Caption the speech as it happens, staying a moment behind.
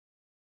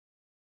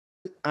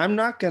I'm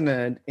not going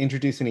to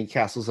introduce any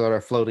castles that are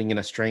floating in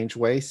a strange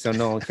way, so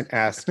no one can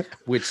ask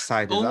which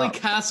side is Only up.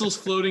 castles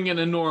floating in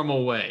a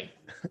normal way.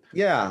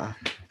 Yeah.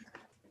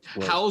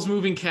 Howl's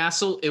Moving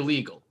Castle,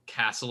 illegal.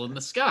 Castle in the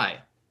Sky.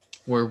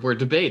 We're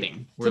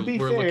debating. To be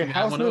fair, looking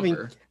at one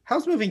over.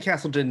 Howl's Moving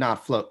Castle did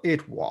not float.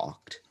 It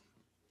walked.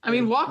 I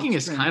mean, walking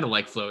is kind of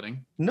like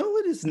floating. No,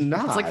 it is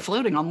not. It's like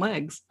floating on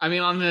legs. I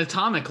mean, on an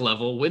atomic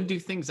level, when do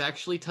things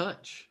actually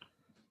touch?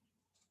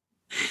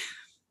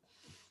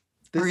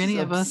 Are any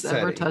of us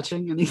ever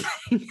touching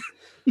anything?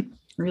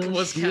 Really?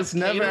 Was He's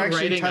never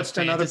actually touched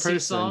another person.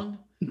 Song?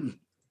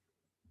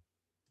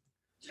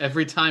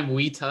 Every time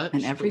we touch,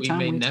 and every time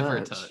we never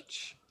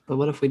touch. But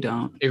what if we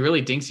don't? It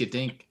really dinks you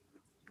dink.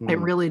 It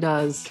really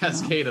does.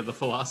 Cascada, the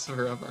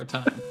philosopher of our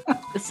time.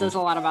 This says a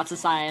lot about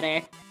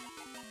society.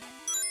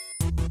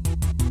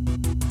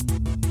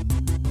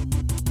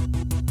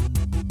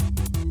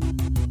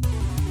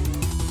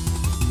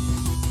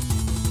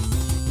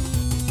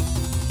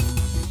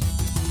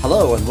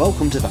 Hello and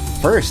welcome to the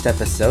first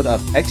episode of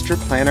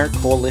Extraplanar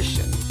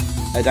Coalition,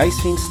 a Dice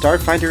Fiends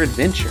Starfinder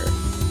adventure.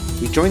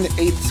 We join the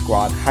 8th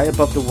Squad high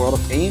above the world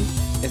of AIM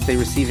as they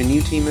receive a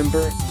new team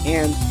member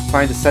and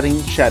find a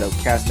setting shadow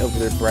cast over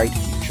their bright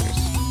futures.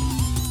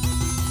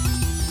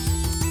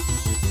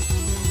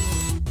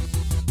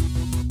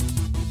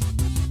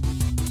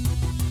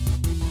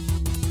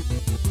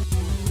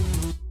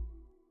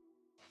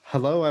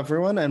 Hello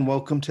everyone and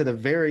welcome to the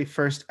very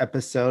first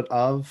episode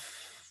of...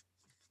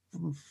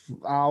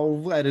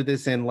 I'll edit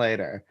this in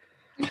later.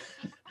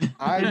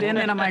 I did in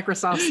a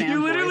Microsoft Sound.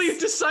 You literally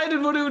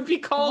decided what it would be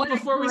called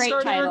before we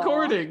started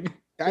recording.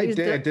 I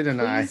did,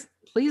 didn't I?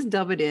 Please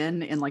dub it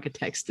in like a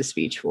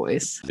text-to-speech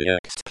voice. The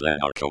Extraplanar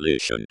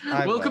Coalition.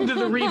 Welcome to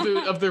the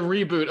reboot of the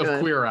reboot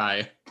of Queer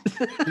Eye.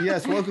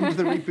 Yes, welcome to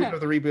the reboot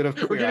of the reboot of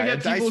Queer Eye. We're gonna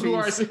get people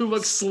who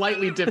look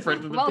slightly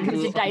different than the Welcome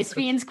people to Dice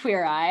Fiends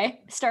Queer Eye,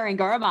 starring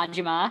Goro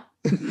Majima.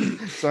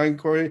 Starring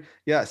Corey.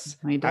 Yes.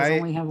 He does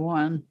only have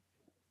one.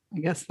 I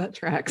guess that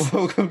tracks.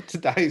 Welcome to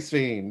Dice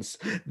Fiends,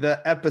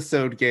 the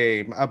episode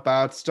game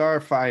about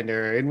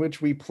Starfinder in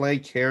which we play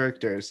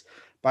characters.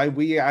 By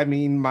we, I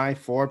mean my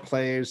 4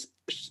 players,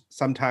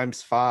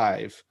 sometimes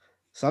 5,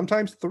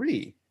 sometimes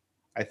 3.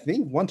 I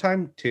think one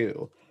time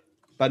 2,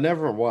 but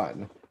never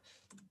 1.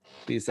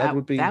 Because that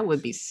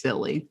would be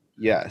silly.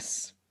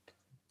 Yes.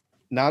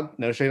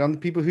 No shade on the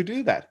people who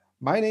do that.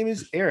 My name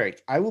is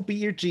Eric. I will be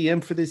your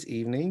GM for this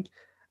evening.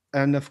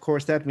 And of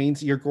course, that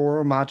means you're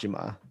Goro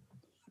Majima.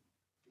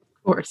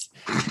 Of course.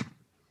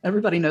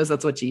 Everybody knows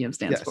that's what GM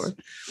stands for.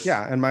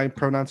 Yeah, and my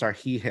pronouns are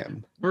he,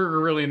 him.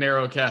 We're really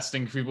narrow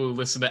casting people who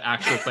listen to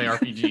actual play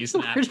RPGs.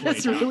 And We're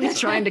just really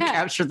trying to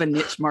capture the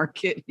niche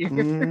market here.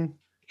 Mm.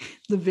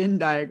 The Venn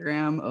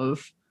diagram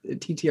of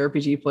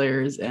TTRPG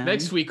players. And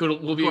next week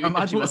we'll be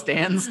Majima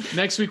stands.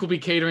 Next week we'll be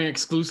catering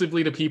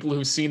exclusively to people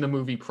who've seen the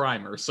movie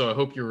Primer. So I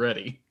hope you're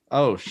ready.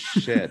 Oh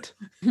shit.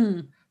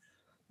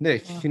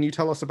 Nick, can you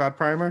tell us about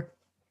Primer?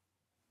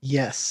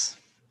 Yes,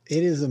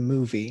 it is a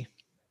movie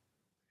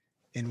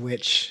in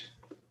which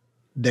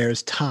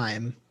there's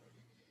time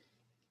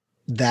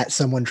that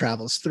someone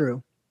travels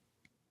through.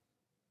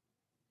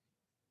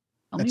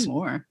 Tell me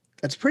more.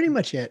 That's pretty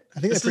much it.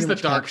 I think this is the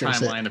dark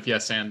timeline of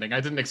Yes Anding.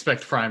 I didn't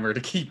expect Primer to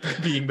keep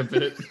being the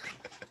bit.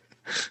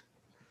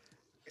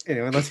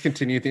 Anyway, let's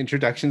continue the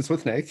introductions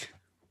with Nick.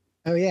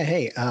 Oh yeah,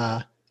 hey,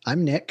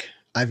 I'm Nick.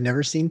 I've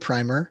never seen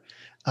Primer.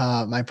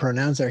 My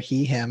pronouns are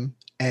he, him,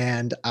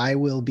 and I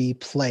will be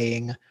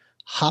playing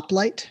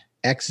Hoplite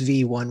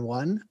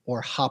XV11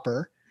 or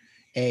Hopper,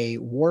 a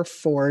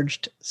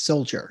Warforged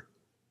soldier.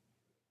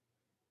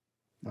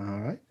 All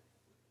right.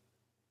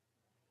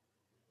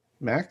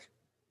 Mac?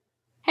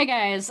 Hey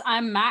guys,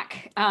 I'm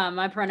Mac.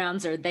 My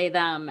pronouns are they,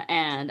 them,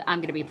 and I'm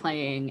going to be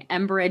playing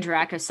Embre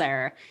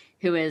Dracosair,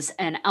 who is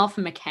an elf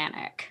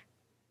mechanic.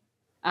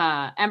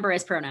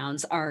 Embre's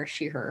pronouns are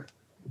she, her.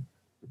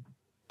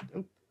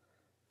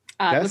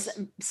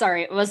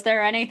 Was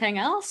there anything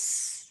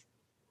else?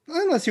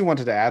 Unless you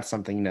wanted to add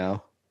something,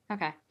 no.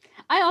 Okay.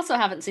 I also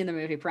haven't seen the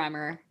movie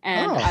Primer,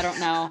 and I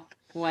don't know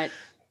what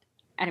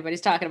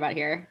anybody's talking about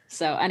here.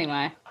 So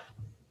anyway.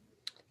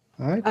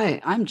 All right.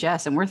 Hi, I'm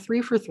Jess, and we're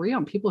 3 for 3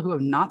 on people who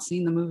have not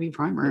seen the movie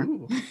Primer.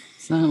 Ooh.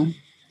 So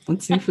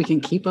let's see if we can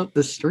keep up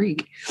the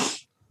streak.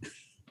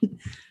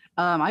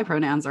 My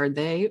pronouns are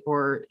they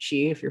or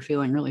she, if you're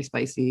feeling really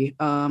spicy.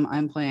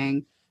 I'm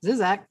playing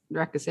Zizak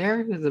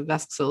Dracosair, who's a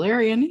Vesk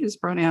Solarian, whose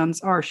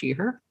pronouns are she,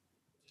 her.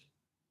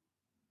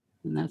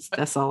 And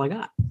that's all I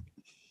got.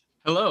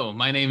 Hello,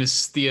 my name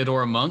is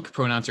Theodora Monk.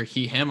 Pronouns are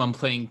he, him. I'm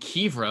playing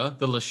Kivra,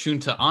 the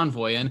Lashunta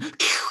envoy, and...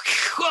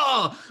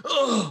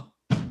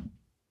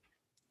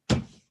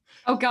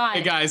 Oh God!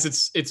 Hey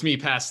guys, it's me,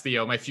 past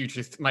Theo. My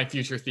future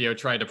Theo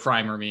tried to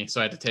primer me,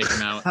 so I had to take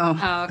him out.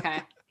 Oh,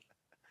 okay.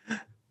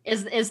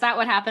 Is that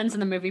what happens in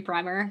the movie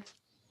Primer?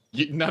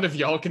 None of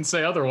y'all can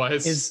say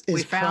otherwise.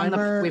 We found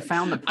the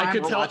Primer. I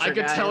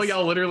could tell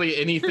y'all literally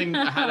anything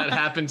that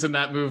happens in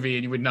that movie,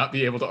 and you would not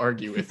be able to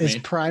argue with me. Is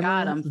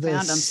Primer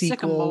the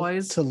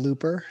sequel to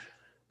Looper?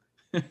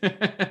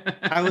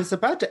 I was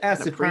about to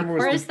ask The if Primer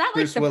was Or the is that like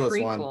Bruce the Willis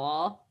one.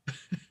 prequel?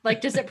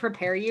 Like, does it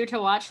prepare you to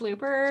watch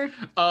Looper?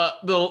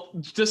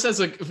 Just as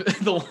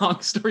the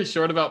long story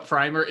short about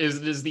Primer is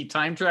it is the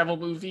time travel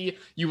movie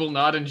you will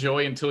not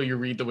enjoy until you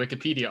read the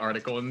Wikipedia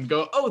article and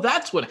go, oh,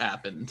 that's what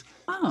happened.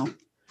 Oh,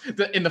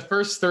 In the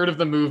first third of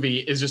the movie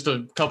is just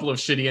a couple of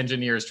shitty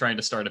engineers trying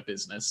to start a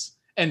business.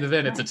 And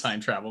then it's a Nice. time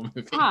travel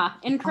movie.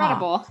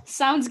 Incredible.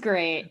 Sounds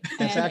great.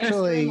 That's and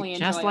actually extremely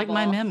just like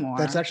my enjoyable. memoir.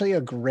 That's actually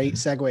a great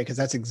segue because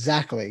that's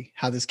exactly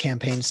how this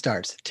campaign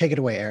starts. Take it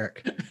away,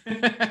 Eric.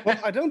 Well,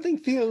 I don't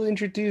think Theo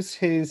introduced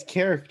his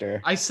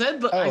character. I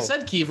said Oh,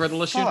 Kiefer the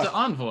Lashunta fuck.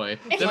 Envoy.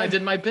 Then I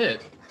did my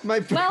bit. My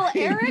Well,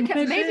 brain- Eric,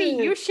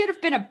 maybe you should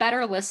have been a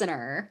better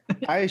listener.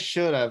 I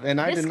should have,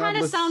 and I This did not kind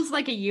of listen. sounds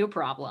like a you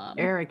problem.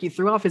 Eric, you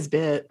threw off his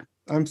bit.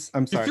 I'm You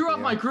sorry. threw out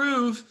Theo. my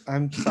groove.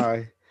 I'm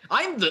sorry.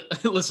 I'm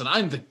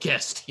the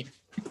guest here.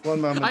 One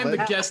moment. I'm the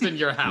let, guest in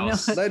your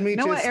house. let me You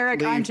know what, just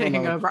Eric? I'm leave. taking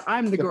Hold on. over.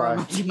 I'm the Goodbye.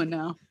 Garamajima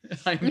now.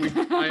 I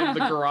am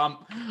the Garam.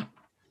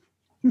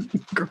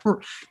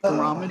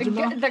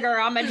 Garamajima? The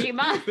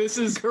Garamajima. This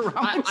is.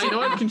 I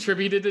know I've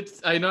contributed it.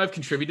 I know I've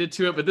contributed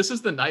to it, but this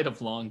is the night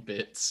of long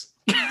bits.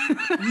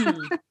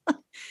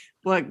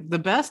 Look, the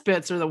best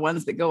bits are the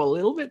ones that go a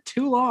little bit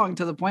too long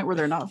to the point where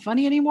they're not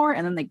funny anymore,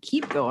 and then they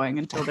keep going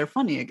until they're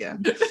funny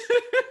again.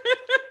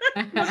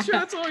 I'm not sure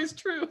that's always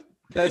true.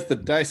 That's the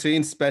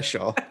Dicene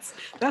special.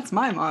 That's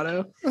my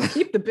motto.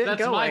 Keep the bit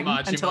That's my going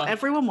Majima. until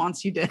everyone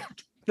wants you dead.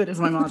 That is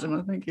my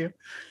Majima. Thank you.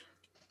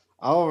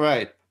 All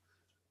right.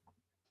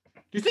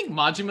 Do you think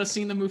Majima's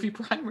seen the movie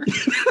Primer?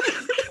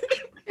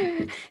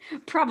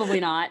 Probably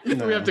not.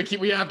 No.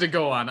 We have to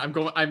go on.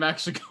 I'm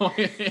actually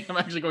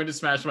going to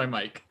smash my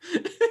mic.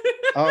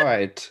 All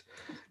right.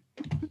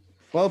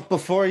 Well,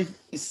 before you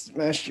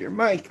smash your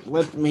mic,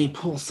 let me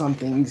pull some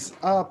things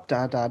up.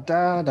 Da da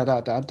da da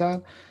da da da.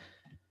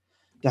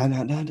 Da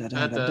da da da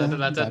da da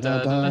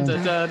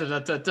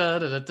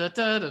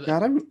da da.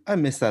 God, I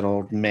miss that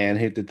old man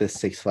who did the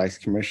Six Flags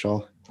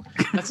commercial.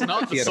 That's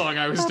not the song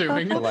I was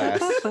doing. Alas.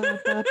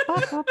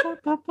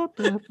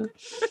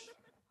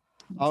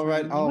 All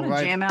right, I'm all gonna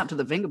right, Jam out to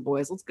the Venga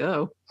Boys. Let's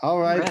go. all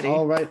right, Ready.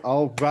 all right,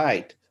 all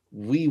right.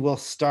 We will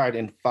start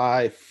in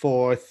 5,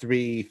 4,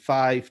 3,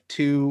 5,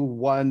 2,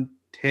 1,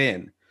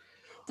 10.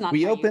 It's not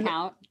We how you open-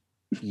 count.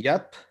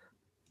 Yep.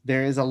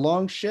 There is a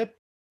longship,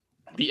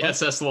 The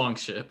SS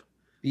Longship.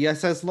 the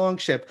SS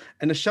Longship,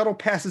 and a shuttle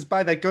passes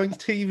by that going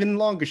to even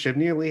longer ship,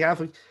 nearly half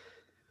of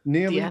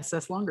nearly The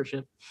SS Longer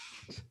Ship.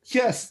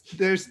 Yes,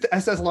 there's the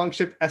SS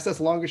Longship,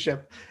 SS Longer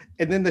Ship,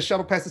 and then the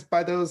shuttle passes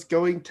by those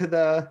going to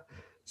the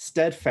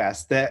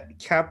Steadfast, the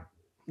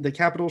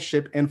capital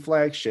ship and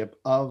flagship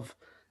of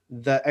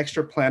the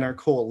Extraplanar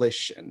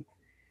Coalition.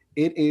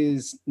 It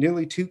is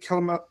nearly 2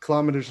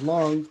 kilometers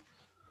long,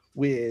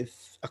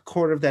 with a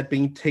quarter of that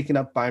being taken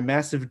up by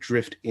massive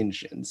drift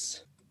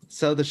engines.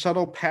 So the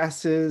shuttle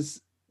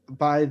passes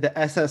by the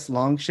SS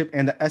Longship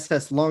and the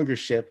SS Longer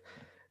Ship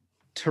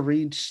to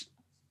reach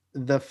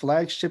the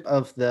flagship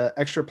of the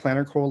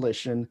Extraplanar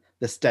Coalition,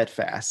 the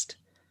Steadfast.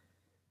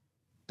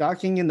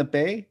 Docking in the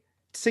bay,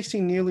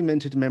 16 newly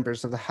minted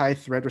members of the High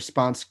Threat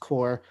Response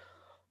Corps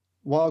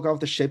walk off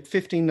the ship,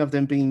 15 of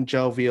them being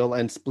jovial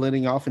and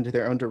splitting off into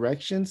their own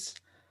directions.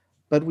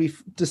 But we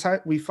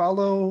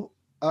follow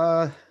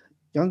a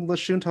young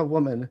Lashunta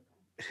woman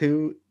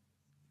who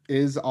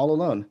is all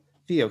alone.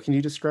 Theo, can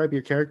you describe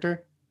your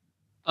character?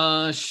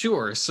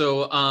 Sure.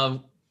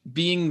 So,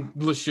 being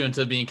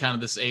Lashunta, being kind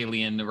of this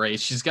alien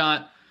race, she's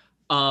got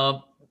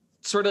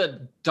sort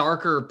of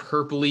darker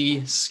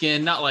purpley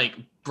skin, not like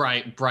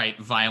bright,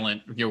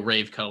 violent,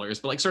 rave colors,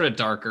 but like sort of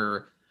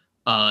darker,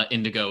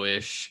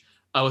 indigo-ish,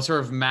 with sort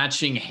of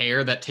matching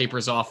hair that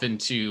tapers off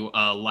into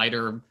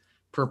lighter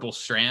purple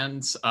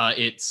strands.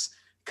 It's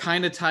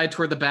kind of tied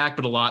toward the back,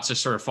 but a lot's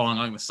just sort of falling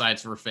along the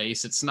sides of her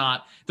face. It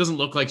doesn't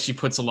look like she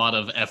puts a lot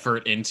of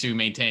effort into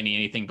maintaining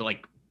anything but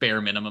like bare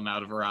minimum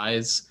out of her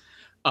eyes.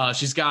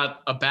 She's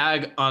got her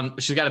bag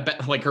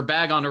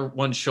on her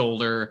one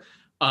shoulder,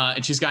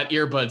 and she's got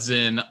earbuds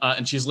in,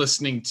 and she's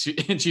listening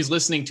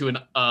to an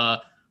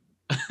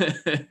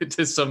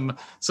to some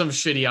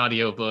shitty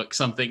audiobook,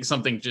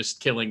 something just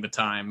killing the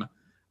time.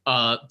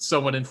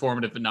 Somewhat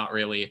informative, but not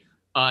really.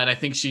 And I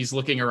think she's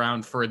looking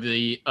around for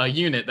the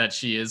unit that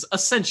she is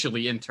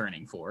essentially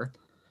interning for.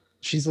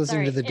 She's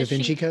listening to Sorry, the Da is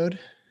Vinci she- Code.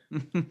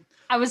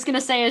 I was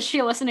gonna say, is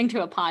she listening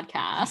to a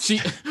podcast?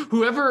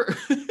 Whoever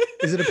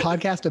Is it a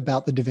podcast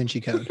about the Da Vinci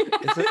Code?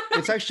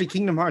 It's actually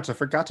Kingdom Hearts, A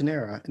Forgotten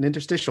Era, an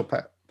interstitial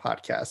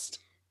podcast.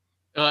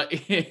 So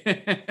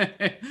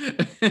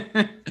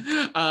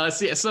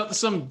yeah,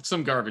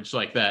 some garbage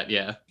like that,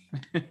 yeah.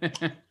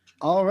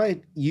 All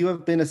right, you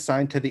have been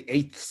assigned to the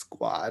 8th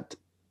squad.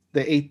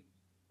 The 8th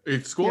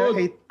It's squad.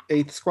 Yeah,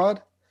 eighth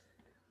squad.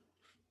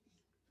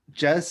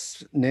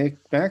 Jess, Nick,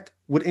 Mac,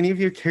 would any of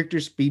your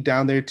characters be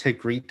down there to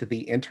greet the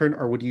intern,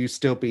 or would you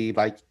still be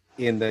like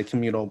in the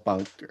communal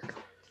bunker?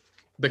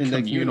 The In the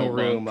communal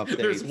communal room bunk. of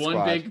the There's ape one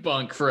squad. big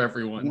bunk for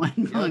everyone.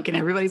 One bunk and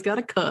everybody's got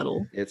a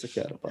cuddle. It's a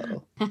kettle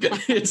bottle.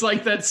 It's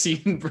like that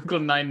scene in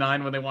Brooklyn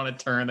Nine-Nine when they want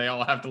to turn, they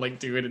all have to like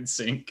do it in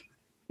sync.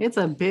 It's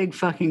a big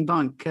fucking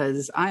bunk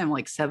because I am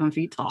like 7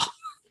 feet tall.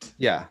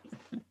 Yeah.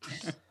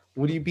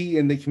 Would you be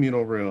in the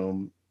communal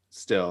room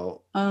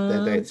still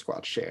that the ape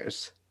squad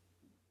shares?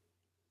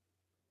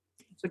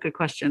 It's a good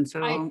question.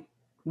 So I-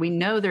 we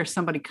know there's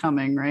somebody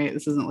coming, right?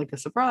 This isn't like a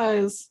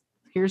surprise.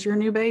 Here's your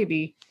new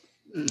baby.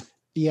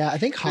 Yeah, I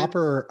think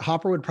Hopper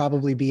would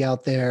probably be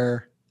out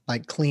there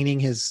like cleaning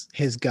his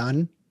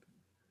gun.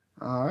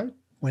 All right.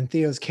 When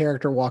Theo's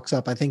character walks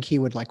up, I think he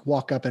would like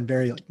walk up and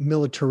very like,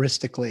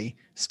 militaristically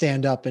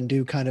stand up and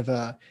do kind of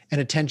an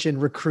attention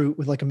recruit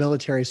with like a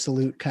military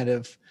salute, kind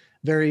of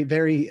very,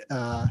 very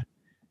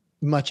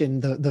much in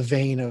the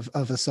vein of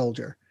a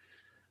soldier.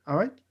 All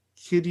right.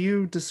 Could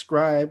you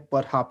describe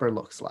what Hopper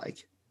looks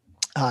like?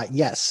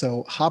 Yes.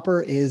 So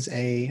Hopper is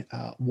a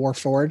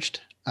Warforged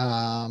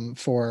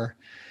for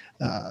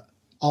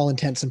all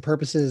intents and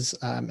purposes,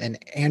 an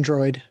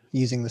android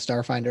using the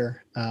Starfinder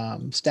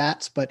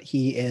stats, but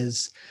he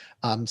is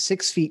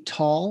 6 feet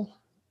tall,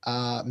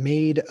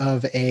 made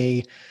of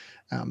a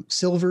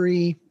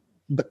silvery,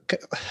 but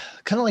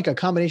kind of like a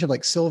combination of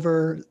like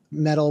silver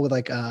metal with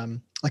like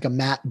a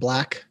matte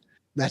black.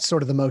 That's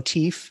sort of the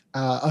motif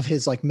of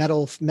his like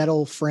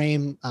metal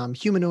frame,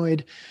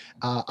 humanoid,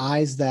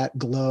 eyes that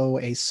glow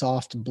a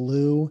soft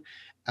blue.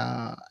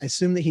 I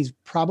assume that he's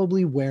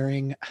probably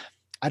wearing,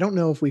 I don't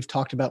know if we've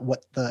talked about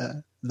what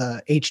the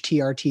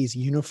HTRT's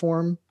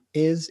uniform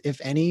is, if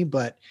any,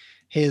 but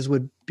his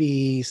would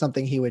be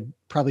something he would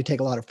probably take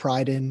a lot of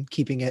pride in,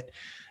 keeping it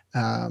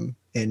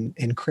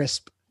in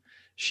crisp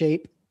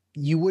shape.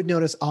 You would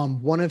notice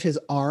one of his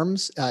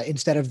arms,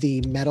 instead of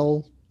the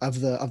metal of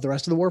the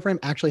rest of the Warframe,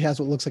 actually has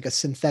what looks like a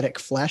synthetic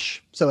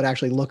flesh. So it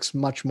actually looks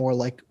much more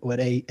like what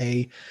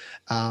a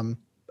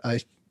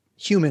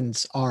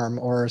human's arm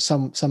or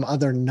some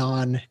other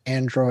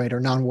non-android or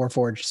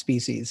non-Warforged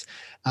species,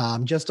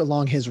 just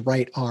along his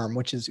right arm,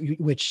 which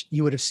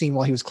you would have seen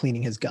while he was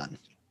cleaning his gun.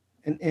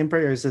 And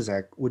Embry or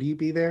Zizek, would you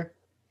be there?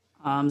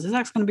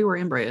 Zizak's going to be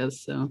where Embry is.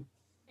 So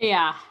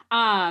Yeah.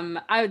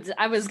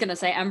 I was gonna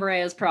say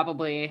Embry is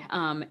probably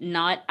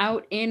not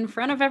out in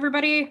front of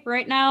everybody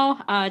right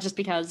now, just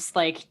because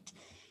like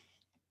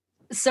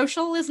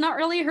social is not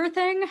really her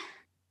thing.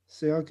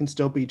 So y'all can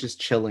still be just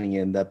chilling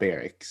in the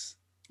barracks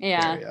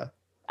Yeah. area.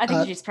 I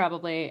think she's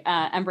probably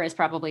Embry is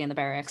probably in the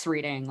barracks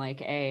reading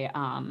like a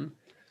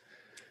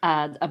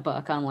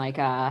book on like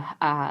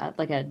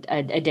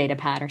a data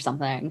pad or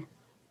something.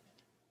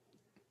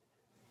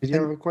 Did you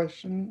have a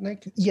question,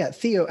 Nick? Yeah,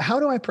 Theo, how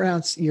do I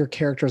pronounce your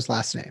character's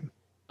last name?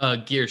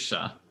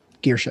 Girsha.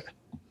 Girsha.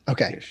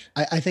 Okay.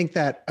 I think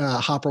that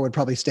Hopper would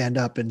probably stand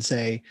up and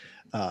say,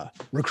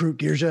 recruit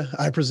Girsha,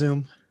 I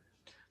presume.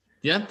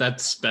 Yeah,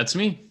 that's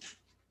me.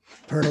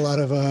 Heard a lot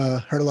of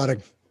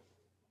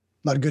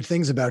good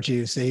things about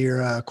you. Say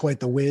you're quite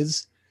the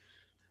whiz.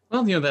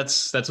 Well,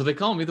 that's what they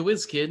call me, the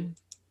whiz kid.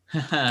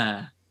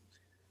 All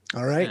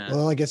right. Yeah.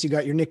 Well, I guess you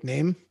got your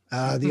nickname.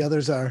 The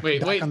others are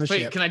Wait, back on the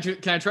ship.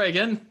 Can I try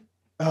again?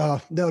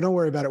 No, don't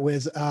worry about it,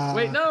 Wiz.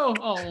 Wait, no.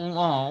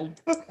 Oh.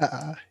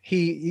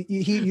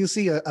 You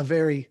see a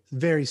very,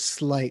 very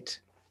slight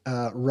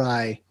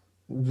wry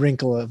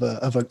wrinkle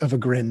of a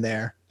grin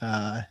there.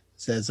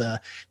 Says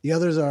the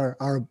others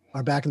are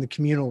back in the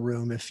communal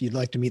room if you'd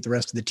like to meet the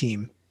rest of the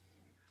team.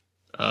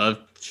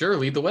 Sure,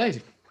 lead the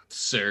way,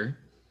 sir.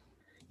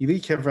 You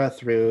lead Kivra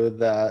through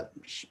the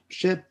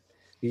ship.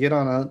 You get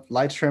on a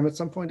light tram at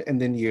some point, and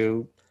then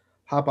you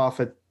hop off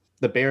at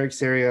the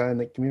barracks area in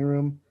the communal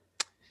room.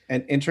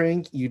 And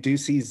entering, you do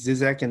see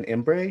Zizek and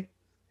Embry.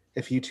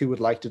 If you two would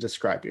like to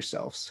describe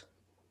yourselves.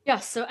 Yeah,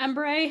 so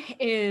Embry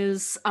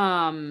is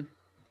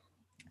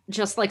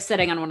just like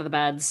sitting on one of the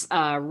beds,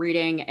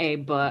 reading a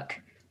book,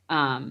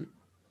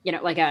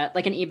 like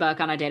an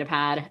ebook on a data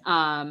pad.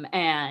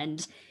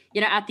 And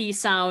at the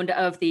sound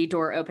of the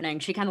door opening,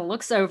 she kind of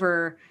looks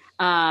over,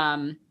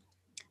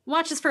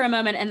 watches for a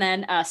moment, and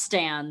then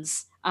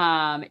stands.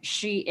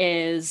 She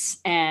is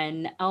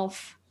an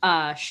elf.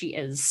 She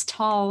is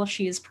tall.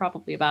 She's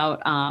probably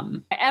about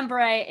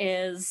Embry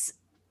is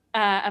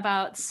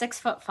about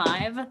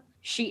 6'5".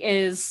 She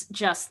is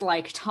just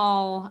like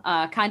tall,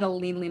 kind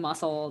of leanly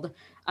muscled,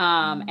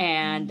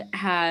 and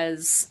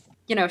has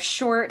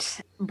short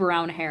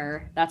brown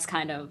hair that's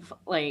kind of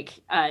like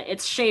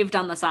it's shaved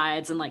on the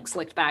sides and like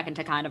slicked back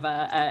into kind of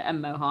a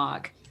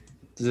mohawk.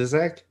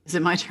 Zizek? is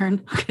it my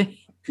turn? Okay.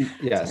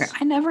 Yes. Sorry,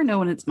 I never know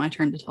when it's my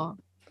turn to talk.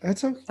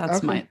 That's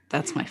okay.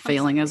 That's my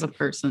failing as a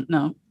person.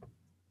 No,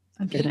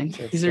 I'm kidding.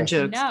 These are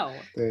jokes. No.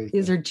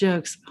 These are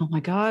jokes. Oh my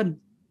god,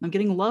 I'm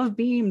getting love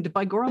beamed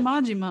by Goro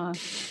Majima.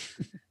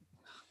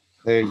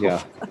 There you go.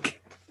 Fuck.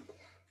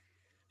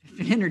 I've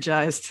been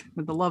energized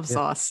with the love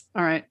sauce.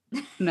 All right.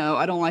 No,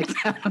 I don't like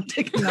that. I'm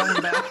taking that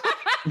one back.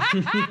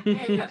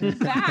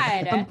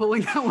 Bad. I'm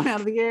pulling that one out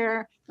of the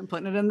air. I'm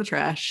putting it in the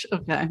trash.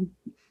 Okay.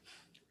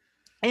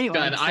 Anyway.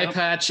 Got an eye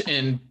patch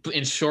and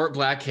in short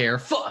black hair.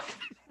 Fuck.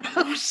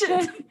 Oh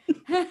shit.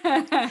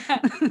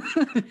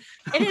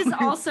 It is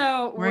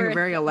also Wearing a worth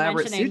very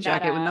elaborate mentioning suit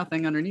jacket that, with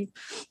nothing underneath.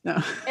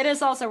 No. It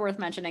is also worth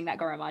mentioning that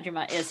Goro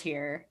Majima is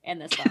here in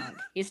this book.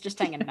 He's just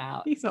hanging it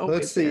out. He's always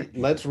Let's see. here.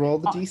 Let's roll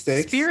the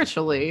d6.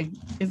 Spiritually,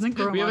 isn't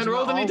Goro We haven't Majima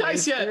rolled any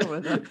always dice yet. here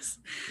with us?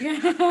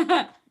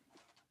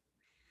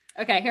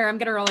 Okay, here, I'm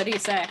gonna roll a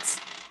d6.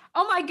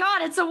 Oh my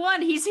god, it's a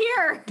 1. He's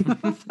here.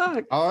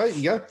 Fuck. All right,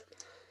 yeah.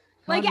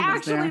 Like, Majima's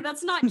actually, there.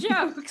 that's not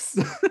jokes.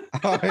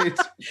 All right.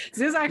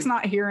 Zizak's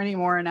not here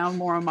anymore, and now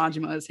Moro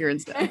Majima is here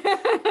instead.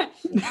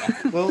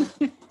 Well,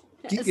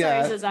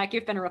 yeah. Sorry, Zizak,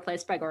 you've been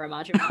replaced by Goro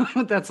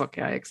Majima. That's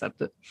okay. I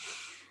accept it.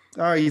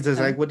 All right,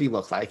 Zizak, what do you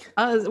look like?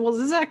 Well,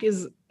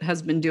 Zizak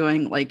has been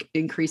doing like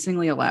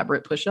increasingly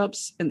elaborate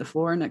push-ups in the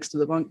floor next to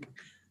the bunk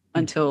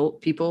until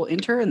people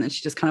enter, and then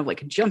she just kind of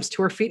like jumps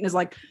to her feet and is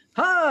like,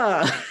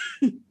 "Ha!"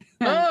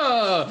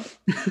 Oh,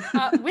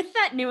 With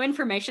that new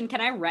information, can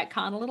I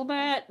retcon a little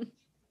bit?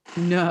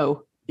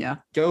 No. Yeah.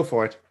 Go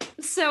for it.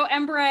 So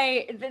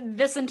Embray,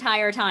 this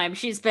entire time,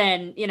 she's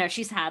been,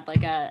 she's had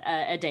like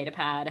a data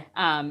pad,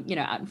 out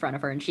in front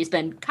of her, and she's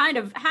been kind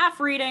of half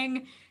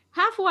reading,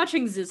 half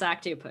watching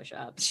Zizak do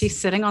push-ups. She's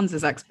sitting on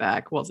Zizak's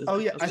back while Zizak Oh,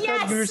 yeah. I does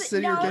thought you were Yes!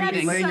 sitting No, you're gonna that be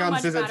is laying so on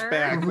much Zizak's better.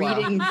 back. Wow.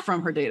 reading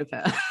from her data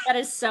pad. That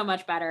is so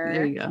much better.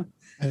 There you go.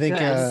 I think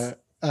Yes.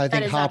 I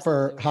think is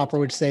Hopper absolutely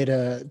would say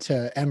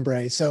to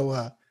Embray.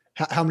 So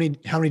how many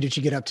did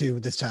she get up to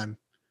this time?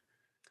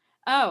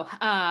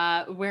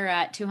 Oh, we're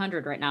at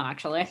 200 right now,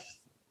 actually.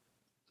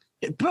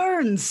 It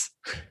burns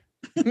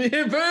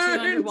it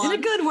burns. in a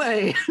 201. good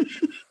way.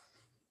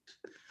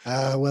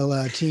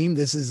 Well, team,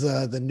 this is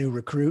the new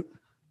recruit.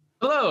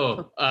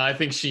 Hello. I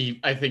think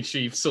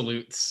she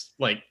salutes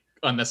like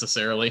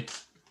unnecessarily.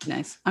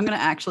 Nice. I'm gonna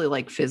actually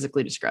like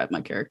physically describe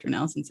my character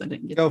now since I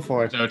didn't get Go to.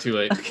 for it. No, too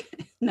late. Okay.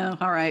 No.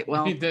 All right.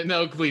 Well,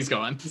 No, please go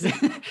on.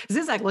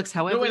 Zizak looks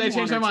however. No, wait, I you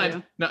changed my want mind.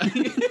 her No.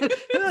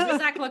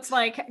 Zizak looks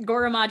like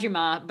Goro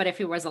Majima, but if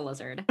he was a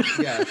lizard.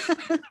 Yeah.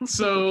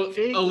 So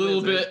Big a little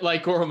lizard. bit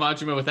like Goro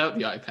Majima without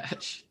the eye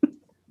patch.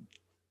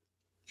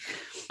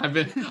 I'm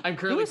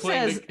currently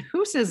playing.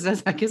 Who says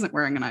Zizak isn't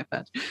wearing an eye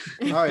patch?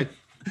 All right.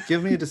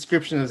 Give me a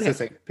description of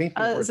Zizak. Paint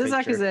me a word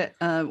Zizak picture.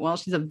 is well,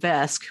 she's a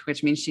Vesk,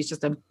 which means she's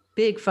just a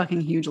big fucking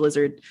huge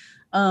lizard.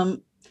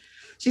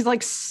 She's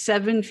like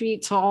 7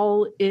 feet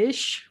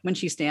tall-ish when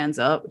she stands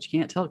up, but you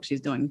can't tell because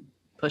she's doing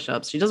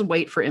push-ups. She doesn't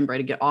wait for Embray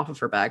to get off of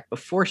her back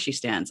before she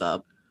stands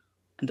up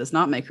and does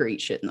not make her eat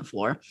shit in the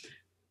floor.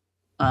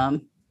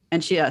 And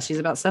she's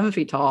about 7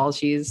 feet tall.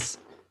 She's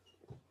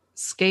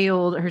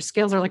scaled. Her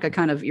scales are like a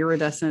kind of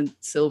iridescent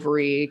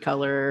silvery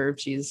color.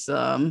 She's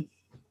got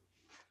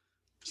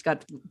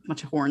a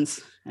bunch of horns,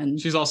 and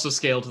She's also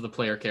scaled to the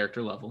player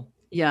character level.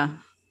 yeah,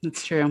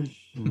 that's true.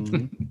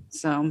 Mhm.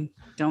 So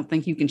don't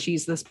think you can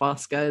cheese this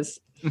boss, guys.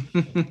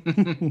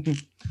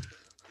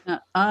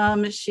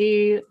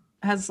 She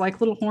has like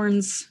little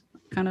horns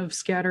kind of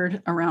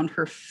scattered around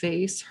her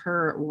face.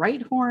 Her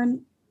right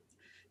horn,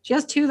 she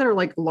has 2 that are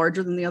like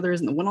larger than the others,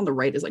 and the one on the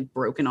right is like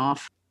broken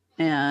off.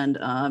 And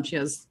she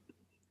has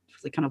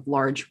like kind of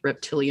large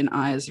reptilian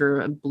eyes that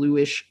are a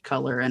bluish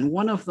color, and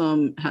one of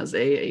them has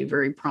a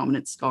very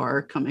prominent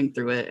scar coming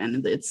through it,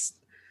 and it's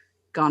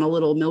gone a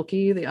little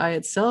milky, the eye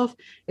itself.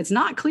 It's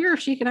not clear if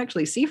she can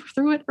actually see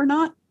through it or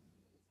not.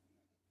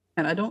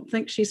 And I don't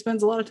think she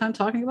spends a lot of time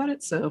talking about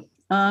it. So,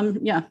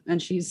 yeah. And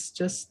she's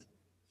just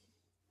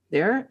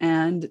there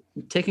and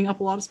taking up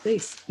a lot of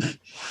space.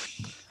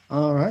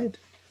 All right.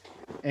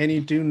 And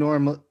you do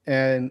normal,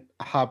 and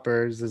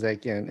Hopper,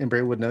 Zizak, and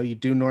Embray would know you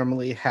do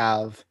normally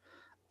have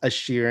a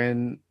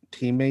Sheeran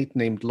teammate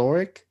named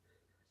Lorik,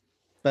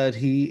 but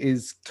he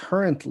is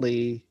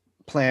currently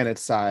planet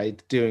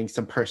side doing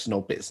some personal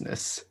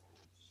business.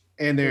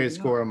 And there There is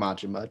you go. Goro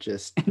Majima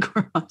just And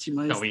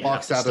Goromachima No, is we-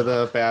 walks have out to of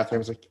the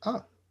bathroom, is like,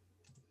 oh,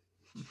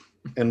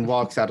 and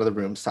walks out of the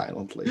room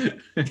silently.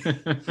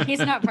 He's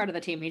not part of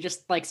the team. He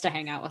just likes to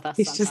hang out with us.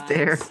 He's just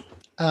there.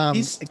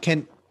 sometimes.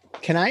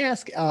 Can I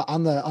ask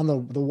on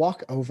the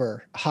walk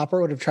over? Hopper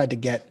would have tried to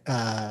get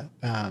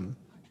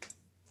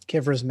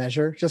Kivra's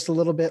measure just a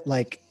little bit,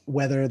 like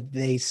whether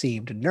they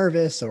seemed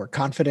nervous or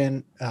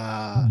confident.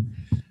 I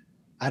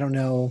don't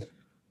know.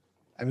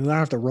 I mean, we don't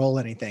have to roll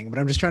anything, but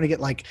I'm just trying to get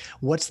like,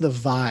 what's the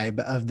vibe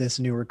of this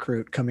new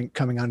recruit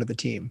coming onto the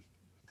team?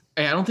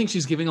 I don't think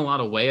she's giving a lot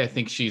away. I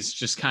think she's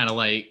just kind of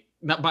like,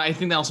 not, but I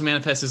think that also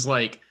manifests as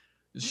like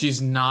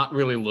she's not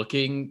really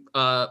looking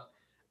at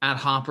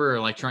Hopper or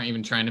like trying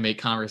to make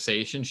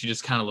conversation. She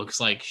just kind of looks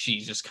like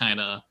she's just kind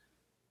of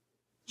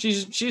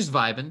she's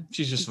vibing.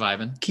 She's just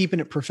vibing. Keeping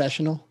it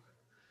professional.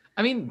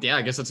 I mean, yeah,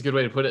 I guess that's a good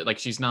way to put it. Like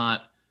she's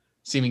not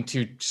seeming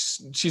too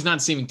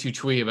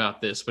twee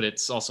about this, but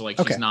it's also like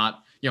Okay. she's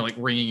not, like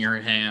wringing her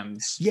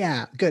hands.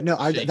 Yeah, good. No,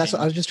 that's what Shaking.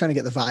 I was just trying to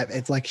get the vibe.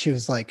 It's like she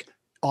was like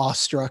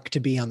awestruck to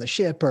be on the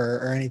ship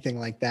or anything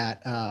like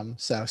that.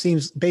 So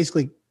seems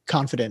basically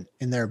confident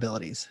in their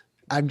abilities.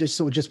 I'm just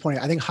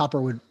pointing. I think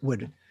Hopper would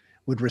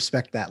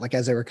respect that. Like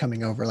as they were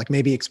coming over, like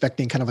maybe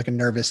expecting kind of like a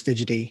nervous,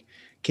 fidgety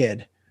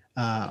kid.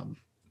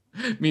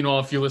 Meanwhile,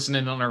 if you listen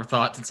in on our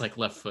thoughts, it's like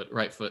left foot,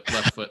 right foot,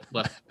 left foot,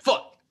 left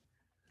foot.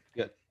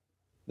 Good.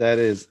 That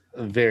is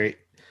a very.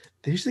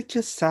 There's a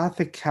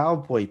Kasatha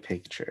cowboy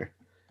picture.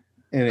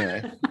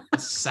 Anyway, A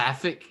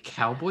sapphic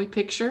cowboy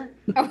picture?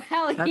 Oh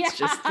hell yeah!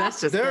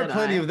 That's just there are that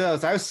plenty of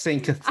those. I was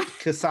saying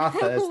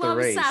Kasatha I as the love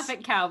race.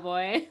 Sapphic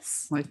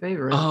Cowboys. my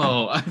favorite.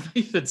 Oh, I thought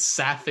you said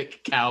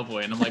sapphic cowboy,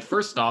 and I'm like,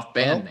 first off,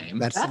 band Well, name.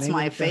 That's, the That's name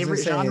my of- as I favorite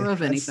say, genre of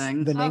that's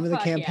anything. The name Oh, of the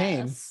fuck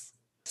campaign. yes.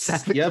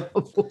 Sapphic Yep.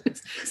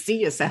 Cowboys.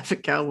 See a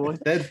Sapphic Cowboy.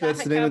 That's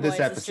Sapphic the name of this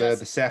Cowboys is episode, just-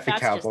 the Sapphic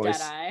That's Cowboys.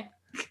 just Deadeye.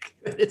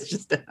 It's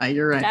just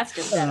you're right. That's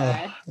just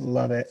Deadeye. Oh,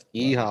 love it.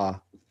 Yeehaw.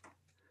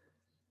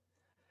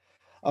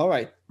 All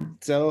right.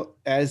 So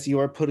as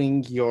you're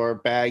putting your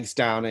bags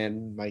down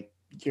in like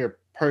your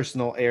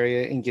personal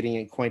area and getting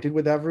acquainted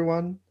with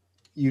everyone,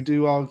 you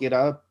do all get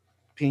up,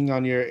 ping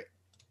on your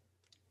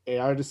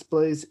AR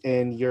displays,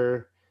 and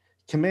your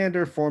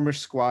commander, former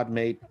squad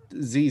mate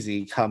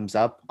ZZ comes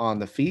up on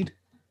the feed.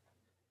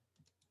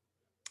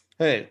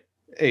 Hey,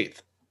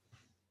 8th.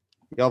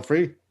 Y'all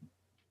free?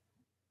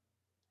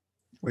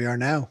 We are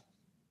now.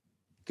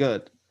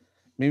 Good.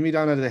 Meet me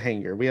down at the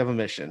hangar. We have a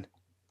mission.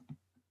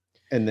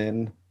 And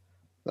then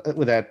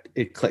with that,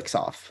 it clicks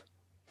off.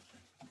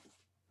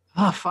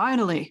 Oh,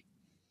 finally.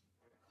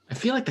 I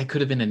feel like that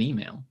could have been an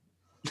email.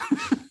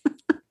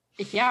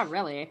 Yeah,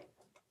 really.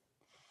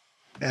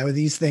 Now with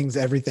these things,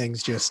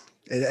 everything's just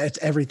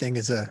everything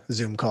is a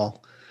Zoom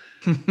call.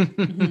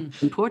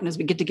 Important as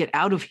we get to get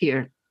out of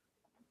here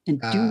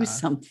and do Uh,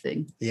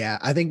 something. Yeah,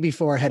 I think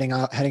before heading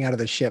out of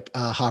the ship,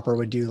 Hopper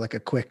would do like a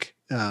quick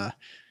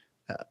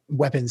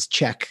weapons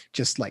check,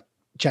 just like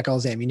check all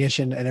his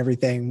ammunition and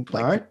everything,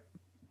 like All right.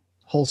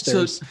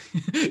 holsters. So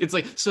it's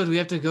like, so do we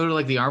have to go to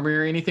like the armory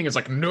or anything? It's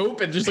like,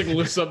 nope. And just like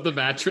lifts up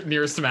the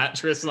nearest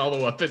mattress, and all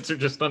the weapons are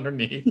just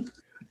underneath.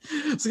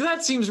 So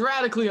that seems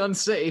radically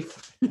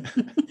unsafe.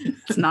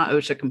 It's not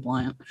OSHA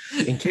compliant.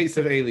 In case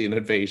of alien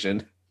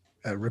invasion.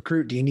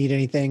 Recruit, do you need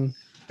anything?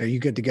 Are you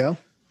good to go?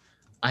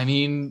 I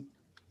mean,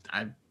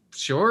 I'm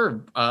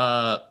sure.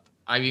 I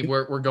mean,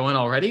 we're going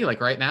already,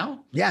 like right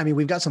now. Yeah, I mean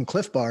we've got some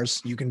Cliff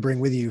Bars you can bring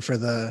with you for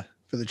the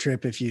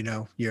trip if you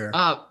know you're.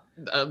 I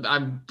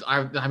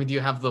mean, do you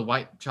have the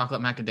white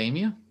chocolate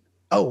macadamia?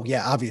 Oh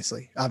yeah,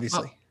 obviously.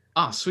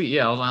 Oh, sweet.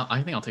 Yeah,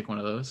 I think I'll take one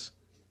of those.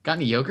 Got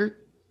any yogurt?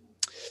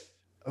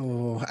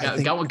 Oh, I Yeah,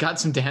 think got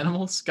some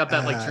Danimals. Got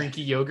that like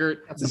drinky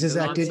yogurt.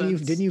 Zach, didn't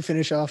nonsense? you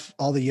finish off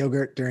all the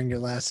yogurt during your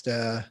last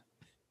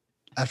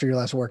after your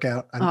last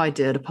workout? I'm Oh, I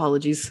did.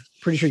 Apologies.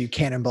 pretty sure you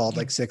cannonballed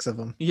like 6 of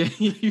them. Yeah,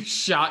 you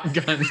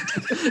shotgun.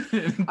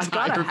 I've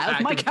got to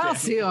have my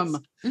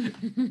calcium.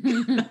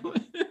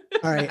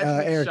 All right,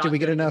 Eric, did we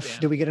get Shotgun enough?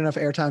 Did we get enough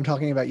airtime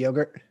talking about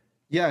yogurt?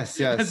 Yes, Is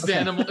yes.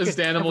 Danimal Have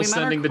we met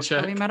sending our, the check?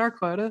 Have we met our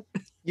quota?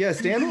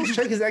 Yes, Daniel's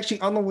check is actually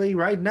on the way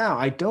right now.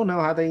 I don't know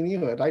how they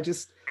knew it. I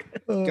just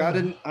got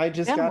an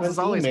Animals is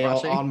always email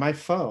rushing. on my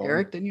phone.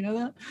 Eric, didn't you know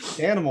that?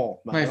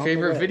 Animal. My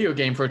favorite video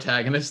game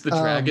protagonist, the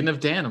Dragon of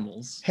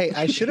Danimals. Hey,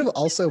 I should have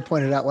also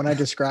pointed out when I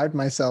described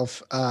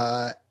myself,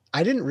 I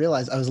didn't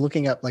realize I was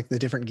looking up like the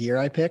different gear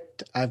I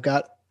picked. I've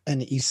got an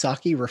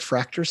Isaki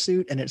refractor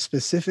suit, and it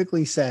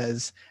specifically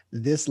says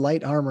this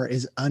light armor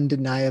is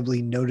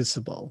undeniably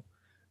noticeable.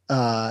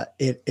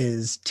 It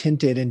is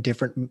tinted in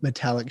different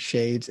metallic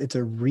shades. It's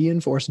a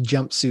reinforced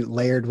jumpsuit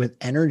layered with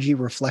energy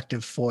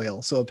reflective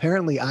foil. So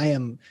apparently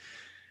I'm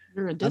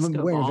You're a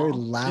disco wearing a very ball.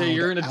 loud Yeah,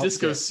 you're in a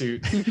disco outfit.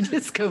 suit. You're a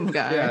disco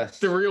guy. Yes.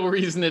 The real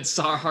reason it's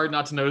so hard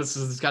not to notice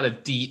is it's got a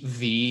deep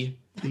V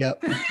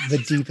Yep,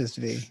 the deepest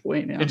V.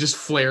 Wait now. and just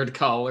flared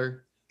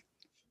collar.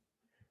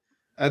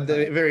 At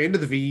the very end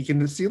of the V, you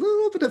can see a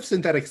little bit of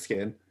synthetic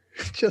skin.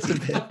 Just a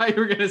bit. I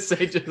were gonna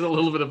say just a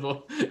little bit of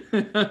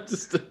a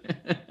just.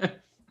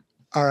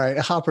 All right,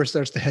 Hopper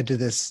starts to head to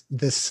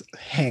this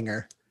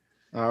hangar.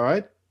 All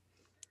right.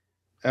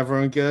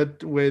 Everyone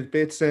good with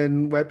bits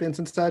and weapons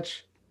and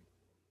such?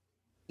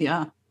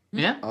 Yeah.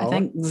 Yeah. I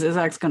think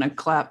Zizak's gonna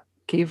clap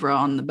Kivra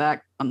on the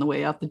back on the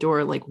way out the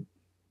door, like,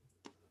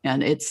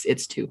 and it's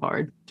too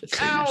hard. Just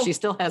so you know. Ow! She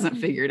still hasn't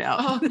figured out.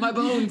 Oh, my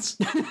bones.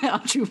 I'll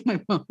chew my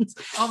bones.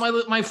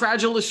 Oh, my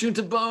fragile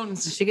Lashunta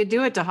bones. She could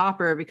do it to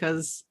Hopper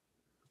because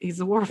he's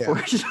a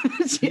warforged.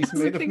 she He's made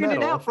hasn't of figured it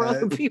metal. out for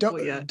other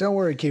people yet. Don't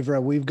worry,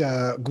 Kivra. We've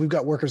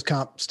got workers'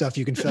 comp stuff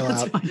you can fill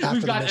That's out fine. after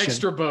We've the got mission.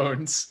 extra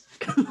bones.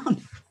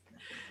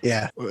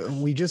 Yeah,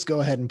 we just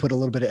go ahead and put a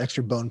little bit of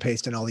extra bone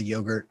paste in all the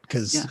yogurt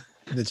because Yeah.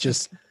 it's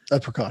just a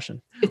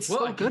precaution. It's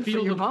Well, I so can good for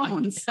feel your them-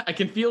 bones. I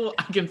can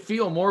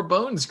feel more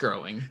bones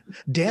growing.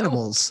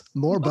 Danimals,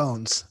 more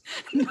bones.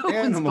 No one's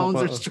Animal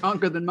bones are bones.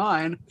 stronger than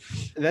mine.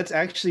 That's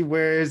actually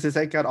where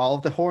Zizek got all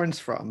of the horns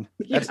from.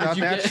 That's Yeah, not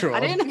you get- natural.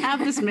 I didn't have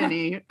this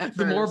many. At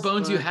The more first,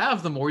 bones you but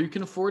have, the more you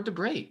can afford to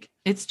break.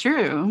 It's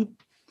true.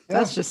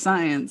 That's just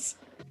science.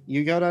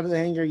 You go down to the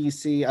hangar, you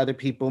see other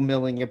people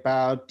milling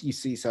about, you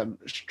see some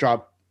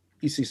drop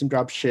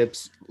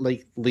ships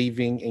like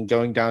leaving and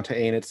going down to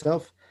Ain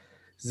itself.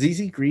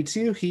 ZZ greets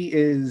you. He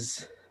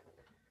is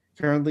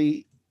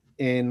currently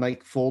in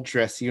like full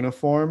dress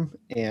uniform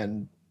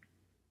and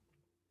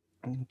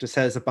just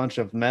has a bunch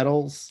of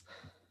medals.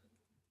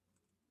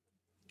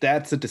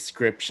 That's a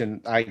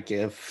description I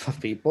give of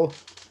people.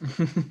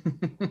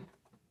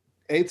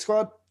 8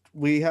 Squad,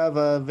 we have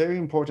a very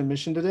important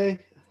mission today,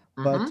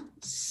 but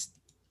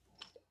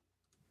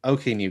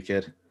okay, new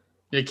kid.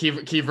 Yeah,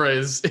 Kivra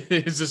is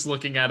just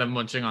looking at him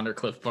munching on her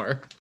Cliff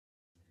Bar.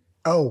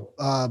 Oh,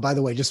 by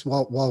the way, just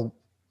while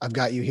I've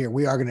got you here,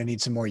 we are going to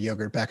need some more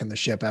yogurt back in the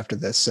ship after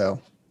this.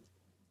 So,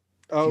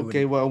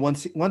 okay, well,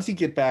 once you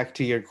get back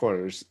to your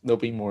quarters, there'll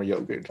be more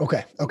yogurt.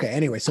 Okay.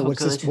 Anyway, so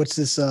what's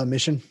this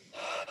mission?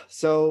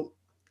 So,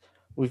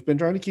 we've been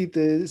trying to keep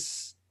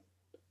this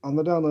on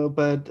the down low,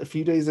 but a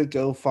few days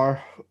ago,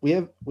 we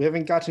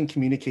haven't gotten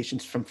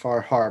communications from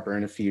Far Harbor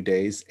in a few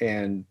days,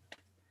 and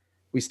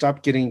we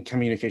stopped getting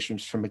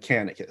communications from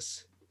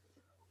Mechanicus.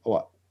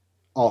 What?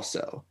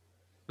 Also,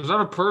 is that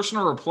a person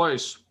or a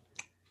place?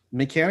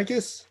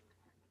 Mechanicus?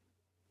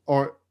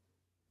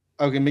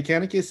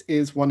 Mechanicus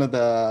is one of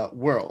the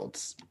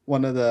worlds,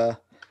 one of the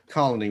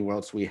colony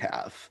worlds we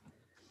have.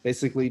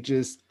 Basically,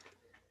 just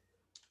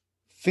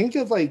think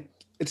of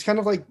it's kind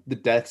of like the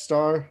Death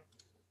Star,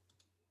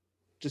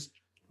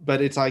 but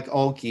it's like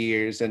all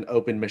gears and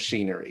open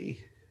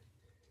machinery.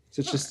 So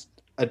it's just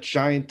a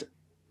giant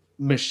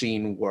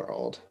machine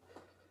world.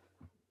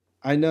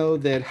 I know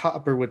that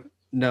Hopper would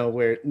know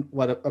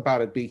what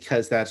about it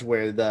because that's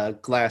where the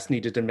glass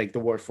needed to make the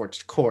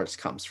Warforged cores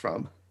comes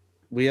from.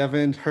 We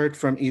haven't heard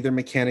from either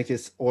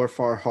Mechanicus or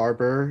Far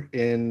Harbor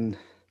in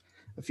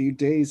a few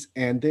days,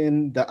 and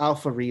then the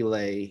Alpha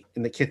Relay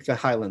in the Kitka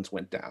Highlands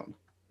went down.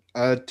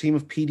 A team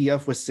of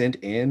PDF was sent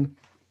in,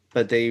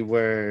 but they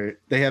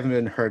haven't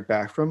been heard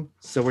back from,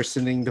 so we're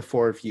sending the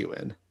 4 of you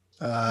in.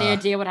 Any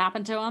idea what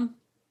happened to them?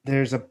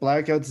 There's a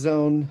blackout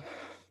zone.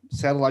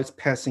 Satellites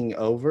passing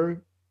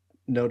over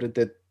noted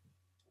that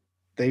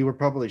they were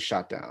probably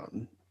shot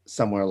down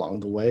somewhere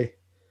along the way.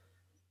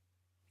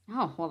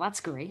 Oh, well,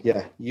 that's great.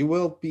 Yeah, you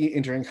will be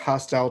entering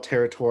hostile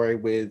territory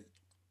with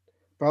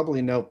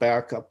probably no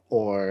backup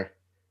or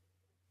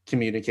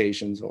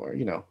communications or,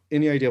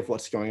 any idea of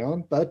what's going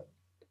on. But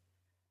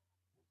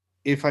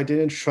if I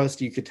didn't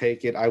trust you could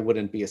take it, I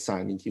wouldn't be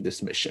assigning you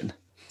this mission.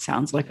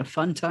 Sounds like a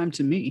fun time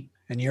to me.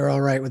 And you're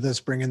all right with us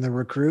bringing the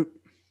recruit?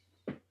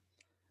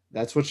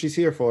 That's what she's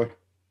here for.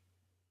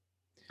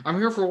 I'm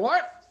here for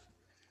what?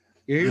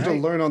 You're here to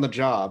learn on the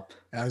job.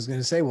 I was going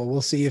to say, well,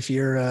 we'll see if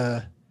you're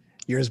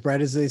as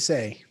bright as they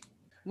say.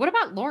 What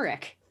about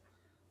Lorik?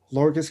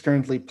 Lorik is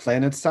currently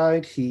planet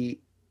side.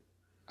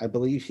 I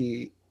believe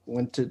he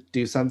went to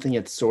do something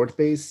at Sword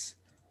Base.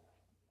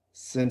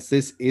 Since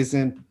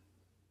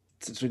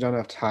we don't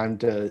have time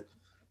to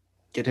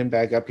get him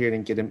back up here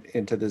and get him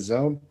into the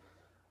zone,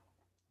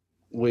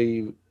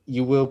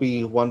 you will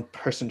be one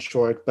person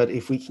short, but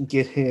if we can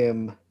get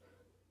him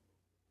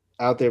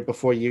out there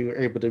before you're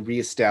able to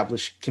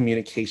reestablish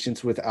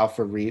communications with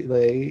Alpha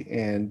Relay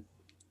and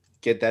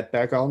get that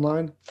back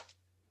online,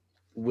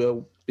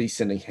 we'll be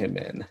sending him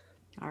in.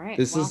 All right.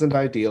 This isn't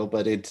ideal,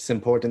 but it's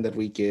important that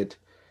we get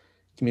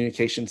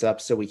communications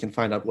up so we can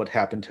find out what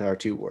happened to our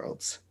 2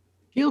 worlds.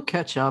 He'll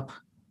catch up.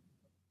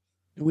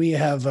 We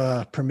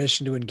have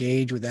permission to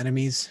engage with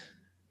enemies.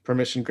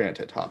 Permission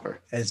granted,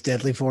 Hopper. As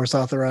Deadly Force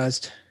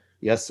authorized?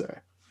 Yes,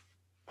 sir.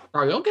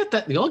 All right,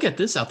 you'll get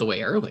this out the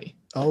way early.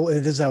 Oh,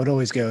 this is how it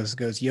always goes. It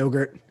goes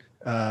yogurt,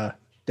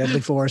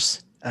 Deadly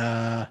Force,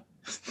 I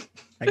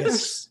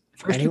guess.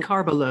 First we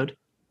carbo load,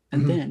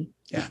 and then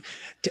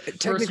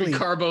First we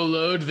carbo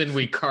load, then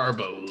we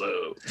carbo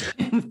load.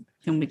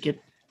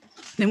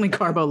 then we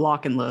carbo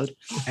lock and load.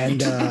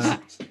 And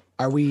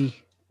are we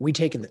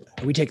taking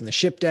the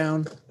ship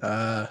down?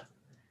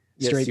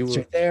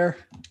 Straight there?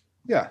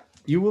 Yeah.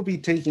 You will be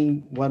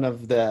taking one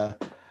of the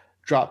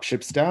drop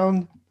ships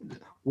down.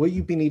 Will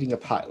you be needing a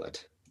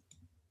pilot?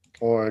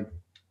 Or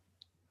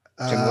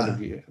can one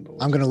of you handle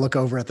it? I'm going to look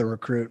over at the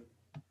recruit.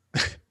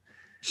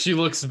 She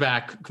looks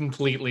back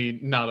completely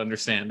not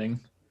understanding.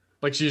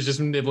 Like she's just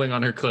nibbling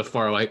on her Cliff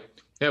Bar like,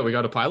 yeah, we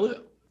got a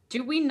pilot?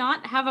 Do we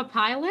not have a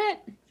pilot?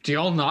 Do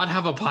y'all not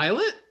have a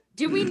pilot?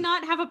 Do we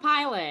not have a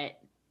pilot?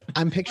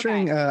 I'm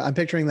picturing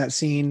that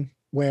scene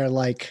where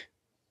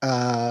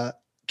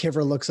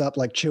Kivra looks up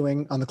like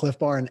chewing on the Cliff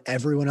Bar and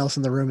everyone else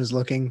in the room is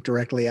looking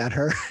directly at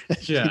her.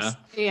 Yeah.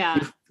 Yeah.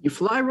 You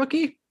fly,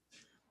 rookie?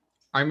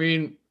 I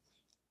mean,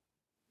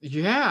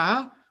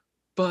 yeah,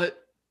 but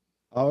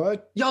all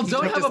right. Y'all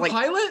don't have a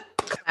pilot?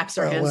 Claps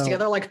our hands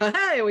together like,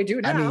 hey, we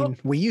do now. I mean,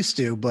 we used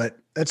to, but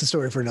that's a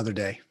story for another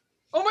day.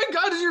 Oh my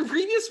God, did your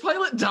previous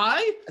pilot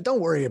die? Don't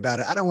worry about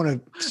it. I don't want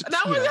to. Now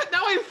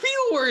I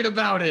feel worried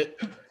about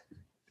it.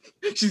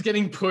 She's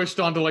getting pushed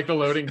onto the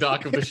loading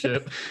dock of the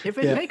ship. If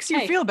it makes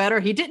you feel better,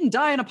 he didn't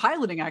die in a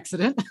piloting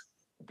accident.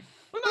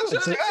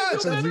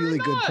 It's a really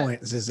good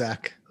point,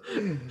 Zizak.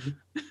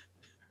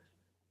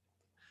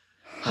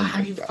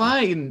 I mean,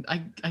 fine.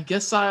 I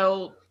guess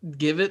I'll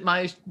give it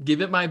my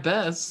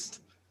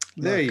best.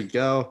 There you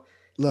go.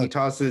 Look. He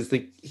tosses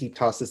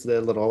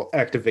the little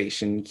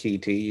activation key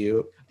to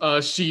you.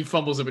 She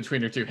fumbles it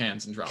between her 2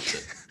 hands and drops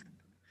it.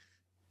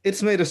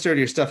 It's made of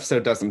sturdier stuff so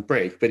it doesn't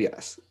break, but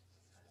yes.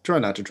 Try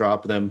not to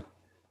drop them.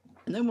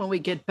 And then when we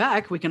get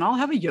back, we can all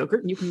have a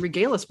yogurt and you can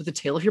regale us with a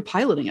tale of your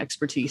piloting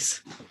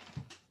expertise.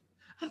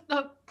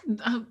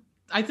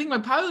 I think my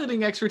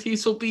piloting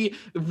expertise will be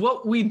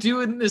what we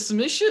do in this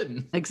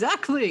mission.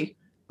 Exactly.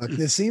 Look,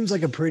 this seems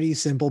like a pretty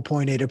simple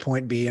point A to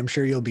point B. I'm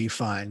sure you'll be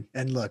fine.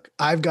 And look,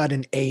 I've got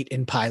an 8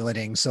 in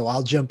piloting, so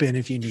I'll jump in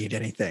if you need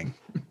anything.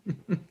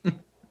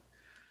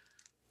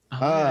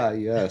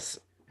 Yes.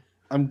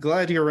 I'm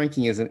glad your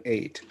ranking is an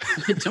 8.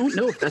 I don't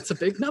know if that's a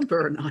big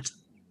number or not.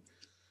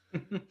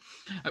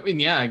 I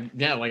mean, yeah.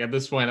 Like at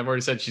this point, I've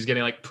already said she's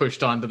getting like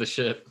pushed onto the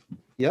ship.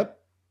 Yep.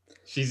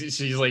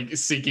 She's like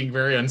sinking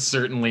very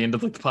uncertainly into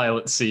the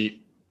pilot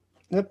seat.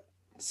 Yep.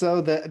 So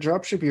the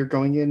dropship you're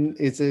going in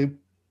is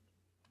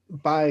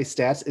by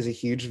stats is a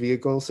huge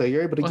vehicle, so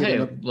you're able to get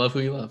in a love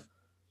who you love.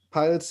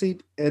 pilot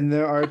seat, and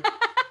there are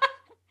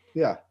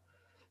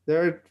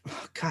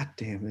God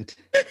damn it.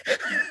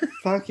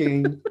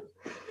 Fucking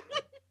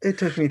it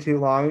took me too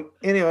long.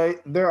 Anyway,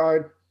 there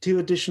are 2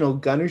 additional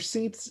gunner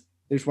seats.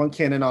 There's one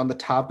cannon on the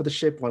top of the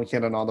ship, one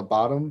cannon on the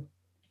bottom.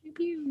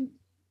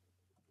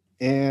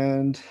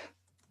 And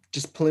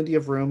just plenty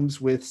of rooms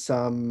with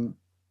some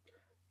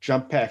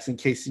jump packs in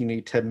case you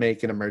need to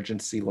make an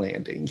emergency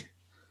landing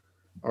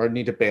or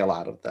need to bail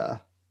out of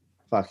the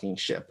fucking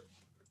ship.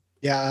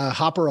 Yeah,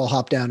 Hopper will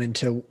hop down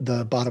into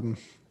the bottom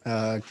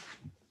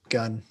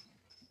gun.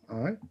 All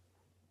right.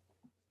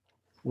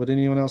 Would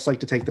anyone else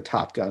like to take the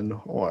top gun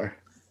or?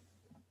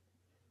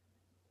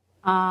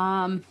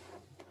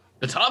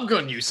 The Top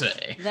Gun, you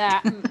say?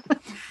 That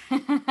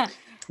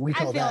We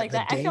call that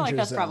the I feel like danger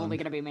that's zone. probably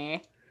gonna be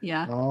me.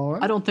 Yeah. All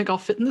right. I don't think I'll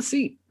fit in the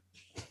seat.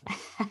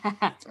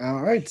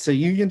 All right. So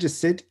you can just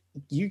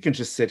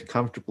sit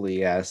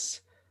comfortably as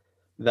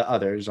the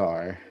others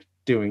are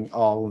doing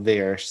all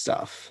their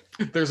stuff.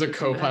 There's a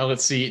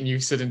co-pilot seat and you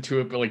sit into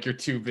it, but like you're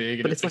too big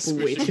and But it's,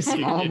 like, way squishing too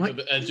small. into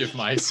the edge of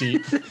my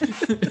seat.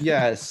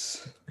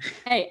 Yes.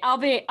 Hey, I'll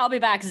be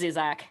back,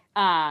 Zizak.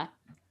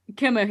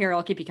 Kumo here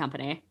will keep you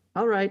company.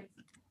 All right.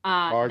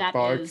 Bark.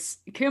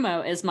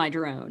 Kumo is my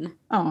drone.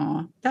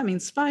 Oh, that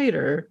means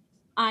spider.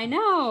 I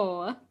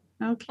know.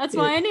 Okay. That's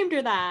why I named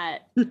her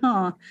that.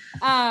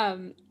 Aw.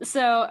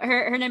 So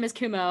her name is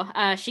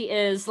Kumo. She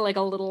is like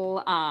a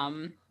little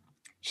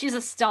she's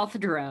a stealth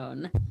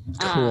drone.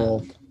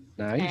 Cool.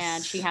 Nice.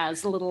 And she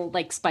has little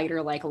like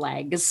spider-like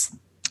legs.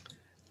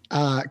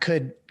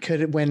 Could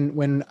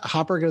when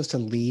Hopper goes to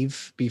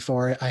leave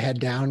before I head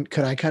down,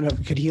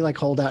 could he like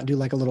hold out and do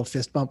like a little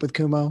fist bump with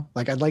Kumo?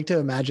 Like I'd like to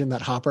imagine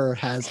that Hopper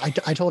has.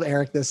 I told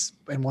Eric this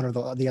in one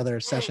of the other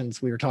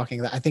sessions we were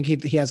talking that I think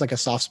he has like a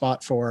soft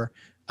spot for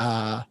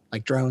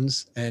like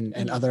drones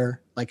and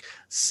other like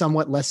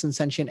somewhat less than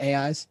sentient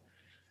AIs.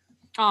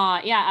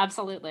 Yeah,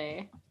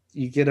 absolutely.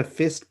 You get a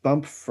fist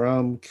bump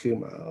from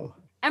Kumo.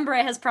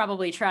 Embry has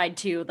probably tried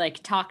to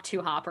like talk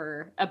to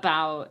Hopper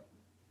about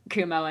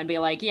Kumo and be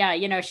like, yeah,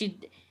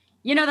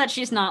 that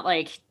she's not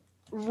like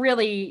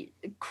really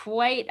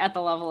quite at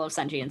the level of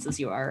sentience as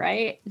you are,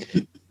 right?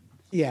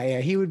 Yeah.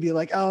 He would be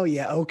like, oh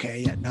yeah, okay,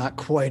 yeah, not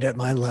quite at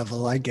my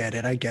level. I get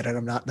it.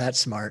 I'm not that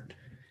smart.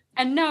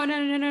 And no.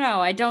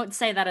 I don't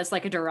say that as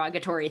like a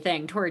derogatory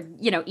thing toward,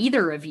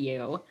 either of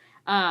you.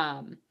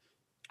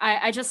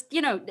 I just,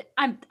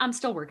 I'm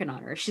still working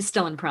on her. She's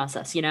still in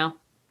process,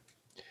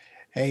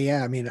 Hey,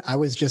 yeah, I mean, I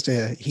was just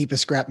a heap of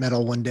scrap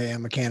metal one day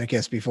on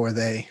Mechanicus before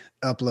they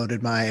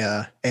uploaded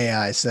my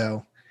AI,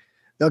 so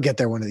they'll get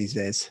there one of these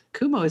days.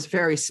 Kumo is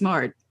very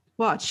smart.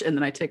 Watch. And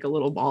then I take a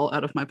little ball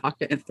out of my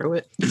pocket and throw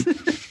it.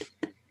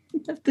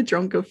 Have the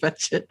drone go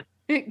fetch it.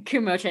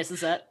 Kumo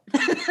chases it.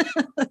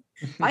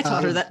 I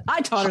taught her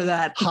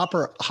that.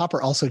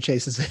 Hopper also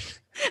chases it.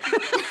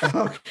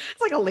 It's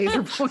like a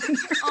laser pointer.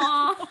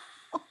 Aw.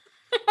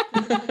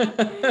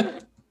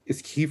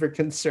 Is Kiefer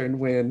concerned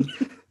when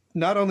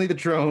not only the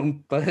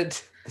drone,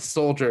 but the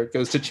soldier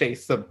goes to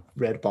chase the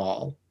red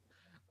ball?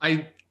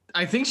 I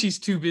think she's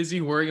too busy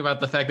worrying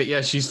about the fact that,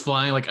 yeah, she's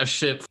flying like a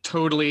ship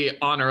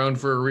totally on her own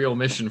for a real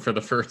mission for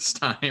the first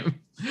time.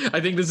 I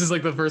think this is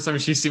like the first time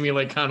she's seen me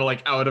like kind of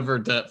like out of her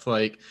depth,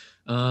 like,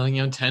 10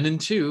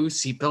 and 2,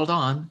 seatbelt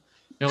on.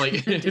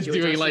 Like Did you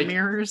doing adjust like the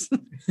mirrors?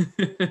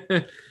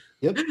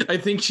 Yep. I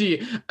think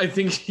she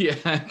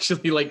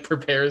actually like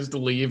prepares to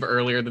leave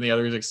earlier than the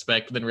others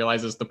expect, then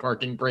realizes the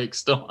parking brake's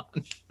still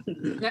on.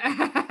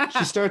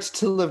 She starts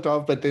to lift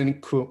off, but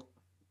then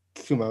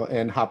Kumo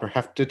and Hopper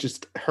have to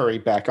just hurry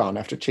back on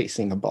after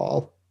chasing the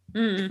ball.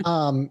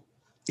 Mm.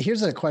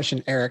 Here's a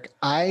question, Eric.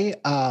 I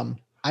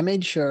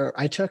made sure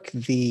I took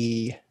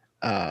the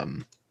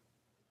I'm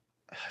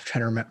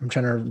trying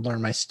to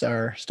learn my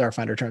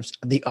Starfinder terms.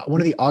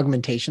 One of the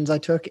augmentations I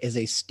took is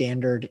a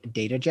standard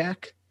data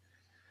jack.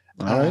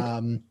 All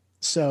right.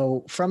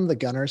 So from the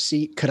gunner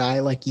seat, could I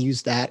like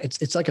use that?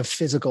 It's like a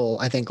physical,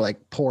 I think,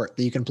 like port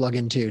that you can plug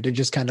into to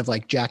just kind of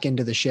like jack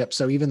into the ship.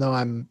 So even though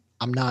I'm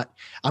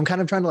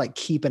kind of trying to like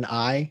keep an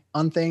eye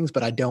on things,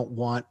 but I don't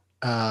want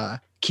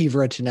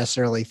Kivra to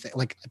necessarily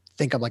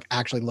think I'm like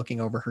actually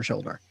looking over her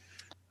shoulder.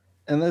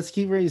 Unless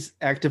Kiefer is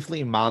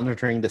actively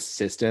monitoring the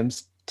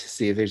systems to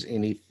see if there's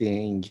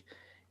anything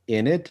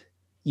in it,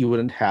 you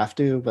wouldn't have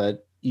to,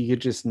 but you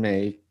could just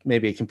make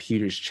maybe a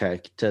computer's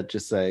check to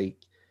just like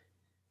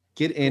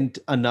get in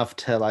enough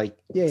to like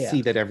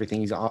see that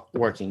everything's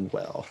working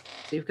well.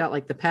 So you've got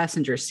like the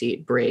passenger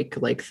seat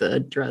brake, like the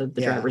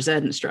driver's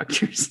ed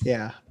instructors.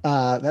 Yeah,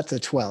 that's a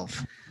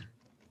 12.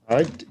 All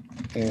right,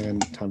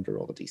 and time to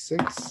roll a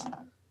d6.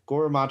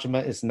 Goro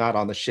Majima is not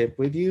on the ship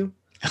with you.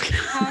 Okay.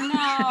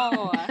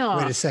 Oh no.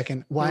 Wait a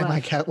second. Why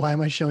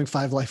am I showing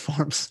 5 life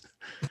forms?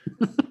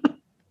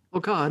 Oh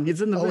God,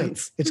 he's in the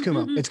vents. It's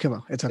Kumo. It's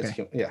Kumo. It's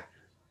okay. Yeah.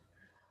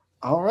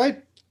 All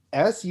right.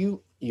 As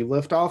you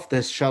lift off,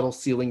 this shuttle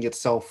sealing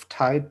itself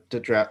tight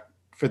to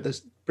for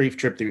this brief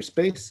trip through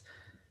space,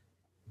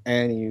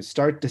 and you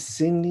start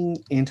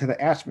descending into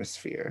the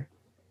atmosphere.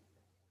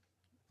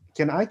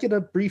 Can I get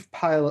a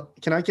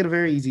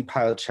very easy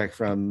pilot check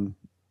from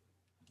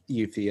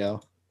you,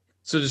 Theo?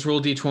 So just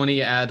roll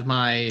d20, add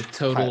my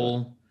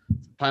total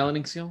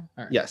piloting skill?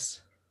 All right. Yes.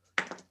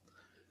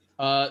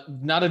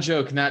 Not a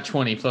joke, nat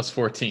 20 plus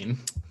 14.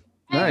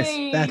 Nice.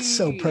 Hey. That's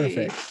so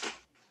perfect.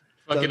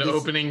 Fucking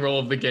opening roll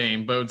of the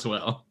game bodes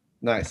well.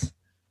 Nice.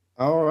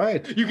 All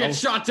right. You get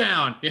shot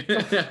down.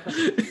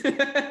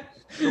 But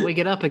we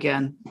get up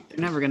again. They're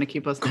never going to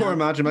keep us Goro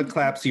down. Majima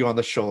claps you on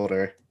the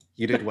shoulder.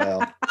 You did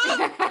well.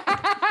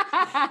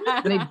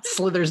 And he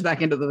slithers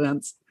back into the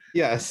vents.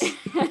 Yes.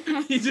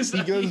 he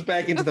goes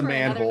back into the For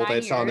another manhole 9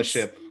 that's on the years.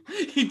 ship.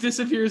 He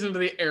disappears into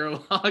the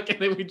airlock, and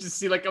then we just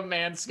see like a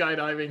man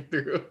skydiving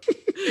through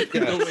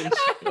the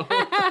windshield.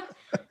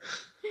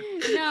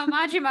 No,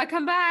 Majima,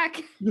 come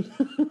back.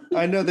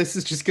 I know this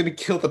is just going to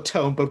kill the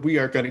tone, but we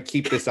are going to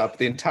keep this up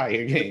the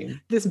entire game.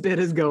 This bit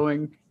is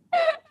going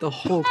the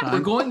whole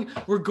time.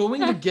 We're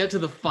going to get to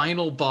the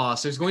final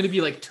boss. There's going to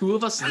be like 2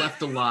 of us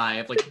left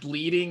alive, like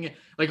bleeding,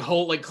 like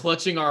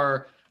clutching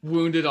our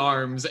wounded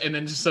arms, and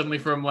then just suddenly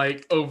from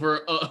like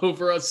over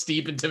a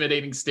steep,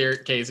 intimidating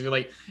staircase, and you're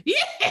like, yeah,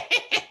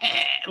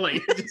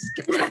 like just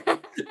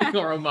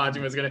Goro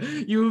Majima's gonna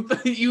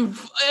you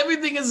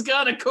everything has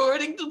gone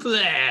according to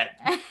plan.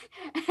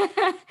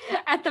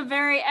 At the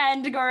very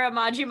end, Goro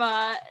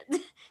Majima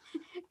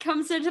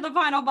comes into the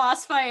final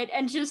boss fight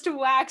and just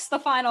whacks the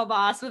final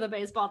boss with a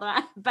baseball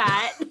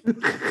bat.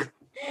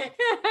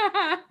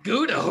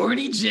 Go to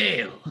horny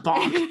jail.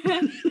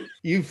 Bonk.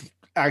 You've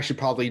actually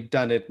probably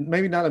done it,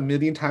 maybe not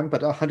 1,000,000 times,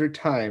 but 100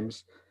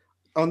 times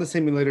on the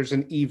simulators,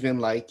 and even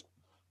like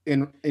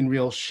in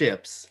real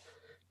ships,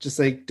 just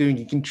like doing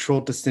a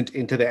controlled descent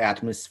into the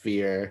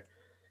atmosphere,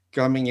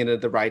 coming in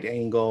at the right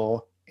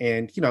angle,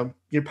 and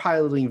you're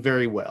piloting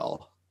very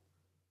well.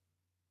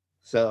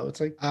 So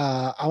it's like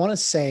I want to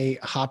say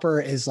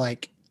Hopper is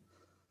like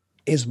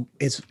is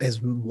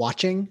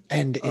watching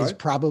and All is right.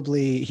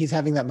 probably he's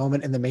having that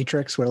moment in the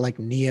Matrix where like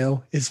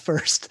Neo is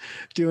first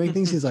doing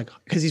things. He's like,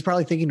 because he's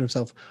probably thinking to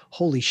himself,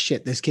 "Holy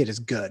shit, this kid is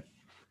good."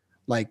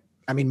 Like,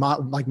 I mean,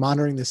 like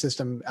monitoring the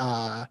system,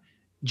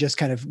 just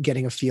kind of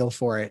getting a feel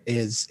for it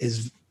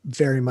is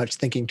very much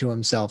thinking to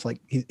himself like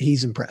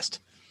he's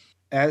impressed.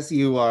 as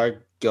you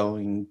are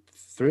going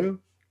through,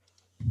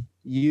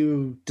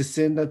 you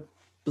descend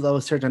below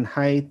a certain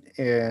height,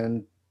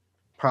 and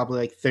probably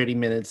like 30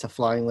 minutes of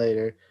flying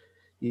later,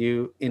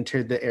 you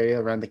enter the area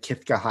around the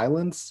Kithka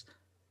Highlands,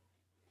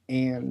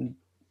 and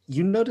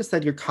you notice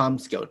that your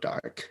comms go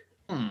dark.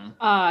 Can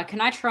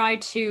I try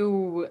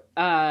to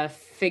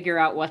figure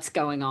out what's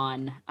going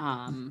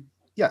on?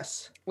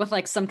 Yes. With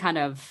like some kind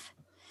of,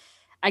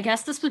 I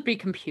guess this would be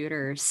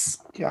computers.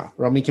 Yeah.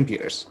 Roll me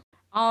computers.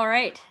 All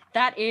right,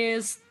 that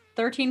is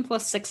 13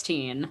 plus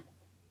 16,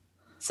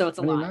 so it's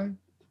a lot. 29?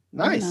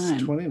 Nice.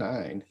 29.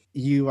 29.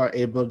 You are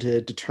able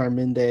to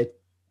determine that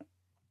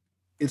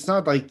it's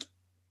not like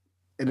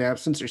an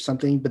absence or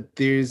something, but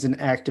there's an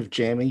active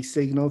jamming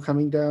signal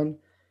coming down,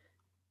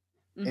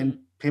 and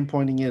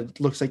pinpointing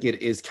it looks like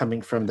it is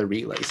coming from the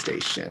relay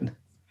station.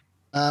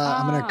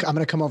 I'm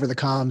gonna come over the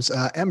comms.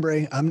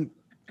 Embry,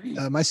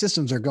 my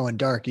systems are going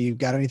dark. You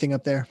got anything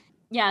up there?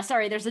 Yeah,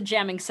 sorry, there's a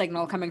jamming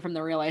signal coming from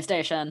the relay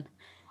station.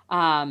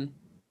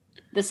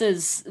 This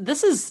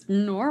is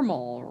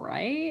normal,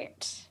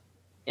 right?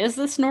 Is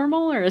this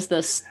normal or is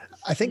this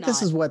I think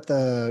this not? is what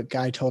the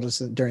guy told us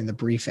during the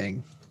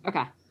briefing.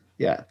 Okay.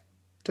 Yeah.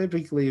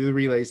 Typically, the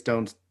relays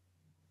don't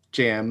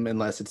jam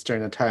unless it's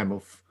during a time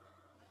of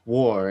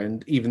war.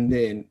 And even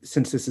then,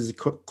 since this is a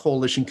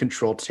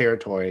coalition-controlled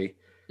territory,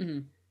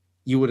 Mhm.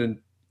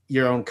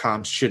 your own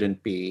comms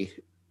shouldn't be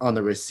on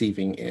the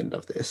receiving end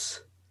of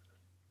this.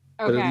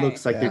 But it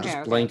looks like they're Okay,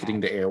 just blanketing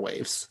the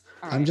airwaves.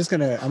 All I'm right.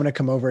 gonna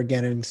come over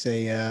again and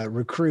say,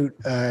 recruit,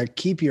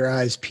 keep your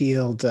eyes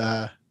peeled.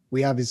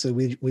 We obviously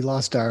we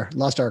lost our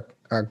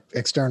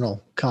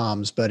external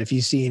comms, but if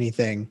you see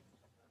anything,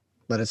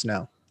 let us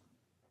know.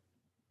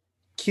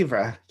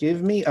 Kivra,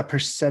 give me a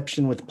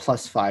perception with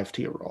 +5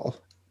 to your roll.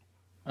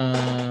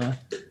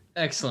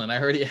 Excellent. I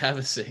already have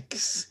a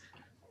 6.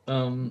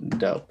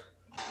 Dope.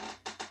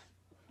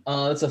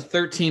 That's a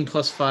 13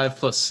 plus 5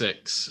 plus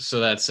 6, so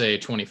that's a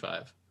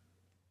 25.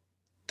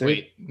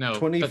 Wait, no,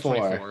 24. That's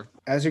 24.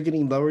 As you're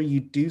getting lower, you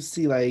do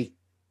see like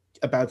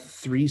about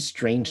 3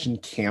 strange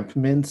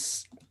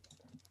encampments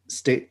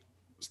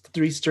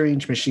three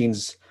strange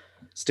machines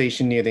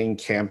stationed near the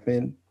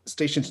encampment,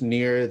 stationed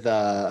near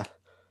the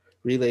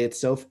relay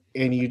itself,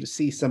 and you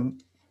see some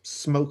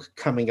smoke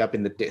coming up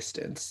in the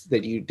distance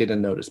that you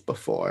didn't notice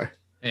before.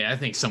 Hey, I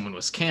think someone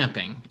was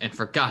camping and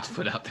forgot to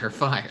put out their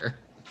fire.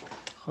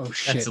 Oh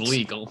shit! That's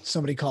illegal.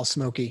 Somebody call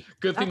Smokey.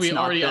 Good thing That's we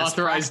not already best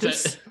authorized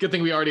practice. Good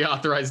thing we already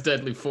authorized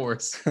deadly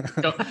force.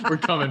 We're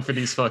coming for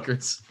these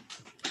fuckers.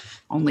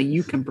 Only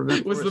you can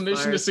prevent Was the forest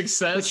mission a fires.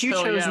 success? But you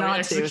Hell chose yeah, we not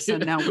to, so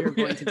executed- now we're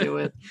going to do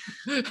it.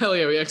 Hell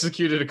yeah, we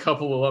executed a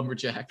couple of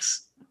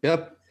lumberjacks.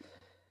 Yep.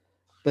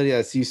 But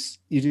yes,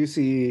 you do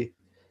see,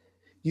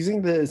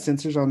 using the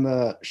sensors on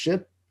the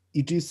ship,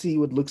 you do see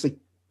what looks like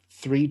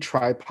 3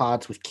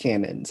 tripods with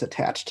cannons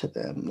attached to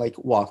them, like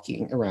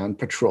walking around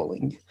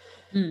patrolling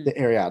Hmm. the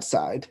area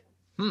outside.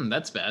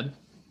 That's bad.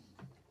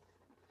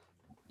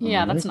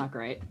 Yeah, that's Alright. not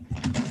great.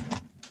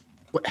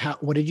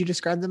 What did you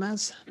describe them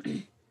as?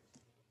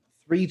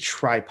 3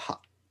 tripod,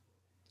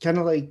 kind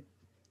of like,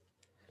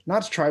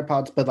 not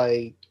tripods, but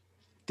like,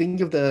 think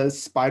of the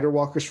spider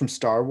walkers from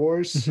Star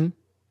Wars. Mhm.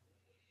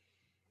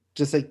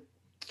 Just like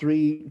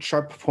 3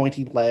 sharp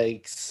pointy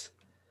legs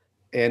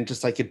and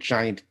just like a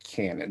giant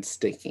cannon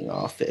sticking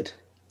off it.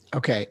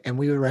 Okay, and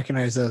we would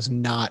recognize those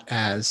not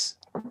as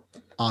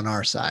on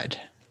our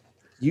side.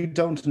 You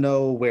don't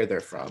know where they're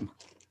from.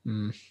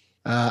 I'm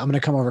going to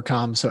come over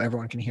comm so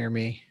everyone can hear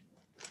me.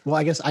 Well,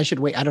 I guess I should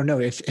wait. I don't know.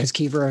 Has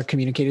Kivra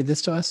communicated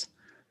this to us?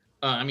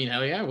 I mean,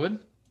 hell yeah, I would.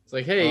 It's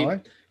like, hey, All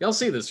right. y'all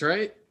see this,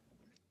 right?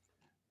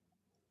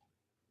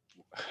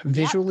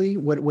 Visually,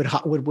 would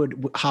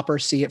Hopper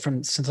see it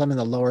from, since I'm in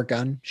the lower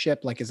gun ship?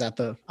 Like, is that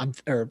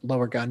or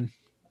lower gun?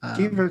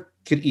 Kiva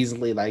could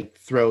easily like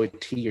throw it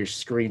to your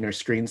screen or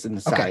screens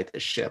inside the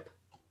ship.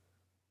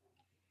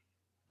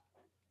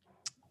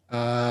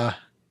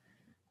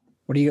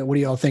 What do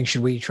you all think?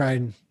 Should we try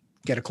and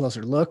get a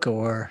closer look,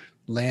 or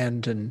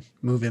land and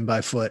move in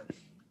by foot?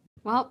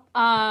 Well,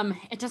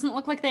 it doesn't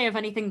look like they have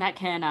anything that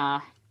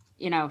can,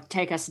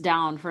 take us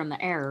down from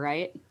the air,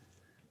 right?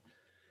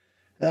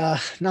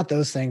 Not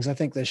those things. I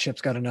think the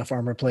ship's got enough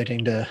armor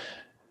plating to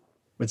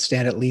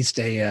withstand at least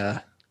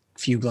a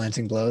few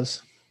glancing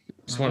blows.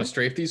 Just want to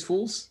strafe these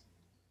fools?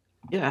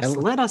 Yes,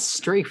 let us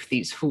strafe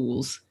these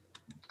fools.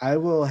 I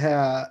will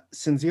have,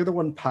 since you're the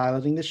one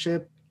piloting the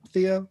ship,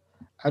 Theo,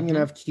 I'm gonna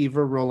have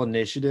Kiva roll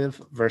initiative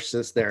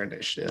versus their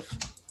initiative.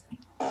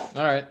 All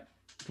right.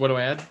 What do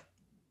I add?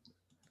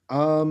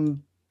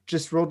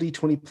 Just roll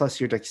d20 plus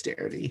your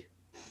dexterity.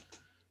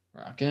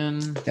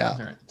 Rockin'. Yeah.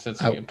 All right. So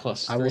it's gonna be a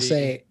plus I will 3.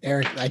 say,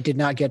 Eric, I did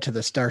not get to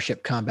the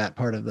starship combat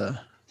part of the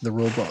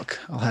rule book.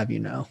 I'll have you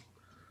know.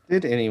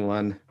 Did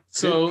anyone?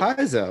 So- Did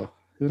Paizo?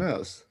 Who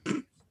knows?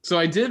 So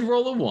I did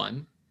roll a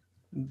 1.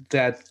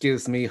 That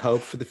gives me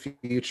hope for the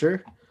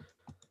future.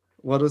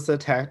 What was the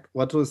attack?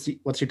 What's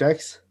your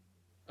dex?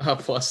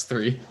 Plus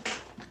 3.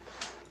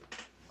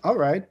 All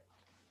right.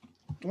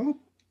 Well,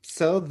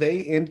 so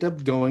they end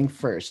up going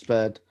first,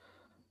 but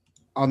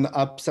on the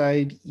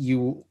upside,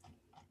 you'll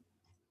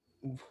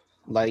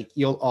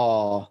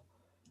all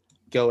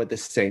go at the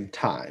same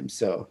time.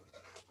 So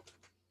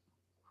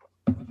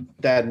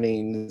that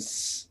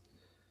means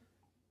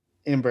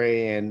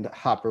Embry and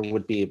Hopper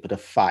would be able to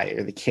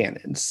fire the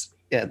cannons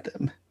at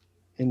them.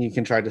 And you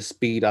can try to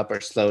speed up or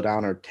slow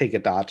down or take a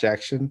dodge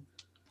action.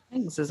 I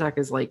think Zizak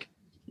is like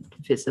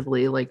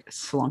visibly like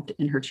slumped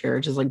in her chair,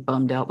 just like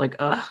bummed out, like,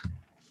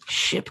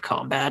 ship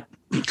combat.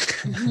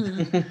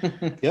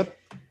 Yep.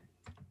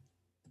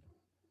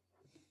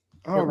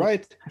 All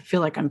right. I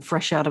feel like I'm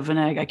fresh out of an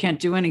egg. I can't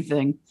do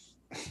anything.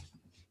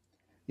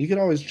 You could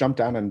always jump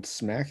down and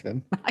smack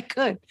them. I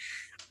could.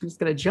 I'm just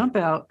gonna jump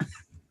out.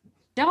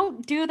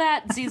 Don't do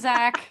that,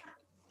 Zizak.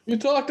 We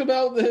talked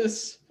about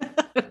this.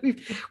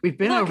 We've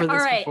been Look, over this all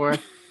right. before.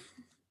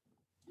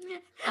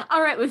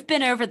 All right, we've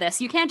been over this.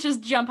 You can't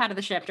just jump out of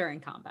the ship during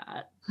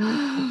combat.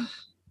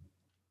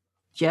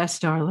 Yes,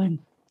 darling.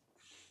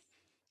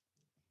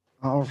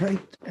 All right.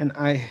 And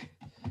do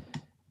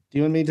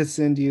you want me to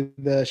send you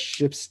the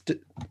ship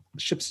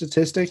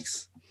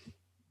statistics?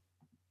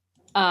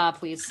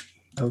 Please.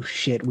 Oh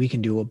shit, we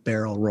can do a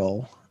barrel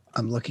roll.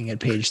 I'm looking at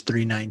page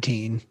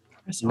 319.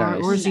 Press Nice.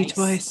 R or Z Nice.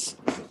 twice.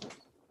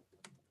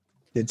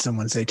 Did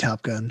someone say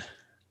Top Gun?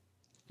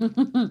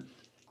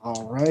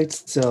 All right.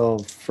 So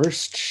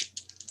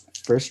first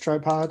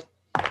tripod.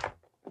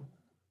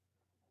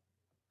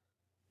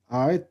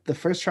 All right. The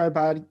first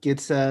tripod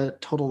gets a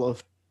total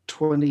of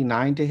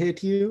 29 to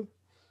hit you.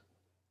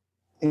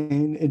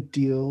 And it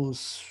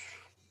deals.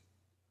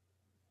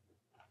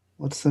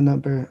 What's the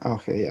number?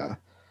 Okay, yeah.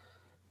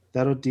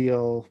 That'll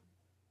deal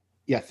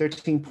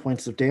 13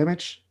 points of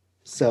damage.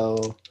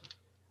 So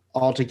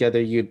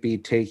altogether you'd be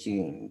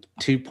taking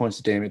 2 points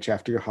of damage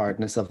after your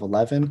hardness of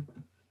 11.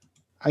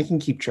 I can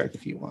keep track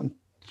if you want,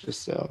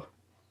 just so.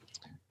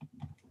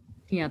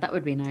 Yeah, that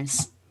would be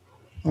nice.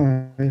 All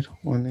right,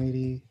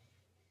 180.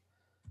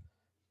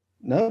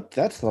 Nope,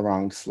 that's the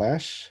wrong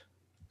slash.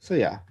 So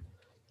yeah,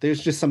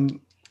 there's just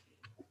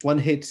one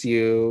hits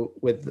you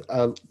with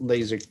a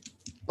laser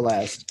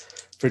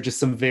blast for just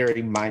some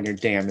very minor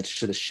damage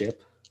to the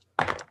ship.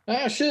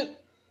 Ah, shit.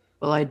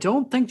 Well, I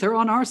don't think they're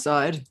on our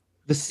side.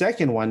 The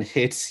second one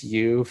hits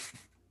you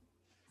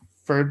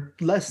for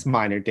less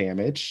minor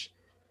damage.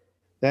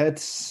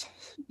 That's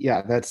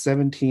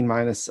 17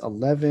 minus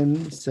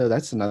 11, so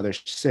that's another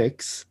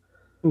 6.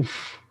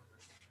 Oof.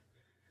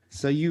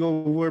 So you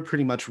were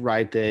pretty much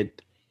right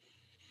that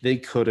they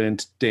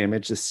couldn't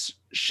damage this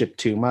ship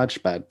too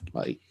much, but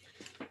like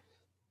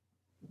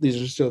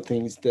these are still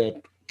things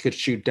that could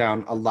shoot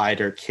down a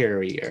lighter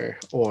carrier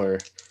or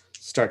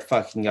start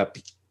fucking up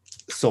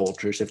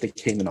soldiers if they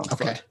came in on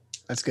Okay, foot.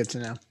 that's good to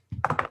know.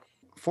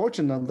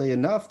 Fortunately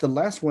enough, the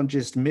last one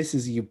just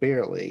misses you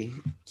barely.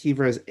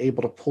 Kiever is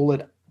able to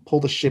pull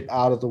the ship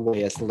out of the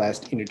way as the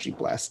last energy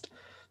blast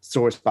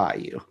soars by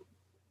you.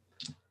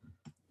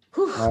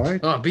 Whew. All right.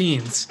 Oh,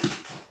 beans.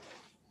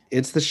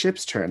 It's the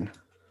ship's turn.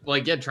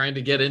 Like, yeah, trying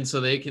to get in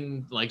so they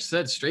can, like I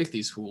said, strafe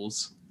these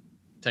fools.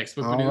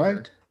 Textbook All maneuver.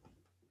 right.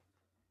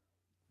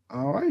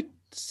 All right.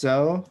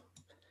 So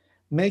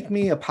make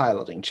me a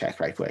piloting check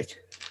right quick.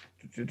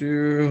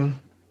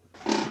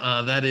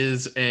 That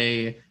is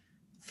a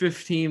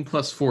 15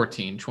 plus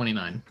 14,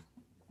 29.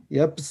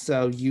 Yep.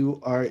 So you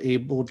are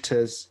able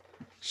to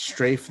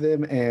strafe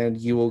them, and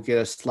you will get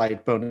a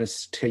slight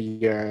bonus to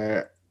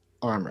your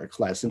armor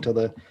class until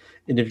the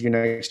end of your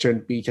next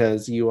turn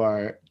because you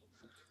are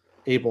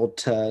able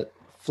to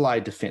fly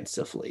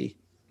defensively.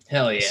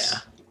 Hell yeah.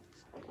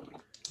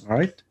 All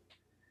right.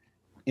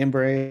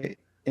 Embrae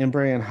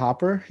and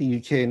Hopper, you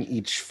can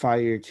each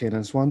fire your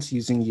cannons once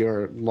using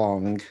your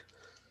long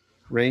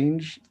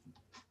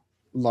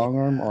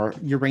arm or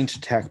your range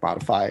attack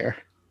modifier,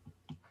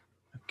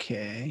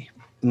 Okay.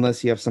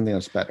 unless you have something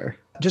else better.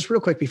 Just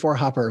real quick before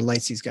Hopper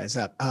lights these guys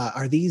up,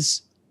 are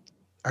these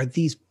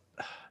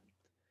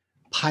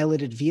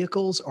piloted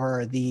vehicles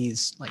or are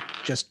these like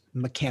just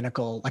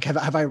mechanical? Like,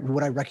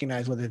 would I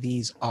recognize whether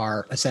these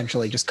are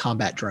essentially just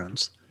combat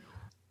drones?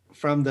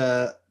 From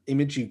the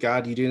image you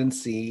got, you didn't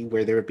see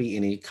where there would be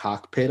any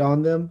cockpit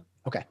on them.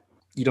 Okay.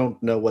 You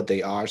don't know what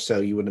they are, so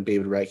you wouldn't be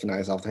able to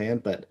recognize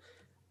offhand, but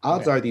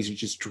odds Okay. are these are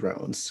just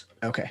drones.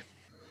 Okay.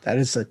 That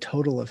is a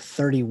total of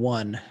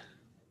 31.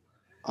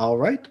 All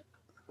right.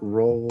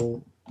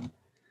 Roll,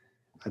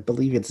 I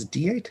believe it's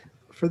D8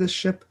 for this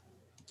ship.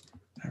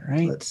 All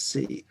right. Let's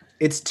see.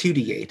 It's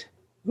 2D8.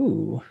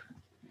 Ooh.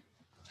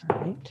 All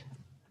right.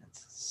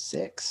 That's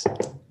 6.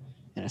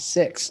 And a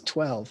 6,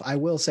 12. I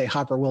will say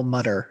Hopper will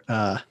mutter,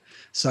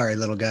 sorry,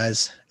 little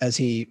guys, as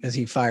he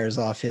fires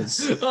off his.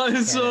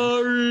 I'm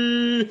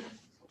sorry.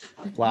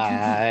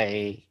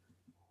 Why?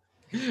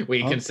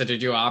 We Oh.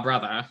 considered you our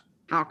brother.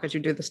 How could you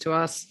do this to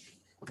us?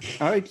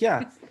 All right,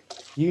 yeah.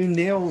 You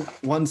nail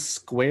one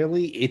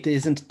squarely. It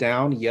isn't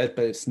down yet,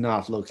 but it's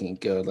not looking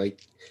good.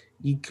 Like,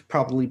 you could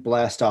probably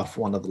blast off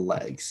one of the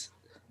legs.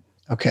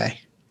 Okay.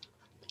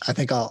 I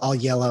think I'll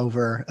yell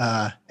over.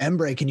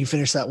 Embrae, can you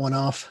finish that one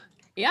off?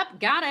 Yep,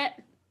 got it.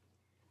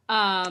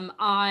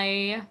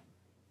 I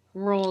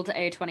rolled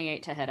a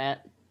 28 to hit it.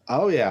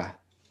 Oh, yeah.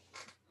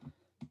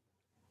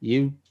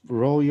 You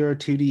roll your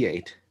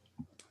 2D8.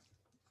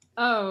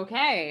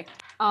 Okay.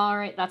 All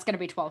right, that's going to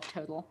be 12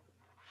 total.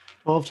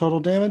 12 total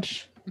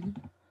damage.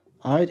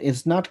 All right,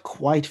 it's not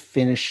quite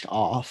finished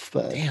off,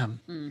 but Damn.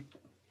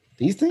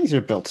 these things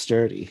are built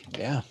sturdy.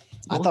 Yeah.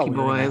 I Lucky thought we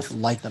were going boys. to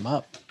light them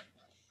up.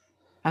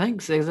 I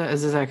think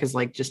Zizek is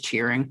like just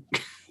cheering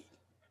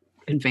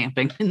and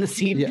vamping in the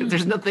seat Yeah. because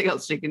there's nothing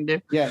else she can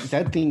do. Yeah,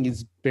 that thing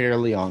is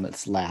barely on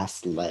its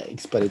last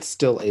legs, but it's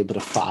still able to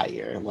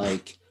fire.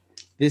 Like,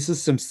 this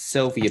is some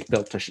Soviet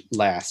built to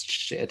last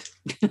shit.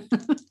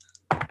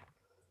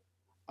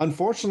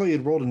 Unfortunately,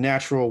 it rolled a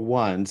natural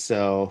 1,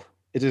 so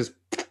it is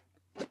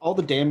all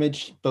the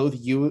damage both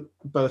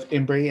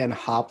Embrae and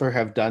Hopper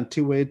have done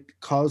to it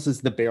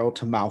causes the barrel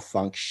to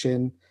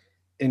malfunction,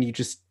 and you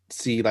just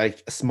see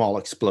like a small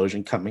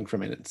explosion coming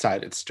from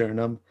inside its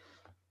sternum,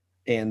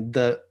 and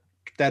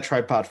that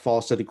tripod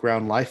falls to the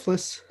ground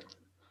lifeless.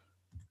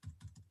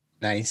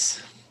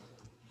 Nice.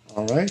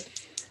 All right.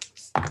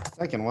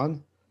 Second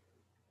one.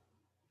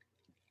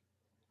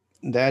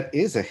 That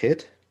is a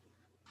hit.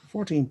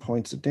 14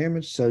 points of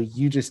damage. So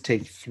you just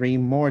take 3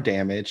 more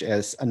damage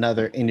as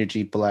another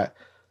energy blast.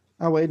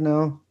 Oh, wait,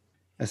 no.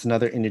 As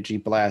another energy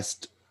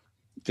blast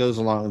goes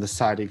along the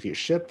side of your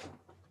ship.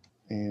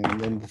 And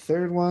then the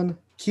third one.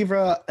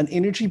 Kivra, an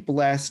energy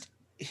blast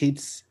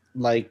hits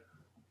like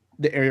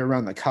the area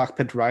around the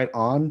cockpit right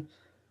on,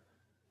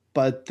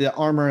 but the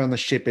armor on the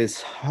ship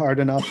is hard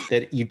enough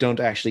that you don't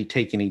actually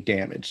take any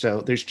damage. So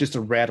there's just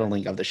a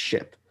rattling of the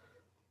ship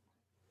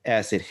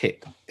as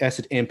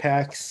it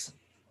impacts,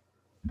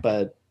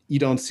 but you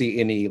don't see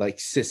any like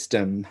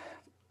system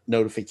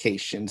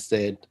notifications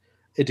that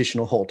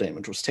additional hull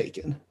damage was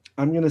taken.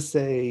 I'm gonna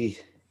say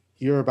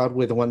you're about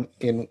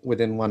within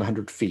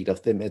 100 feet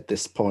of them at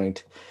this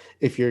point.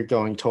 If you're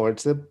going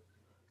towards them,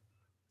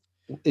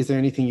 is there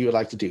anything you would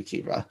like to do,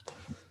 Kira?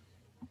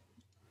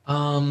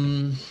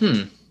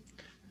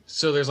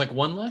 So there's like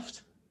one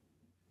left?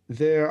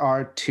 There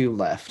are 2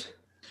 left.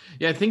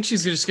 Yeah, I think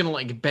she's just gonna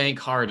like bank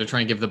hard to try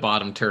and give the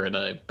bottom turret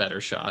a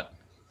better shot.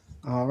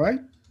 All right.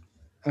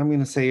 I'm going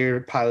to say your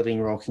piloting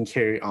role can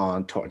carry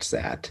on towards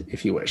that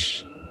if you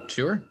wish.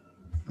 Sure.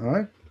 All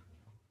right.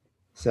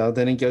 So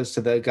then it goes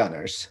to the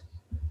gunners.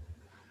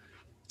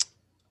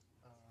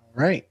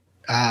 Right.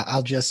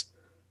 I'll just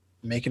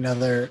make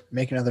another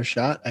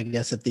shot, I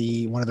guess, at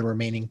the one of the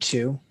remaining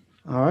two.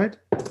 All right.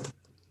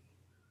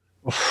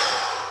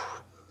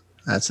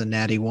 That's a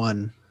natty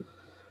 1.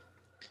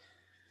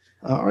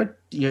 All right.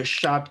 Your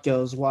shot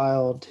goes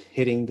wild,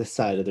 hitting the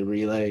side of the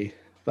relay,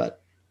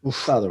 but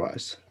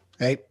otherwise.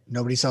 Hey,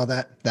 nobody saw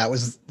that. That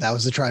was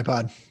the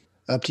tripod.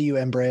 Up to you,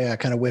 Embray. I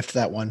kind of whiffed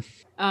that one.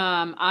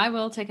 I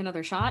will take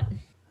another shot.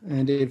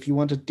 And if you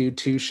want to do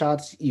 2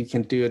 shots, you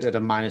can do it at a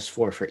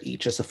 -4 for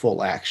each as a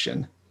full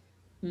action.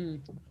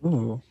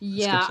 Ooh.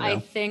 Yeah, to I know.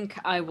 think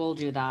I will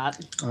do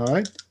that. All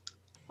right.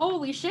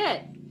 Holy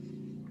shit.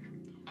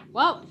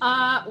 Well,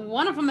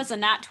 one of them is a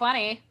nat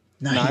 20.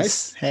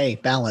 Nice. Hey,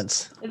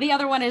 balance. The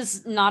other one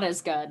is not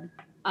as good.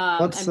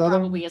 What's and the other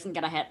probably isn't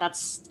gonna hit.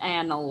 That's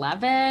an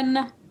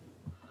 11.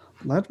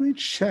 Let me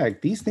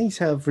check. These things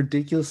have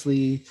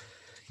ridiculously...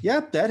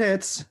 Yep, that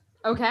hits.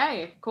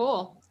 Okay,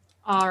 cool.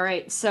 All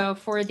right, so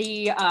for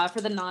the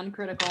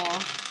non-critical,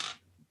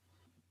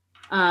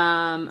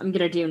 I'm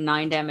gonna do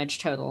 9 damage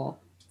total.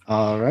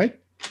 All right.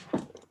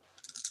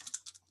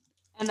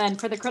 And then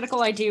for the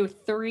critical, I do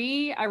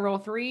 3. I roll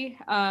 3.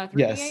 3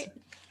 Yes.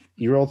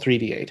 You roll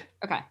 3d8.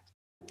 Okay.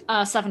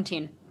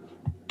 17.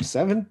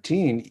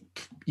 17.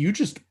 You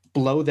just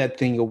blow that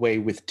thing away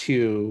with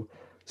 2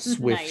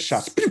 swift Nice.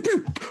 shots.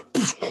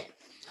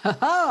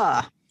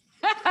 Ha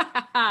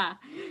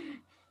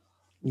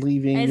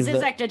Leaving Hey, the...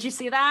 Zizek, did you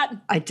see that?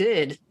 I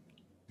did.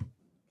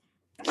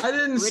 I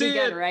didn't Pretty see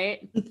good, it.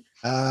 right?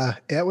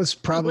 It was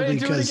probably Wait,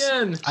 do it because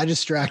again. I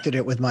distracted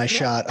it with my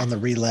shot on the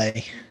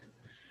relay.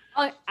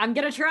 Oh, I'm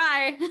gonna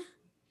try.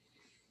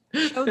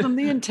 Show them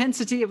the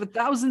intensity of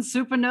 1,000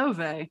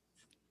 supernovae.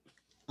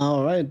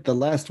 All right. The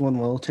last one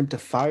will attempt to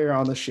fire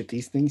on the ship.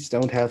 These things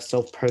don't have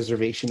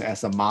self-preservation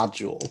as a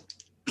module.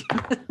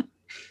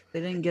 They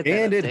didn't get that.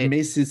 And it update.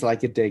 misses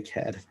like a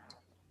dickhead.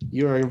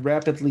 You're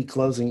rapidly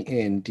closing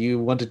in. Do you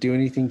want to do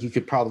anything? You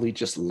could probably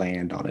just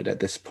land on it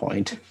at this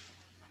point.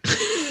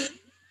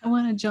 I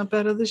want to jump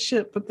out of the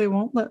ship, but they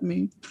won't let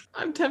me.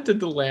 I'm tempted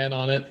to land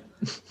on it.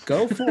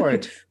 Go for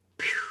it.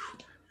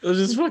 Let's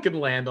just fucking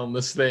land on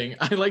this thing.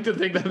 I like to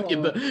think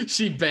that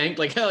she banked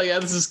like, hell yeah,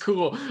 this is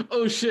cool.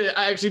 Oh shit,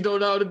 I actually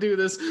don't know how to do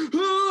this.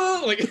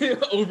 Like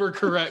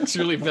overcorrects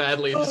really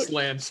badly and just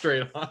land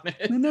straight on I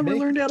it. never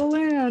learned how to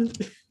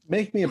land.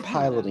 Make me a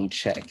piloting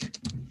check.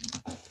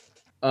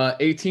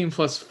 18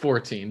 plus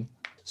 14.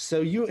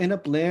 So you end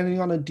up landing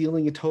on and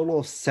dealing a total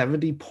of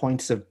 70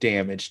 points of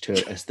damage to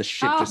it as the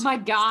ship Oh just... my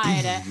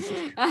god.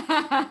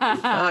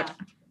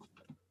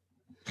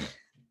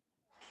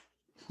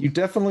 You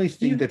definitely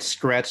think that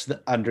scratched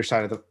the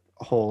underside of the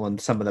hole and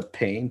some of the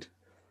paint.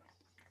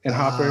 And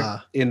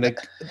Hopper in the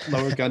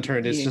lower gun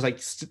turret is just like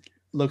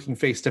looking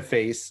face to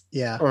face,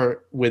 Yeah.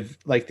 or with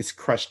like this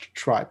crushed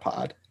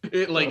tripod.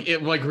 It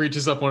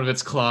reaches up one of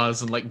its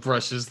claws and like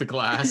brushes the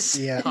glass.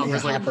 Yeah.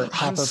 Hopper's like, I'm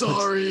Hopper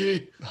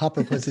sorry.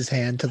 Hopper puts his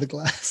hand to the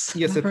glass.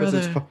 Yes, My it puts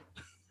its. brother.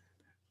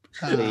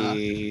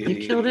 Please. You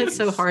killed it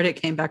so hard it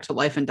came back to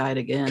life and died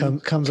again.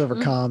 Comes over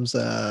comms.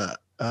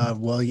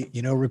 Well,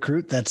 you know,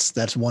 recruit.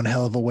 That's one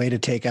hell of a way to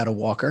take out a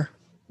walker.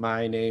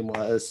 My name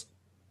was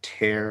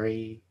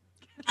Terry.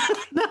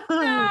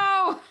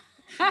 No.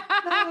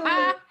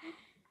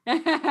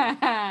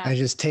 I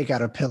just take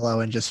out a pillow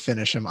and just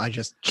finish him. I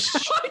just.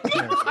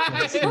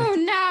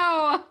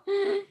 Oh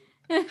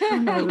no.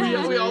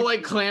 we all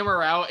like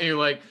clamor out and you're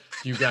like,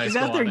 you guys He's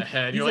go out there- on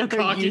ahead. he's You're like out there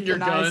cocking your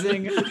gun.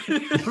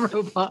 euthanizing the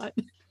robot.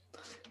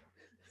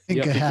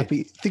 Think Yep.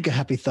 a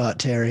happy thought,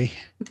 Terry.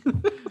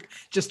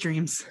 Just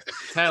dreams.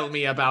 Tell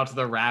me about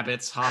the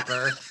rabbits,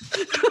 Hopper.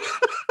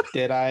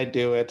 Did I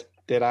do it?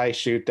 Did I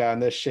shoot down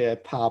the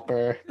ship,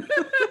 Hopper?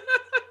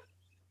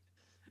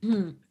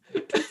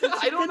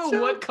 I don't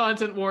know what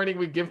content warning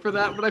we give for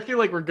that, but I feel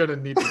like we're gonna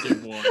need to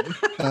give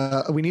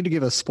one. We need to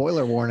give a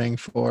spoiler warning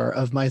for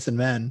Of Mice and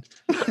Men.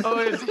 Oh,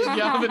 if you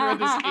haven't read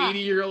this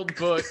 80-year-old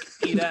book,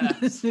 eat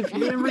ass. If you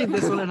didn't read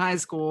this one in high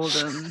school,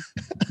 then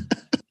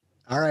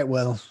All right,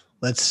 well,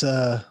 let's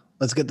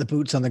get the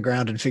boots on the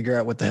ground and figure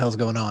out what the hell's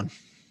going on.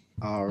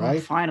 All oh,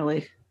 right.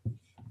 finally.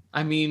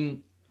 I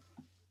mean,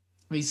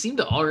 we seem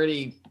to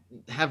already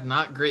have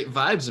not great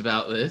vibes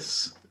about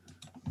this.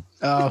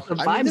 Oh, The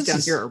I vibes mean, this down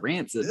is- here are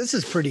rancid. This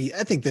is pretty.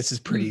 I think this is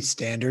pretty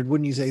standard,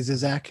 wouldn't you say,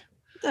 Zizak?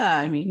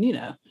 I mean, you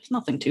know, there's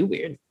nothing too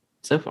weird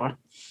so far.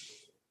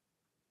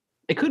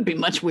 It could be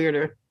much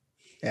weirder.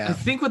 I Yeah.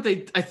 think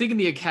in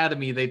the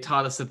academy they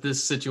taught us that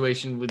this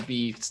situation would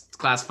be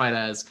classified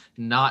as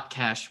not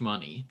cash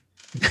money.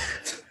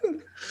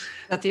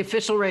 At the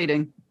official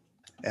rating.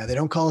 Yeah. They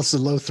don't call us the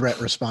low threat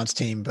response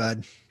team,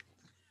 bud.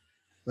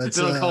 Let's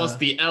They'll call us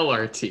the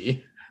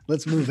LRT.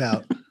 let's move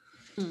out.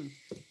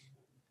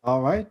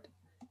 All right.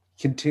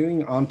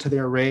 Continuing on to the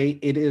array,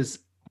 it's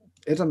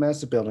a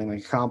massive building,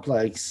 like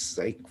complex,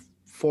 like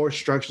 4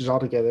 structures all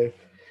together,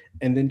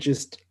 and then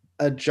just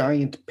a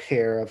giant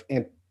pair of,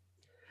 and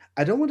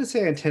I don't want to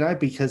say antennae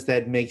because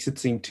that makes it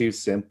seem too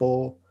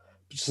simple.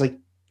 Just like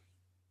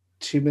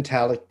two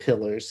metallic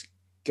pillars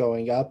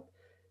going up.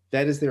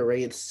 That is the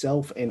array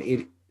itself, and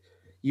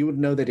you would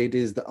know that it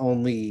is the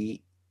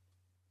only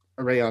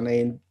array on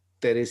AIM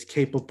that is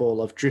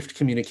capable of drift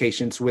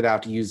communications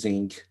without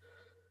using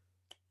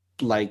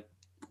like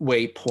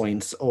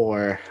waypoints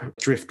or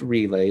drift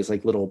relays,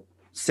 like little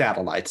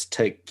satellites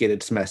to get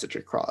its message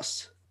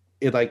across.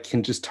 It like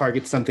can just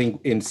target something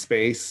in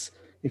space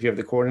if you have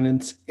the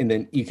coordinates, and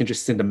then you can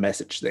just send a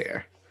message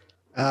there.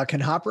 Can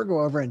Hopper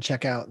go over and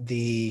check out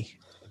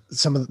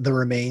some of the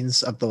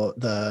remains of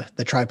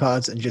the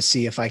tripods and just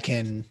see if I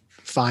can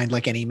find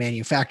like any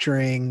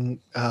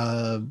manufacturing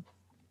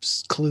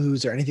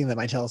clues or anything that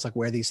might tell us like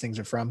where these things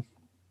are from?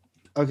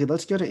 Okay,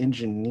 let's go to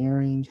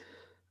engineering.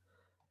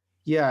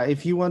 Yeah,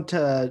 if you want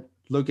to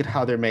look at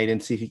how they're made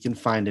and see if you can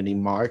find any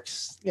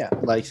marks. Yeah.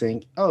 Like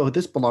saying, oh,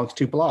 this belongs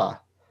to blah.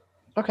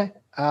 Okay.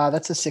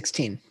 That's a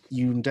 16.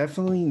 You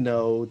definitely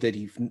know that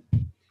you've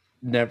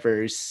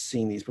never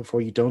seen these before.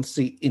 You don't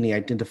see any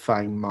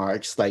identifying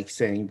marks like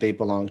saying they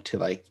belong to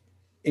like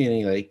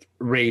any like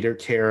raider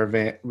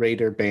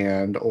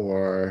band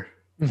or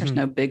There's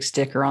no big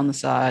sticker on the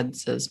side that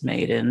says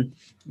made in.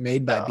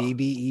 Made by Oh.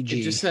 BBEG.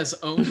 It just says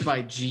owned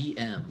by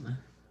GM.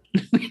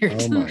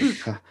 Weird. oh my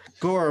god.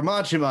 Gore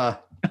Majima.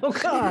 Oh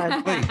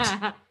God.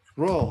 Wait.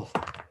 Roll.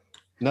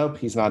 Nope,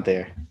 he's not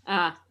there.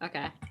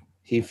 Okay.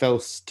 He fell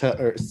to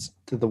Earth,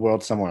 to the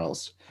world somewhere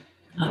else.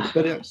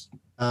 But it's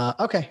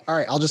Okay. All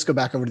right. I'll just go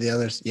back over to the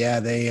others. Yeah,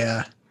 they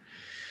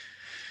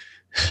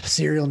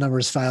serial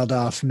numbers filed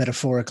off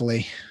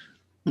metaphorically.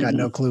 Got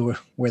no clue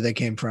where they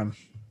came from.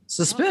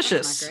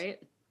 Suspicious. Not great.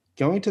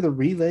 going to the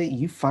relay,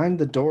 you find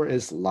the door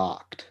is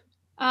locked.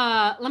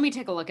 Let me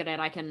take a look at it.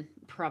 I can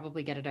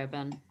probably get it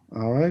open.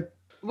 All right.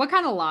 What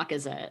kind of lock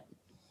is it?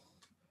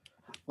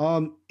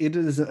 It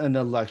is an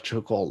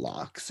electrical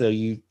lock, so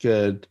you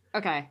could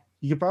Okay.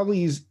 probably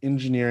use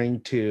engineering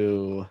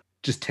to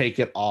just take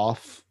it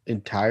off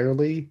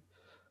entirely.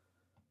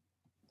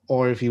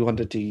 Or if you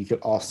wanted to, you could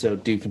also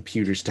do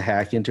computers to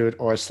hack into it,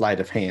 or a sleight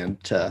of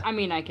hand to. I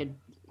mean, I could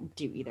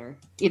do either.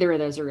 Either of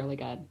those are really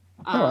good.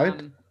 All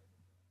right.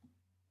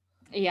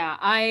 Yeah,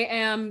 I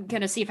am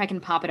gonna see if I can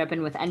pop it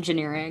open with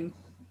engineering.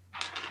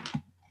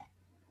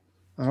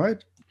 All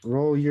right.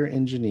 Roll your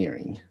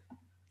engineering.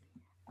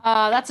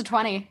 That's a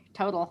 20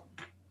 total.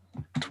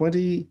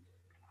 20.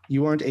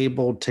 You weren't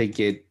able to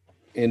get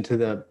into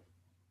the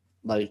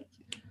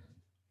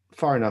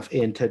far enough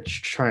in to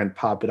try and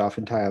pop it off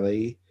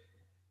entirely.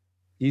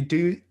 You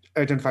do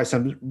identify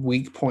some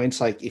weak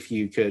points, like if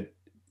you could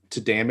to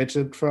damage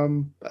it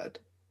from, but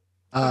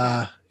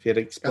if you had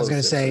I was explosives.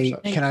 going to say, or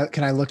something.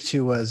 can I look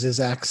to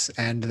Zizax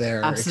and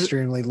their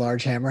extremely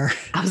large hammer?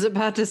 I was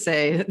about to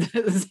say,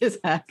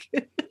 Zizak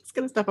is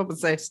going to step up and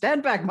say,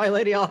 "Stand back, my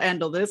lady. I'll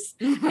handle this,"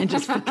 and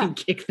just fucking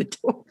kick the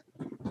door.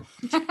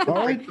 All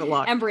right. Break the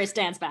lock. Embrace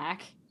stands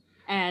back.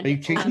 And Are you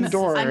kicking the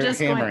door or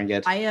hammering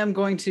it? I am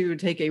going to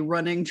take a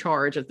running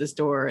charge at this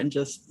door and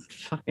just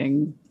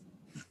fucking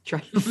try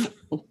to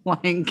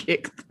flying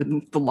kick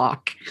the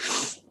lock.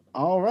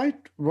 All right.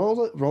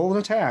 Roll an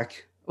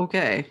attack.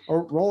 Okay,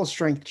 Or roll a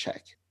strength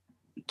check.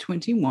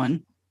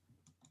 21.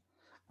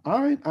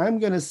 All right. I'm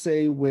going to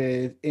say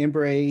with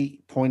Embre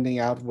pointing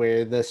out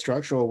where the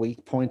structural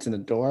weak points in the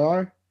door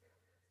are,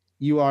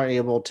 you are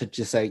able to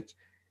just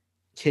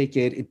kick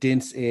it, it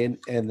dents in,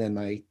 and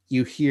then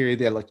you hear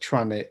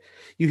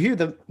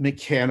the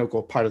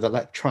mechanical part of the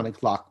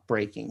electronic lock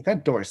breaking.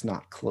 That door is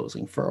not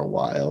closing for a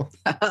while.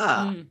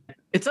 Mm,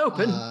 It's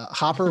open.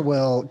 Hopper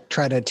will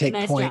try to take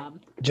nice point job.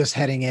 just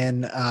heading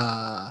in.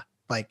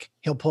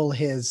 He'll pull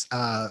his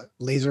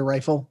laser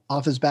rifle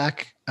off his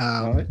back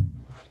All right.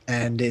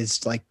 and is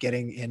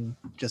getting in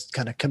just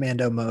kind of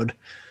commando mode.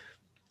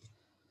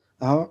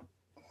 Oh,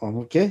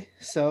 okay.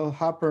 So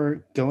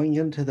Hopper going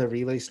into the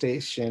relay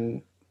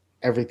station,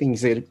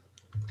 everything's in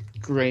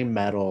gray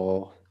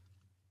metal.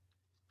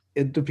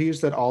 It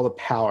appears that all the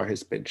power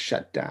has been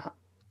shut down.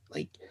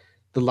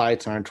 The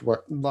lights aren't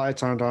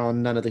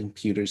on. None of the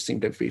computers seem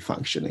to be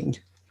functioning.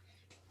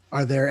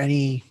 Are there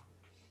any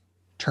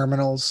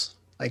terminals,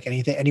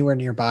 anything anywhere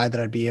nearby that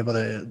I'd be able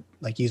to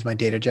use my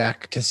data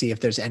jack to see if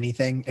there's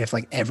anything, if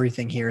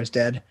everything here is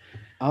dead?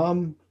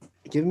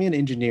 Give me an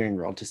engineering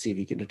roll to see if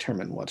you can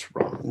determine what's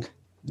wrong.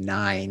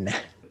 9.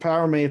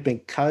 Power may have been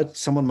cut.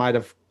 Someone might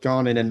have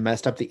gone in and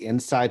messed up the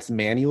insides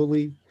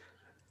manually.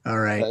 All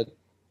right. But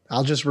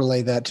I'll just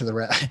relay that to the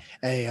rest.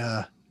 Hey,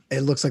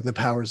 it looks like the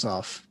power's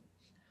off.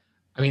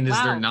 I mean, is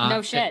Wow, there not?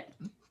 no shit.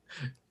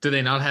 Do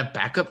they not have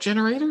backup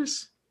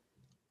generators?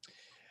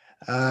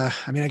 I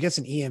guess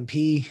an EMP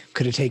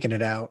could have taken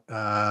it out.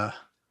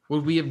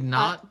 Would we have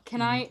not?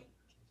 Can I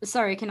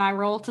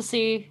roll to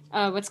see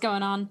what's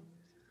going on?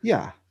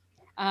 yeah.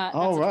 That's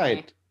All a right.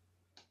 20.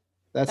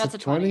 That's a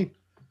 20.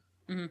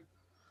 Hold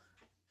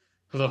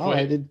up, Oh, I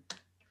wait. did.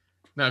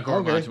 No, Gore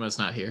Okay. Majima's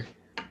not here.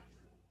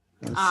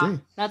 Let's see.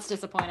 That's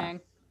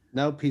disappointing.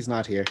 Nope, he's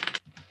not here.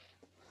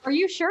 Are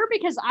you sure?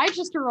 Because I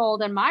just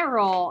rolled and my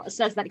roll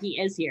says that he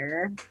is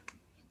here.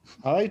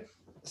 All right.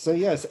 So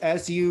yes,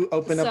 as you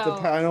open up the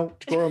So- panel,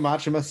 Goro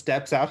Majima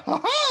steps out. Ha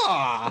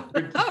ha!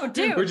 Oh,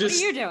 dude, We're what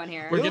just- are you doing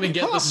here? We're You'll gonna be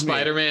get the caught, me.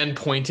 Spider-Man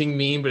pointing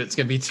meme, but it's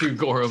gonna be two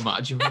Goro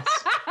Majimas.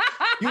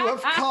 You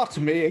have caught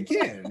me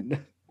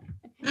again.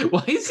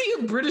 Why is he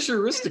a British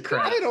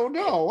aristocrat? I don't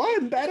know.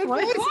 I'm bad at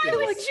Why- voices. Why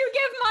would you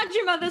give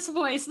Majima this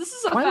voice? This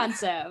is Why-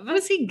 offensive. Why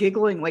was he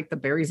giggling like the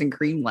berries and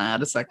cream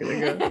lad a second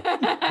ago?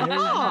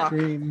 There's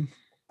dream.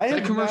 I have That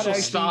not commercial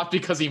actually- stopped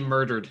because he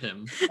murdered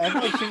him. I've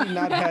actually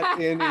not had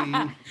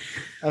any.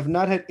 I've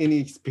not had any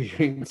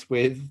experience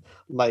with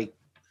like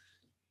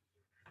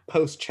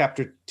post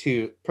chapter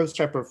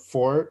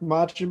 4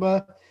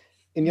 Majima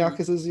in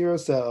Yakuza 0.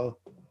 So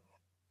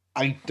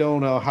I don't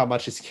know how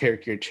much his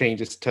character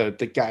changes to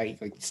the guy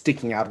like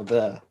sticking out of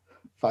the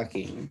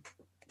fucking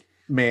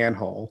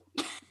manhole.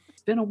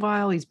 It's been a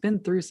while. He's been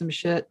through some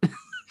shit.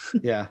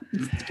 Yeah.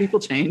 People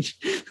change.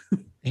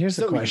 Here's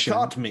the So he question.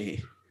 caught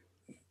me.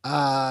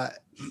 I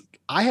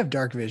have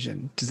dark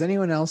vision. Does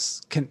anyone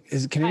else can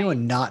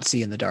anyone not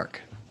see in the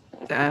dark?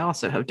 I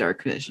also have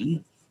dark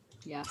vision.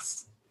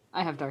 Yes,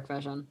 I have dark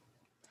vision.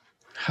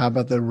 How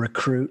about the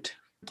recruit?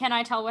 Can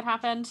I tell what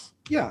happened?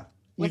 Yeah.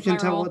 You With can my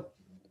tell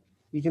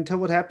roll?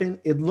 what happened.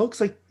 It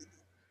looks like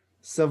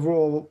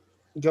several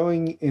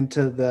going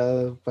into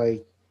the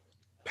like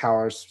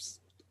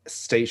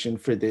station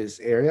for this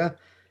area.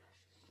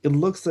 It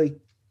looks like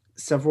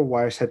several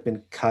wires have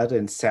been cut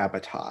and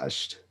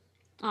sabotaged.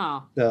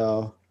 Oh,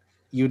 So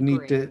you'd need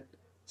Great.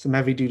 some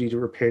heavy duty to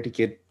repair to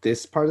get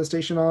this part of the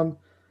station on.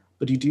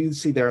 But you do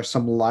see there are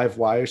some live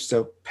wires,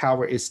 so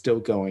power is still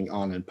going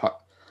on in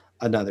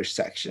another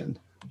section.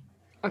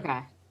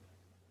 okay.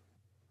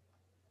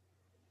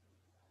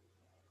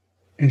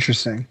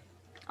 Interesting.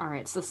 All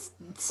right.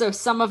 So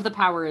some of the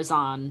power is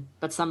on,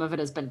 but some of it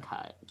has been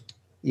cut.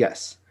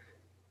 Yes.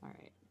 All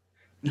right.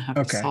 I have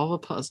Okay. to solve a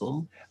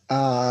puzzle.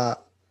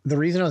 The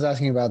reason I was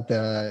asking about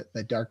the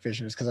dark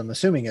vision is because I'm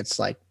assuming it's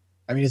like,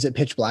 I mean, is it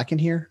pitch black in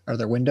here? Are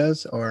there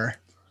windows or?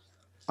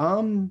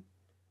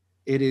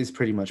 It is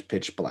pretty much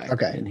pitch black in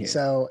Okay, here.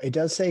 so it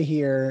does say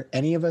here,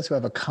 any of us who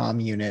have a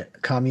comm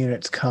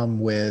units come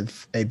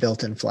with a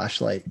built-in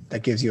flashlight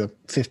that gives you a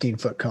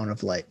 15-foot cone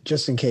of light,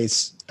 just in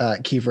case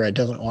Kivra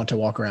doesn't want to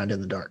walk around in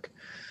the dark.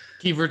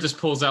 Kiefer just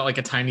pulls out like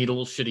a tiny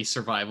little shitty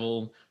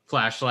survival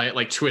flashlight,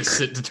 like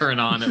twists it to turn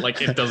on, and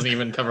like it doesn't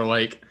even cover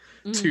like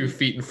 2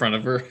 feet in front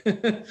of her.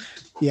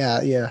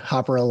 Yeah.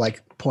 Hopper will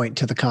like point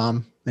to the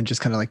comm and just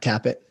kind of like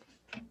tap it.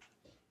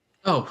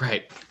 Oh,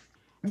 right.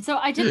 So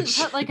I didn't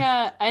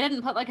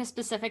put like a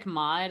specific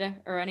mod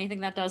or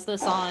anything that does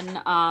this on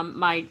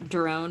my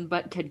drone,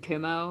 but could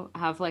Kumo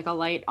have like a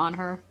light on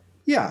her?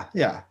 Yeah.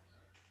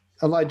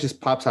 A light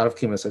just pops out of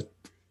Kima's head.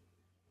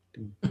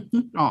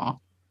 Aw,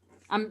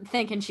 I'm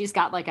thinking she's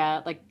got like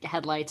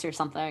headlights or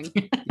something.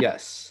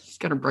 Yes. she's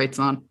got her brights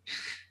on.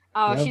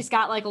 Oh, Yep. she's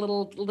got like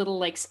little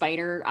like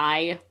spider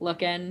eye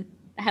looking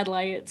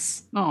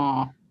headlights.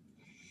 Aw,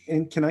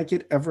 And can I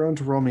get everyone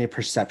to roll me a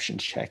perception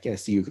check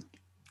as you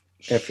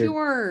if you're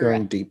Sure.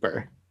 going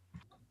deeper?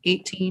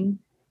 18.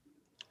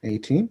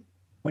 18?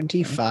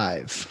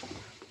 25.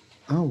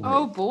 Oh,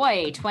 Oh wait.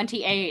 boy,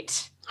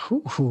 28. Ooh.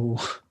 What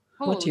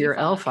do Holy your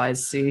fuck. elf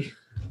eyes see?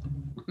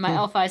 My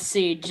elf eyes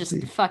see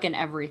just fucking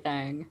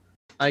everything.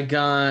 I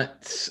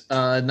got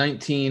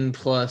 19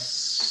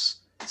 plus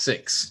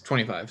 6,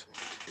 25.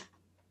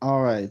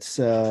 All right.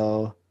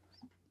 So,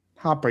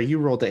 Hopper, you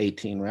rolled the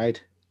 18,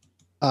 right?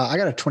 I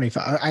got a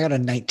 25. I got a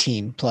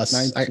 19 plus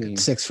 19.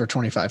 6 for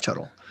 25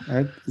 total. All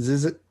right.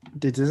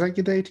 Did Zizek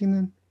get the 18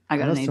 then? I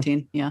got an Awesome.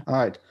 18. Yeah. All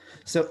right.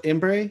 So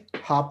Imbre,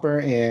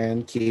 Hopper,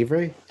 and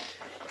Kivre,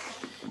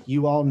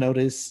 you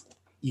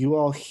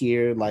all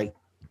hear like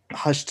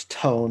hushed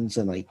tones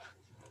and like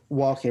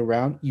walking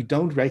around. You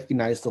don't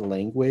recognize the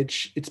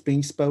language it's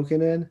being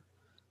spoken in,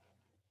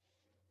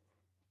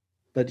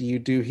 but you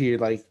do hear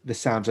like the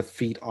sounds of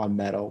feet on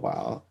metal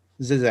while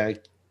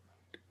Zizek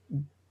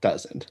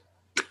doesn't.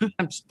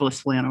 I'm just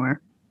blissfully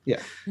unaware.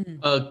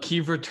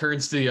 Kiefer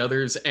turns to the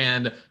others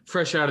and,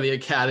 fresh out of the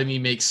academy,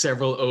 makes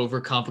several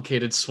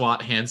overcomplicated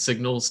SWAT hand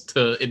signals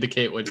to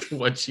indicate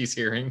what she's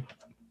hearing.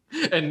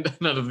 And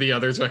none of the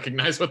others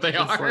recognize what they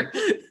Just are.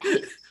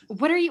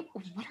 What are you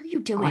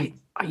doing?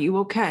 Are you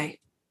okay?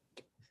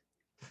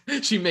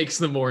 She makes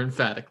them more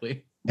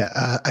emphatically.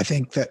 Yeah, I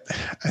think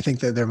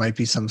that there might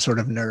be some sort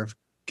of nerve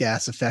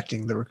gas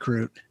affecting the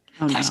recruit.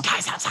 Oh no.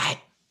 guys outside.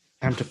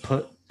 Time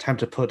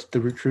to put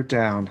the recruit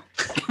down.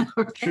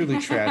 Truly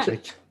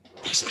tragic.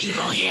 There's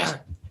people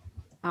here.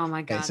 Oh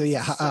my god. so yeah,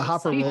 this is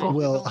Hopper sad. will-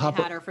 We've only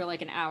Hopper- had her for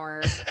like an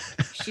hour.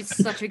 She's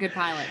such a good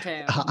pilot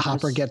too.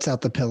 Hopper gets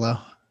out the pillow.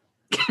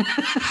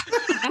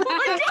 Oh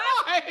my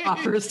god!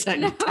 Hopper's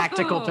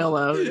tactical No.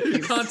 pillow.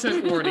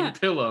 Content warning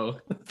pillow.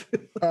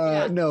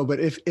 Yeah. No, but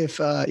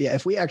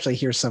if we actually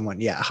hear someone,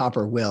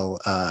 Hopper will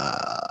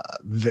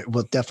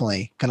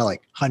definitely kind of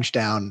like hunch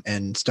down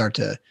and start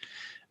to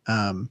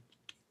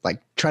like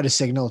try to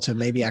signal to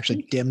maybe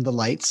actually dim the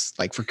lights,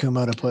 like for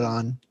Kumo to put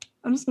on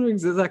I'm just wondering,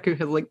 Zizak, who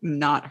has like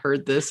not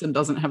heard this and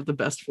doesn't have the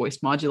best voice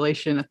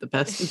modulation at the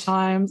best of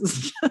times,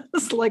 is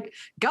just like,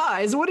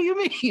 guys, what do you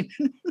mean?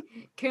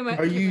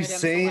 Are you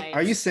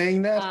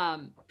saying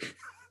that?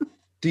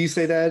 Do you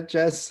say that,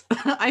 Jess?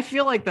 I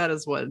feel like that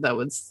is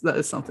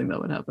something that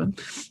would happen.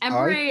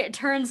 Embry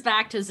turns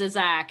back to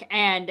Zizak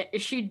and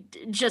she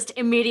just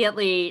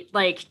immediately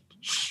like,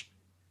 shh.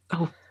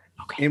 Oh,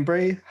 okay.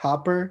 Embry,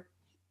 Hopper,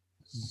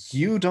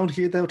 you don't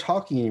hear them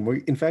talking anymore.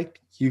 In fact,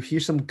 you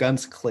hear some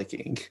guns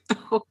clicking.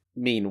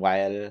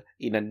 Meanwhile,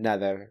 in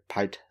another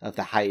part of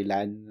the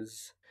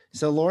Highlands.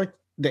 So, Lorik,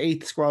 the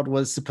 8th Squad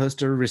was supposed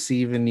to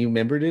receive a new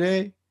member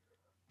today,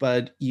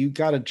 but you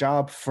got a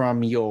job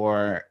from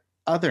your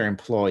other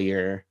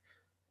employer,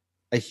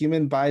 a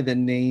human by the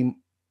name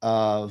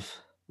of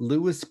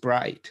Lewis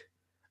Bright,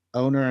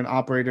 owner and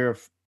operator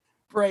of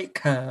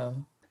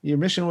Brightco. Your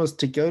mission was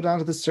to go down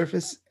to the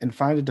surface and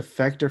find a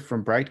defector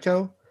from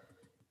Brightco.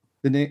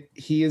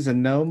 He is a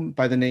gnome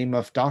by the name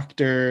of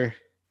Dr.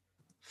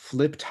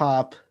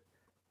 Flip-Top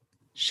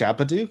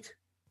Shabadook.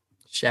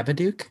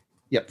 Shabadook?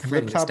 Yep, I'm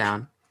writing this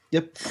down.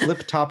 Yep,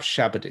 Flip-Top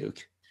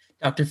Shabadook.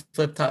 Dr.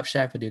 Flip-Top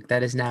Shabadook.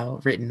 That is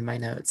now written in my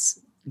notes.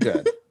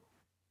 Good.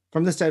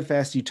 From the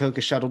Steadfast, you took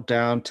a shuttle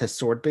down to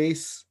Sword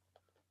Base,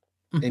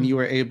 and you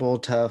were able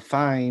to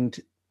find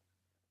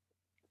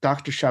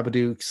Dr.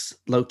 Shabadook's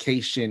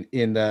location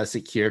in the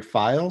secured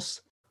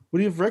files.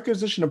 Would you have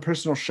requisitioned a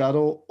personal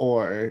shuttle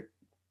or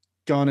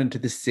gone into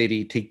the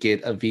city to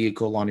get a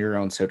vehicle on your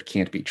own so it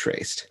can't be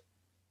traced?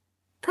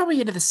 Probably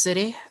into the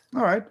city.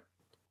 All right.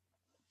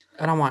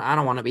 I don't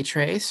want to be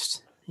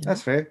traced.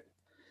 That's fair.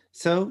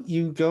 So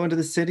you go into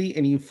the city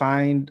and you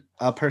find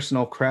a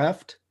personal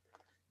craft.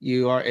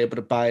 You are able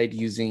to buy it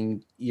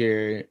using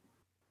you're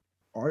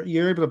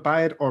able to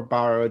buy it or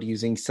borrow it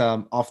using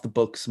some off the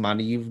books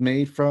money you've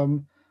made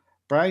from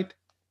Bright.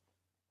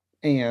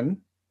 And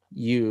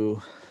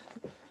you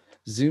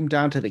zoom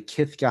down to the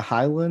Kithka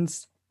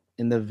Highlands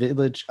in the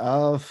village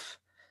of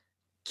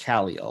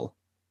Kaliel.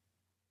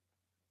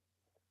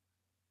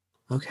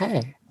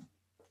 Okay.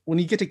 When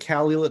you get to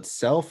Kaliel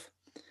itself,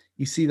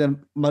 you see that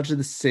much of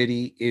the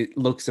city, it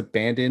looks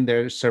abandoned.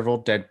 There are several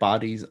dead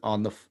bodies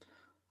on the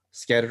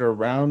scattered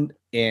around,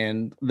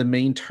 and the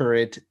main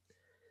turret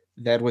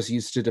that was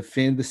used to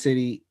defend the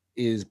city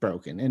is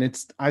broken. And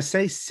I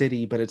say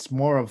city, but it's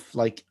more of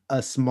like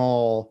a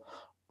small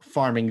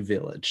farming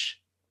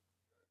village.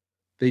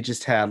 They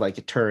just had like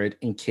a turret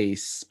in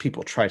case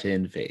people try to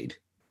invade.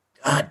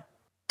 God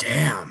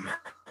damn.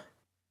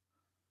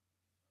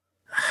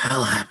 The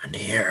hell happened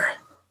here?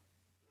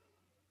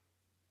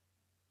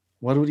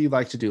 What would you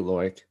like to do,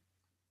 Lorik?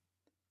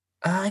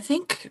 I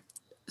think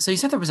so. You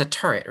said there was a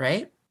turret,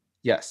 right?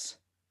 Yes.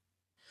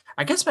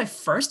 I guess my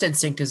first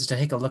instinct is to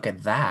take a look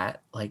at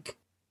that. Like,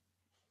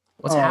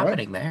 what's All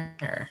happening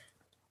there?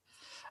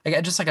 I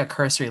get just like a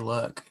cursory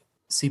look.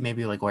 See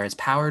maybe like where it's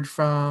powered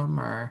from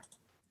or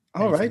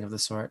anything of the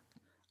sort.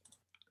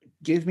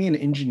 Give me an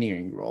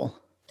engineering roll.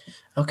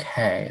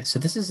 Okay, so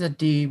this is a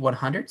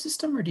D100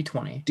 system or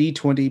D20?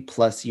 D20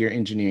 plus your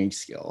engineering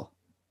skill.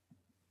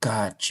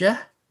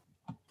 Gotcha.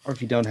 Or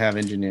if you don't have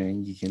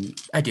engineering, you can...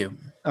 I do.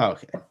 Oh,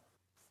 okay.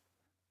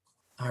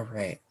 All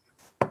right.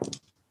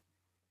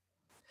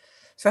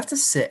 So that's a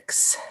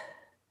 6.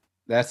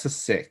 That's a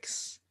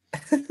 6.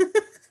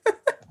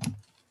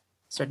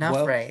 Starting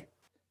off right.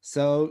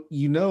 So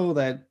you know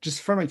that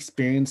just from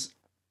experience,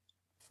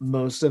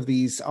 most of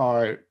these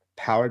are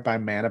powered by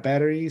mana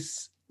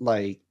batteries.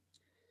 Like,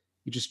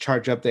 you just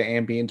charge up the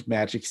ambient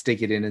magic,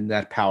 stick it in, and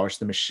that powers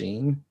the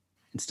machine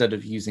instead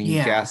of using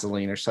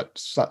gasoline or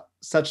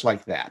such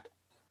like that.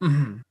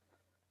 Mm-hmm.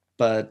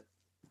 But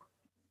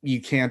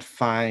you can't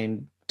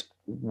find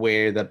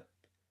where the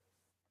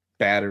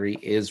battery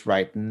is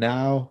right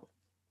now,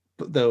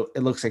 though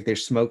it looks like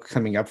there's smoke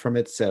coming up from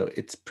it, so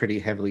it's pretty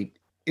heavily...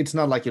 It's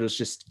not like it was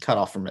just cut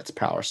off from its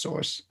power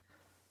source.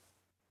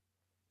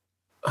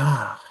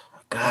 Oh,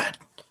 God.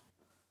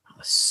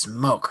 The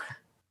smoke.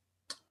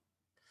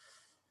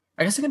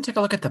 I guess I can take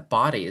a look at the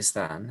bodies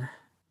then.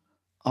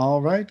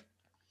 All right.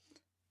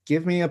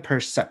 Give me a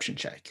perception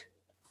check.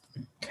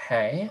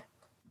 Okay.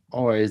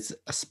 Or is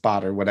a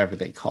spot or whatever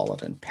they call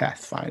it in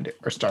Pathfinder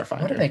or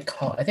Starfinder. What do they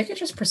call it? I think it's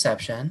just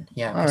perception.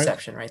 Yeah, all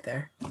perception right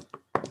there.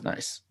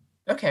 Nice.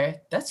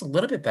 Okay, that's a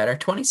little bit better.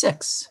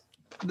 26.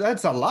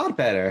 That's a lot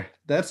better.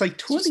 That's like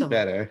 20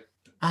 better.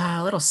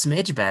 A little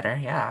smidge better,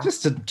 yeah.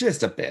 Just a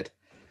bit.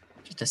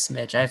 Just a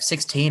smidge. I have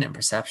 16 in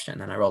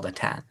perception and I rolled a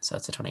 10, so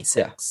it's a 26.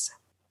 Yeah.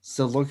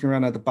 So looking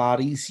around at the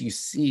bodies, you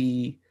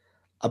see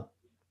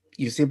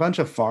a bunch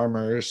of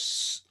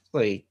farmers.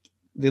 Like,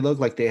 they look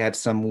like they had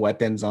some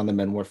weapons on them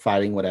and were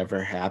fighting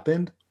whatever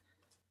happened.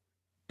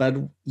 But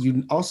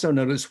you also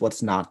notice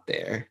what's not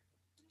there.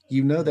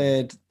 You know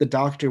that the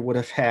doctor would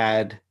have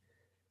had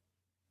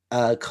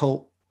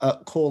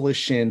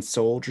coalition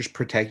soldiers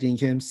protecting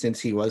him since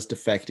he was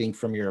defecting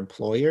from your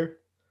employer.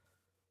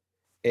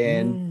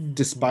 And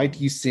despite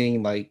you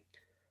seeing like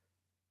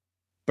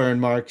burn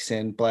marks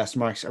and blast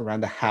marks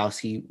around the house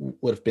he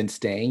would have been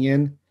staying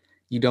in,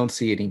 you don't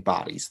see any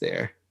bodies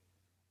there.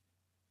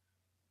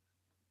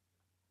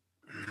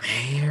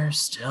 Mayor's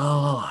still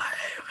alive.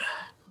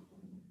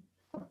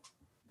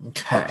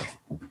 Okay.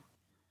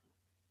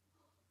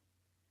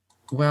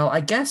 Well, I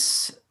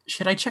guess,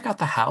 should I check out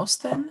the house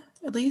then,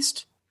 at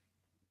least?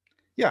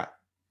 Yeah.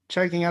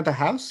 Checking out the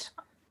house?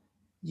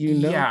 You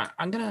know? Yeah,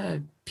 I'm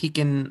gonna peek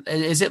in.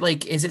 Is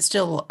it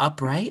still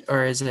upright,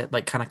 or is it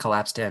like kind of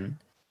collapsed in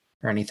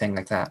or anything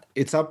like that?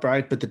 It's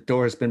upright, but the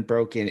door has been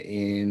broken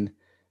in.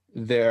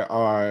 There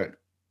are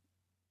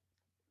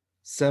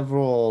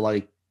several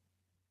like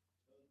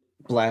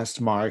blast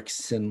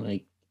marks and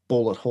like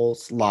bullet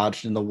holes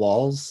lodged in the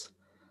walls.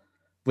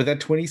 With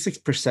that 26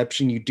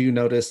 perception, you do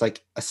notice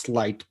like a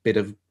slight bit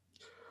of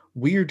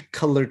weird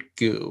colored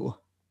goo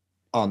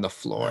on the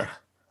floor.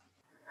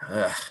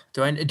 Ugh.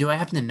 Do I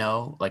happen to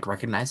know, like,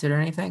 recognize it or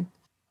anything?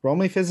 Roll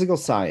me physical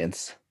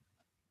science.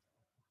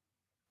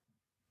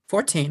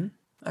 14.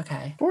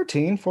 Okay.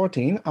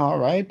 14. All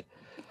right.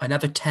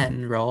 Another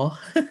 10 roll.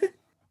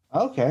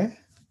 Okay.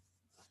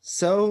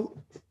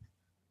 So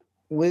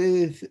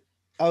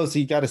so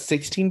you got a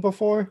 16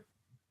 before?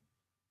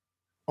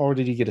 Or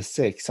did you get a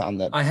 6 on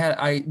that?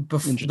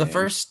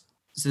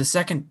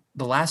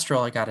 The last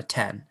roll I got a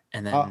 10,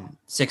 and then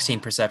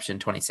 16 perception,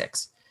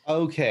 26.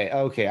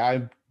 Okay.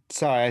 I'm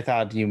sorry, I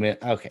thought you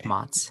meant okay.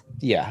 Mods.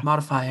 Yeah.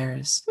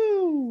 Modifiers.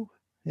 Woo.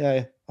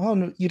 Yeah. Oh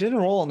no, you didn't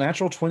roll a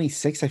natural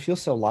 26. I feel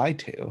so lied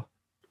to.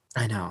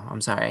 I know.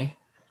 I'm sorry.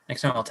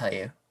 Next time I'll tell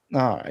you.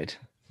 All right.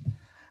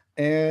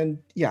 And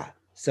yeah,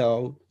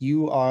 so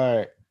you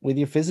are with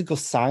your physical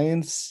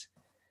science,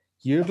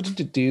 you're able to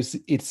deduce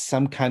it's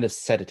some kind of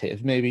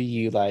sedative. Maybe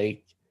you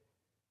like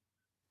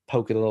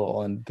poke it a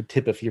little and the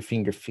tip of your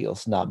finger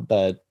feels numb,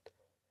 but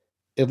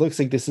it looks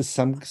like this is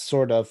some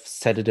sort of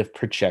sedative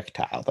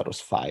projectile that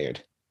was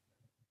fired.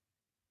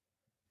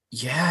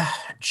 Yeah,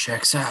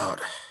 checks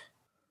out.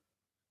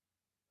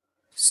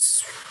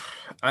 So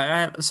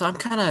I'm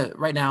kind of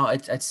right now.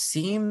 It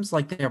seems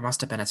like there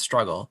must have been a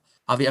struggle.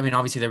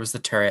 Obviously there was the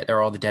turret. There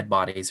are all the dead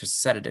bodies. There's a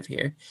sedative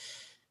here.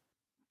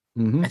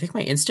 Mm-hmm. I think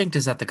my instinct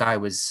is that the guy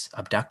was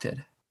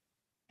abducted.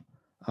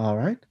 All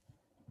right.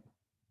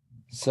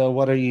 So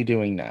what are you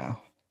doing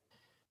now?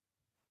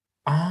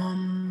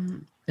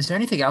 Is there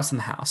anything else in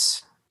the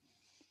house?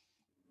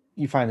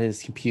 You find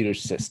his computer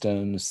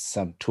systems,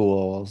 some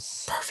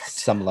tools, Perfect.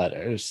 Some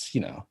letters,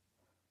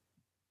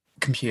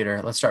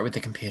 Computer. Let's start with the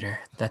computer.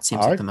 That seems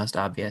All like right. the most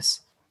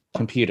obvious.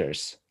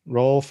 Computers.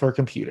 Roll for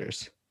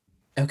computers.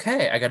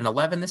 Okay, I got an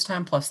 11 this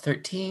time, plus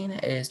 13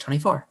 is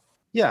 24.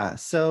 Yeah,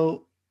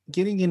 so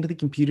getting into the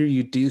computer,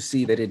 you do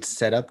see that it's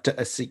set up to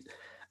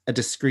a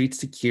discrete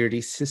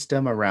security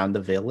system around the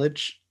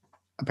village.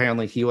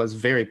 Apparently, he was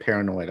very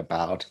paranoid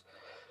about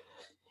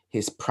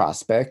his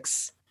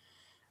prospects.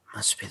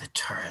 Must be the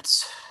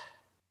turrets.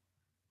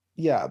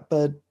 Yeah,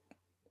 but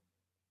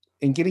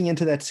in getting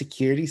into that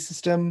security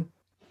system,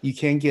 you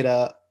can get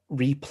a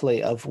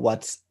replay of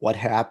what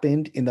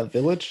happened in the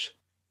village.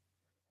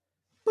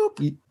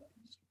 Boop.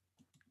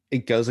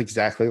 It goes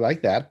exactly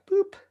like that.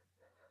 Boop.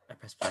 I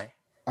press play.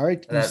 All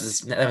right.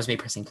 That was me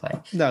pressing play.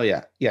 No,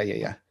 yeah.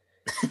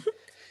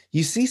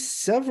 You see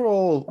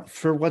several,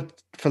 for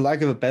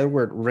lack of a better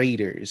word,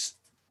 raiders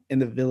in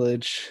the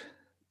village.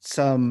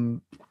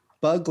 Some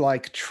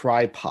bug-like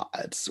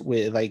tripods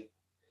with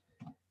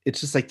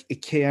it's just like a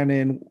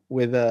cannon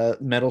with a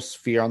metal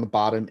sphere on the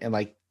bottom and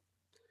like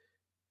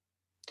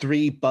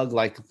 3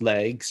 bug-like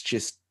legs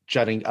just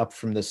jutting up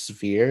from the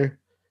sphere.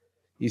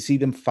 You see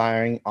them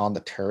firing on the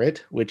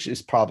turret, which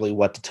is probably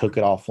what took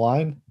it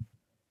offline.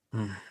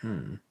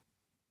 Mm-hmm.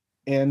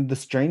 And the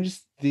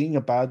strangest thing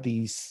about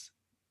these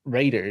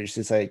raiders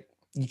is like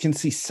you can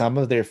see some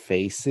of their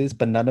faces,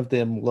 but none of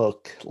them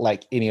look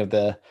like any of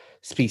the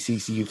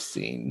species you've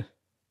seen.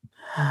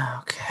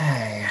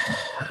 Okay.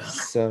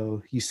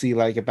 So you see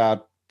like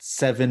about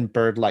 7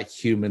 bird-like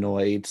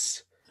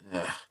humanoids,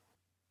 Ugh.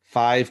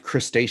 5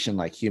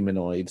 crustacean-like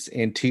humanoids,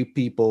 and 2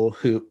 people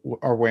who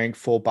are wearing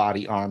full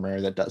body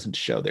armor that doesn't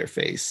show their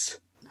face.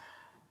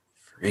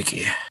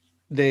 Freaky.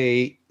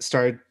 They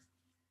start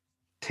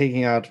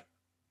taking out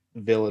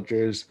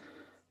villagers,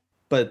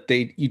 but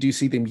you do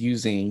see them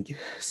using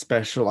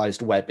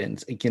specialized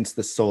weapons against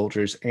the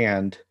soldiers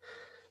and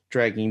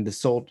dragging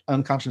the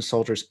unconscious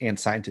soldiers and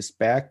scientists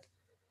back.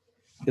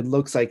 It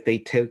looks like they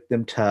took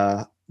them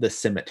to the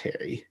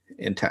cemetery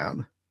in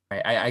town.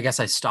 I guess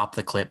I stopped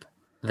the clip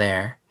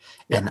there,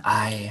 Yeah. and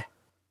I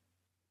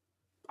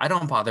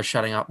don't bother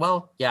shutting off.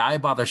 Well, yeah, I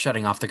bother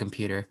shutting off the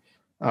computer.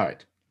 All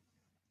right.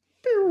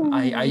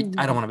 I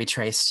don't want to be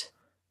traced.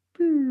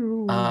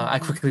 I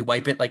quickly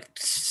wipe it, like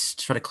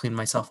try to clean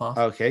myself off.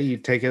 Okay, you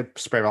take a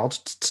spray bottle.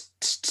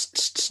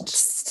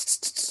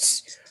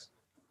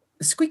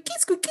 Squeaky,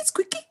 squeaky,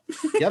 squeaky.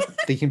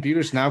 Yep, the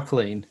computer's now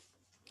clean.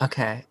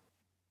 Okay.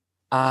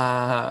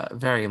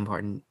 Very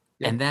important.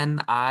 Yeah. And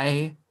then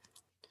I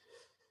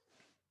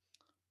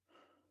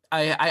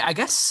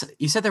guess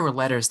you said there were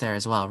letters there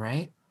as well,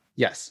 right?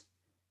 Yes.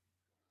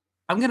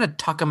 I'm gonna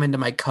tuck them into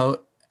my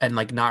coat and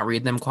like not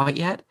read them quite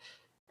yet,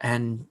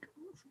 and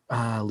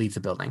leave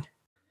the building.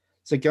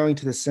 So going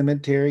to the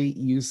cemetery,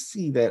 you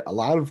see that a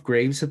lot of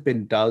graves have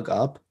been dug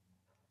up,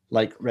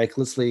 like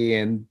recklessly,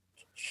 and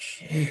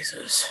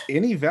Jesus.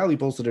 any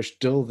valuables that are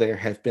still there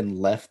have been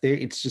left there.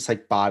 It's just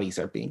like bodies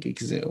are being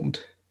exhumed.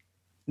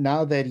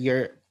 Now that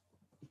you're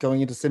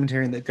going into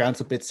cemetery and the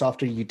ground's a bit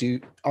softer,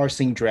 you are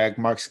seeing drag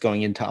marks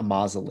going into a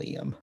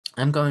mausoleum.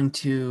 I'm going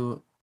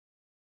to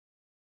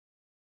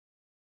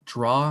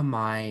draw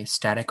my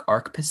static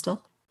arc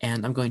pistol,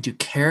 and I'm going to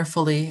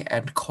carefully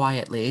and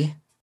quietly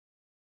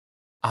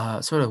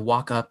sort of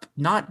walk up,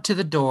 not to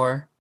the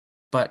door,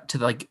 but to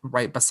like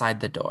right beside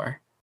the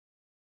door.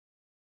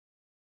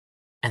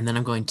 And then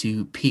I'm going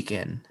to peek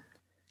in.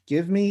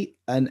 Give me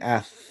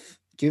a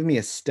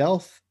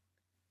stealth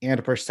and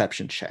a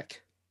perception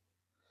check.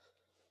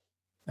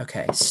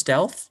 Okay,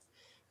 stealth.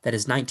 That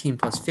is 19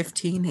 plus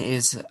 15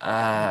 is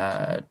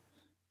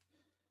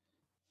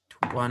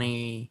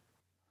 20.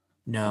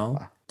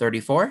 No,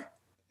 34.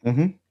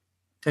 Mm-hmm.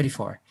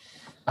 34.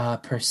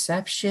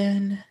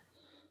 Perception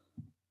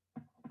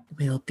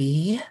will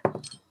be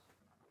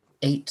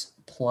 8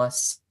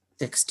 plus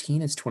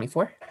 16 is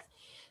 24.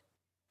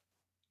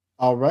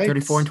 All right.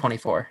 34 and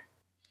 24.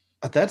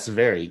 That's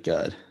very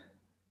good.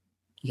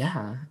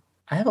 Yeah,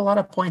 I have a lot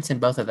of points in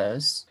both of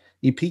those.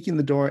 You peek in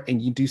the door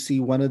and you do see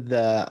one of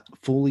the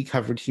fully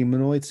covered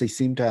humanoids. They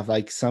seem to have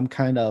like some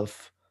kind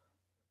of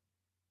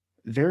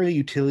very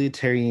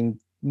utilitarian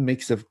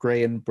mix of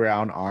gray and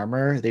brown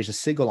armor. There's a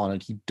sigil on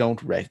it you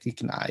don't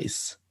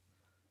recognize.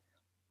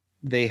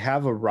 They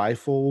have a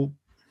rifle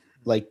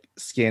like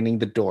scanning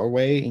the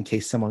doorway in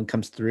case someone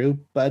comes through,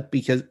 but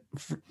because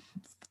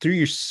through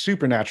your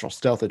supernatural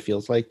stealth, it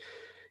feels like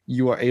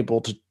you are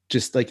able to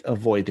just like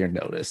avoid their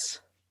notice.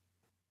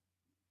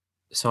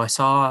 So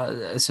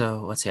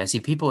let's see, I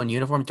see people in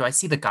uniform. Do I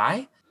see the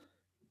guy?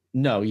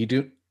 No, you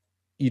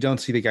don't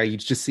see the guy. You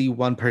just see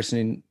one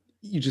person.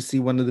 You just see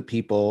one of the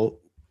people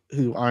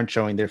who aren't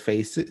showing their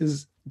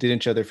faces,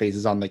 didn't show their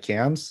faces on the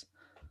cams.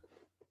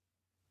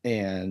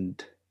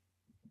 And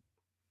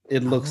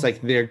it looks like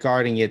they're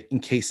guarding it in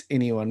case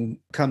anyone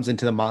comes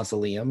into the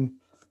mausoleum.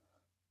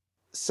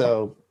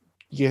 So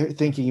you're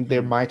thinking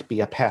there might be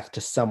a path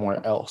to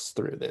somewhere else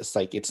through this.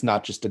 Like it's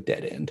not just a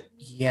dead end.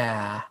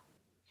 Yeah.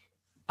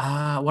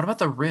 What about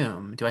the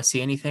room? Do I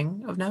see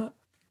anything of note?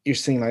 You're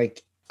seeing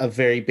like a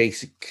very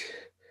basic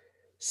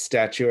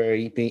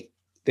statuary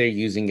they're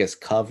using as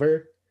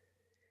cover.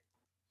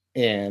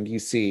 And you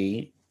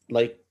see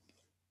like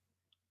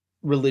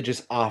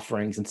religious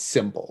offerings and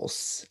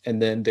symbols.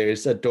 And then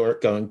there's a door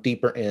going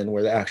deeper in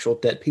where the actual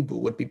dead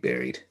people would be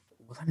buried.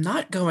 Well, I'm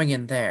not going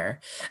in there.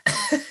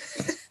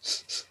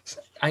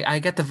 I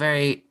get a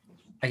very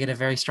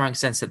strong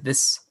sense that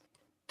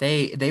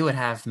they would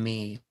have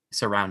me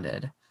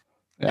surrounded.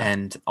 Yeah.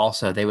 And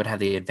also they would have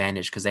the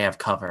advantage because they have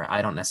cover.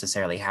 I don't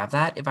necessarily have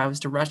that if I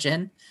was to rush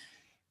in.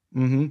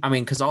 Mm-hmm. I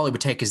mean, because all it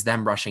would take is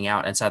them rushing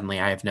out and suddenly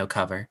I have no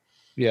cover.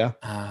 Yeah.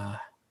 I'm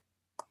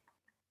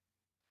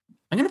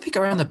going to peek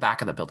around the back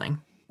of the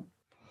building.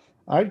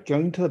 All right,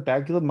 going to the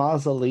back of the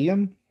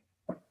mausoleum.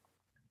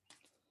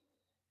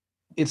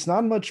 It's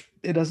not much.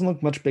 It doesn't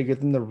look much bigger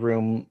than the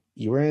room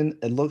you were in.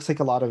 It looks like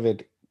a lot of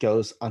it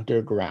goes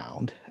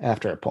underground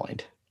after a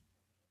point.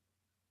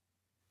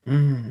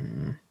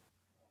 And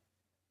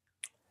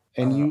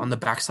you on the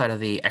backside of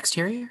the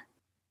exterior?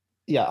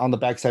 Yeah, on the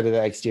backside of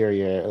the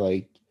exterior,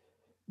 like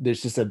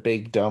there's just a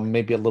big dome,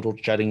 maybe a little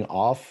jutting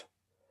off,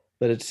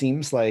 but it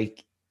seems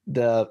like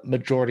the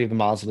majority of the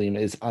mausoleum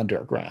is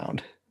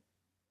underground.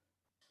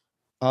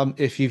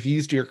 If you've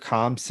used your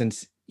comm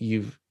since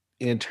you've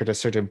entered a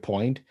certain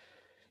point,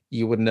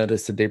 you would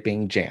notice that they're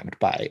being jammed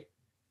by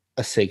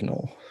a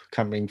signal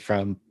coming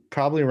from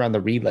probably around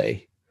the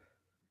relay.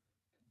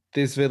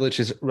 This village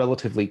is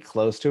relatively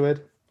close to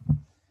it,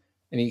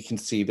 and you can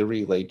see the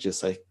relay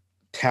just like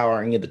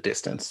towering in the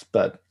distance,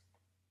 but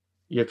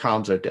your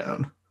comms are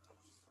down.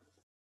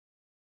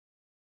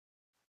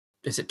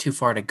 Is it too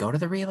far to go to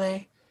the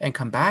relay and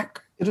come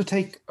back?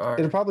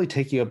 It'll probably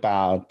take you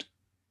about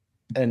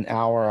an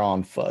hour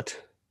on foot.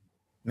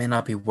 May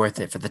not be worth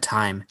it for the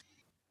time.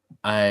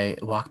 I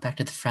walk back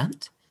to the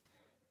front.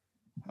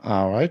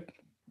 All right.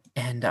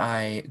 And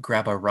I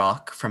grab a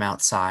rock from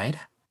outside.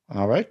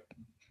 All right.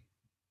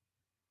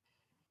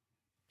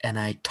 And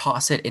I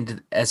toss it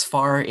into as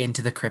far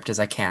into the crypt as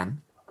I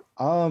can.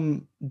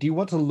 Do you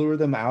want to lure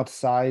them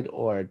outside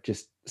or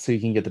just so you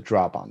can get the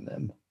drop on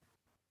them?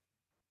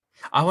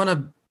 I want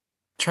to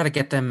try to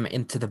get them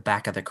into the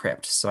back of the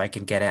crypt so I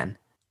can get in.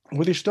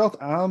 With your stealth,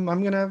 I'm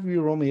gonna have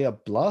you roll me a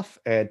bluff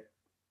at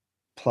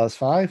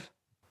 +5.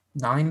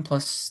 9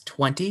 plus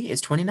 20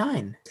 is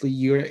 29. So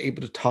you're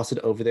able to toss it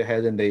over their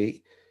head, and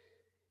they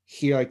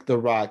hear like the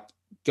rock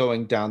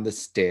going down the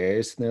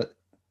stairs.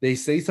 They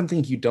say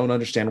something you don't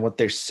understand what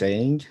they're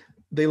saying.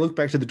 They look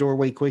back to the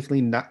doorway quickly,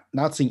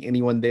 not seeing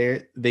anyone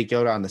there. They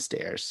go down the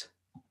stairs.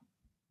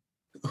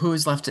 Who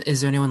is left?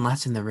 Is there anyone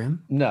left in the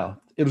room? No,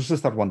 it was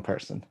just that one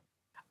person.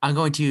 I'm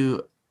going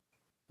to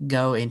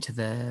go into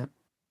the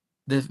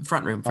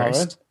front room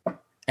first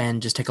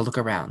and just take a look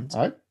around.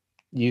 All right.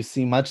 You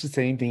see much the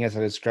same thing as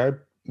I described.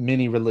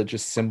 Many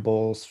religious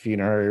symbols,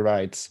 funerary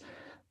rites,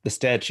 the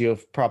statue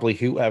of probably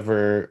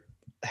whoever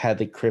had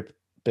the crypt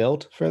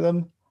built for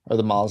them, or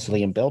the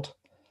mausoleum built.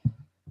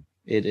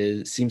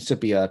 Seems to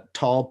be a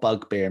tall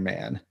bugbear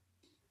man.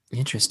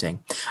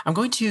 Interesting. I'm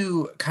going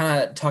to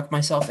kind of tuck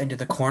myself into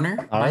the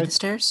corner by the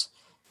stairs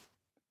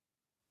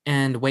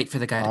and wait for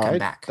the guy to come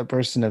back. The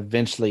person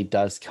eventually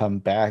does come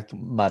back,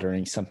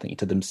 muttering something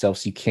to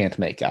themselves you can't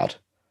make out.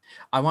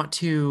 I want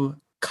to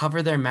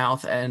cover their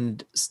mouth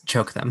and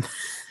choke them.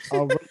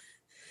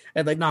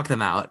 And like knock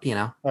them out, you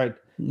know. All right.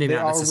 Maybe they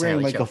not are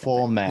necessarily wearing like a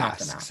full them,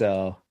 mask,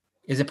 so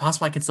is it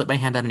possible I could slip my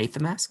hand underneath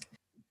the mask?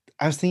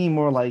 I was thinking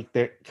more like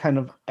they're kind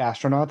of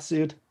astronaut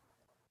suit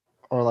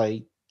or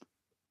like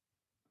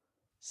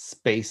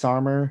space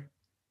armor.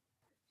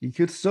 You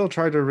could still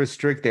try to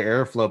restrict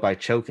their airflow by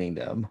choking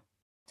them.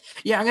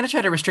 Yeah, I'm gonna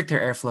try to restrict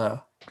their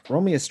airflow.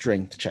 Roll me a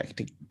strength check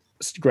to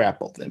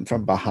grapple them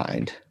from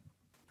behind.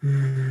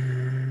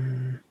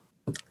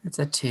 It's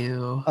a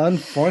 2.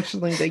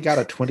 Unfortunately, they got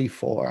a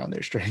 24 on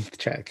their strength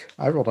check.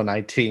 I rolled a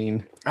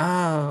 19.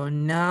 Oh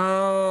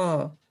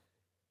no.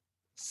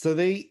 So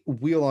they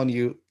wheel on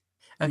you.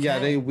 Okay. Yeah,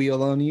 they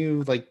wheel on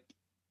you. Like,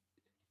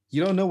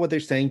 you don't know what they're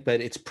saying,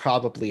 but it's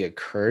probably a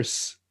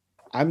curse.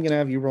 I'm going to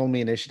have you roll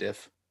me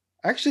initiative.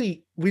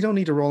 Actually, we don't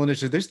need to roll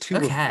initiative. There's 2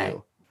 of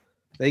you.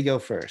 They go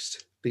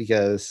first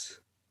because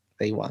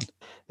they won.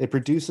 They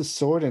produce a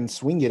sword and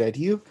swing it at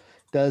you.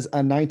 Does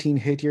a 19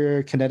 hit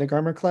your kinetic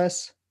armor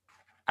class?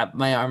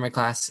 My armor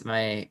class,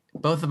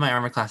 both of my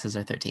armor classes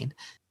are 13.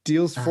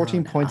 Deals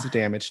 14 points of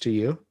damage to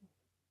you.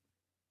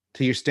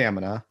 To your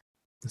stamina.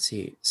 Let's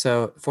see.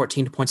 So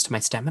 14 points to my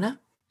stamina?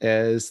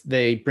 As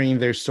they bring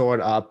their sword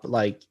up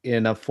like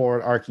in a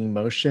forward arcing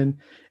motion,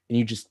 and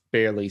you just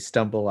barely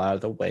stumble out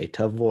of the way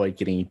to avoid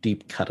getting a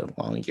deep cut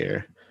along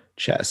your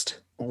chest.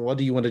 What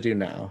do you want to do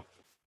now?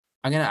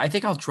 I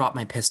think I'll drop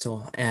my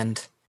pistol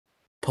and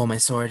pull my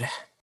sword,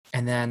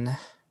 and then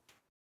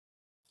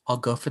I'll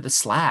go for the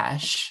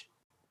slash.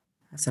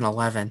 That's an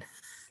 11.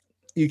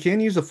 You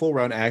can use a full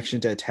round action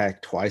to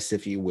attack twice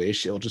if you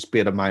wish. It'll just be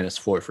at a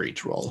 -4 for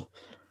each roll.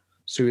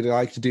 So would you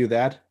like to do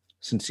that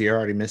since you're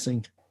already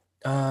missing?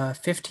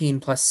 15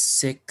 plus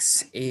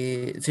 6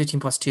 is 15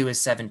 plus 2 is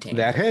 17.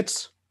 That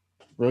hits.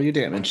 Roll your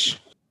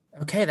damage.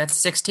 Okay, that's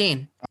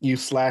 16. You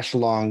slash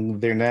along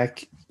their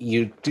neck.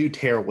 You do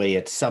tear away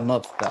at some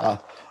of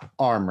the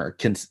armor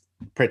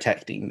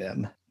protecting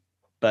them.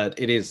 But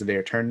it is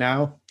their turn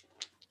now.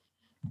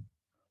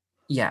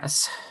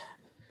 Yes.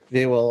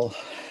 They will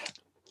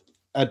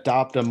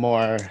adopt a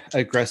more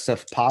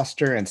aggressive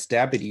posture and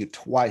stab at you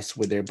twice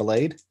with their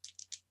blade.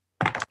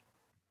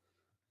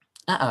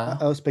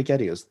 Uh-oh.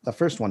 SpaghettiOs. The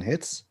first one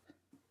hits.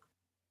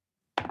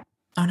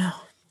 Oh, no.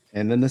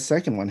 And then the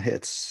second one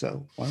hits.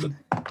 So 1.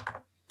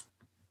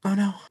 Oh,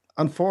 no.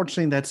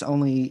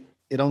 Unfortunately,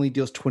 it only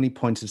deals 20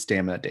 points of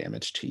stamina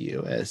damage to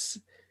you as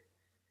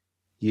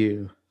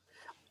you...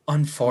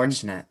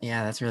 Unfortunate.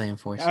 Yeah, that's really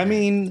unfortunate. I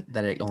mean,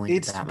 that it only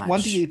it's did that much.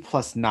 1d8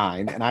 plus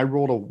 9, and I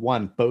rolled a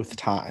 1 both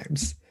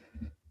times.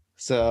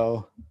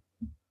 So...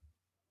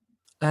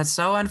 That's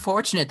so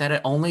unfortunate that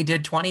it only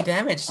did 20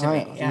 damage to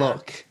me. Yeah.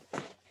 Look,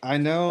 I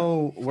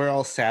know we're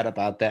all sad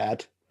about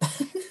that.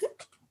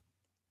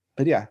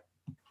 But yeah,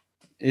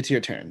 it's your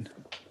turn.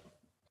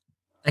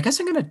 I guess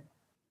I'm going to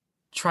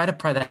try to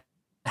pry the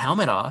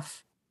helmet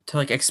off to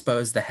like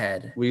expose the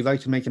head. Would you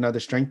like to make another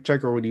strength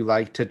check, or would you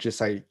like to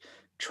just like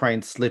try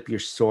and slip your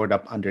sword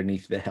up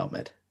underneath the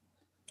helmet?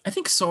 I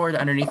think sword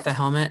underneath the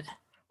helmet.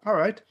 All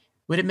right.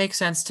 Would it make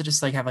sense to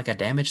just like have like a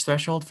damage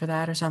threshold for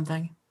that or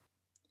something?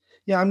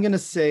 Yeah, I'm going to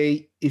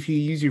say if you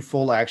use your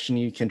full action,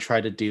 you can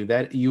try to do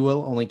that. You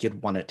will only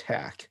get 1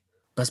 attack.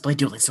 Buzzblade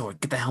dueling sword.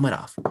 Get the helmet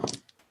off.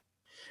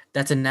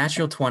 That's a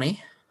natural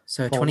 20.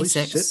 So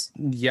 26. Shit.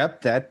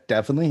 Yep, that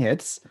definitely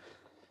hits.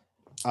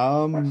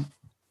 How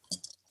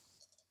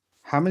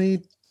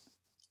many?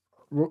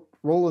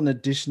 Roll an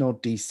additional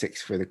d6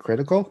 for the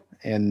critical,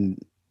 and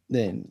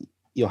then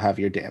you'll have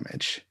your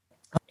damage.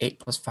 8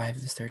 plus 5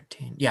 is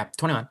 13. Yeah,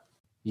 21.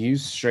 You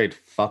straight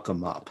fuck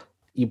them up.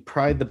 You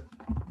pry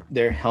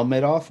their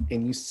helmet off,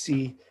 and you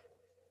see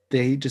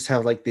they just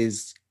have like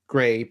this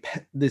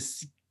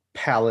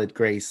pallid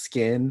gray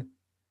skin,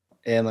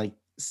 and like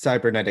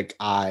cybernetic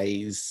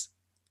eyes,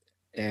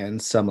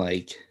 and some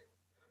like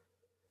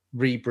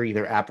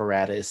rebreather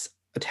apparatus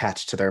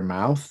attached to their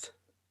mouth.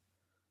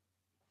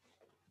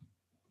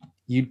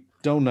 You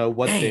don't know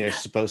what they're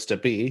supposed to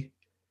be,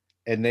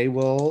 and they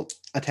will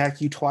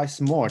attack you twice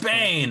more.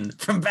 Bane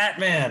from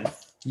Batman.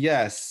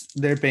 Yes,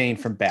 they're Bane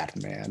from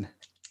Batman.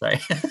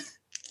 Sorry.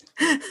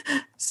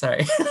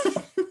 Sorry.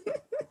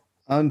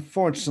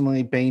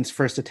 Unfortunately, Bane's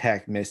first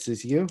attack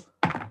misses you,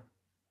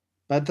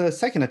 but the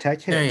second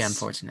attack hits. Very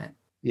unfortunate.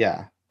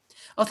 Yeah.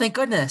 Oh, thank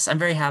goodness. I'm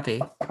very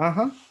happy.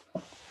 Uh-huh.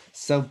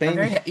 So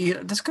Bane...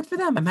 that's good for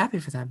them. I'm happy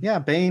for them. Yeah,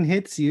 Bane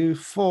hits you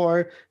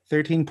for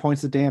 13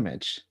 points of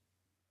damage.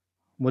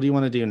 What do you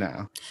want to do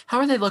now? How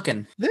are they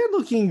looking? They're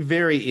looking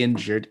very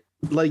injured.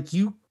 Like,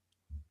 you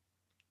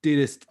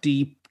did a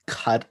deep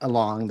cut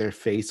along their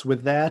face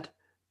with that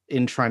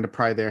in trying to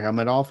pry their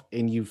helmet off,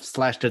 and you've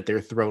slashed at their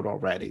throat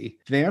already.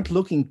 They aren't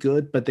looking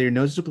good, but they're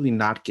noticeably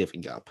not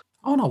giving up.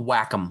 I want to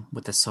whack him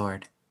with the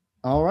sword.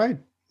 All right,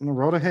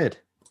 roll ahead.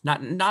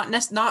 Not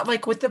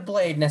like with the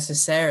blade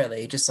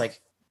necessarily, just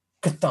like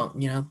ka-thunk,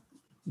 you know,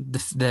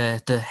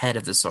 the head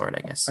of the sword,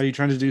 I guess. Are you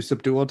trying to do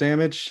subdual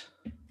damage?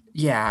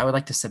 Yeah, I would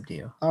like to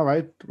subdue. All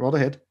right, roll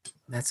ahead.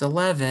 That's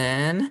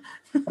 11.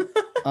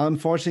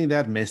 Unfortunately,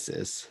 that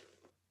misses.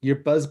 Your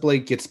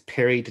buzzblade gets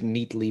parried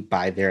neatly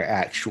by their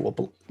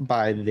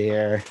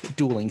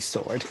dueling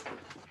sword.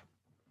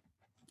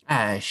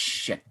 Ah,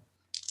 shit.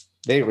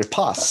 They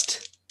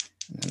riposte,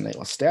 and they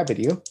will stab at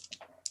you.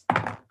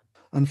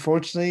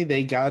 Unfortunately,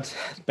 they got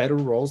better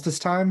rolls this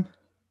time.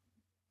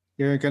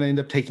 You're going to end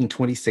up taking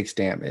 26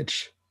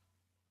 damage.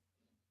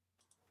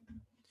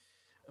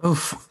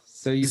 Oof.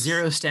 So you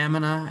 0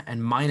 stamina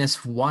and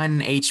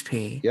 -1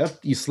 HP. Yep,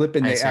 you slip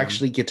and I they assume.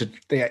 actually get to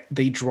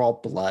they draw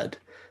blood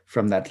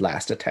from that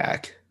last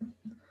attack.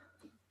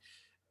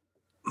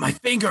 My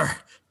finger.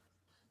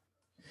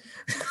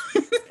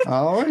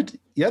 All right.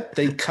 Yep,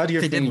 they cut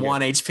your They finger. did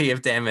 1 HP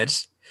of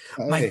damage.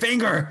 My Okay.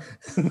 finger.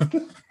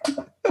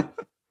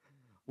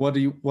 What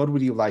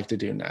would you like to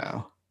do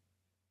now?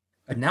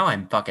 But now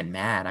I'm fucking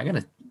mad. I'm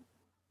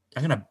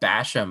gonna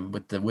bash him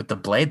with the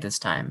blade this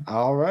time.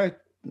 All right.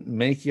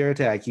 Make your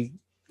attack. Do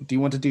you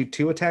want to do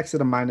 2 attacks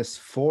at a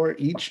 -4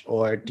 each,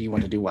 or do you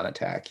want to do 1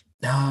 attack?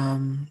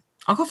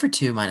 I'll go for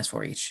 2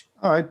 -4 each.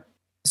 All right.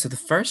 So the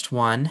first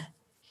one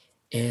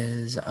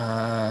is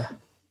an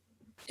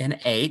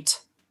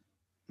 8.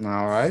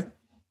 All right.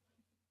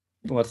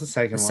 What's the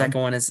second The one?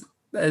 second one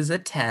is a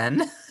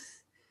 10.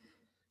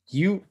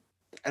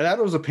 That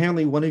was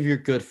apparently one of your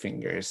good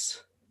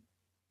fingers.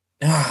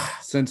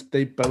 Since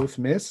they both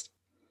missed,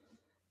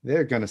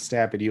 they're gonna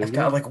stab at you I've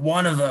again. got like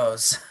one of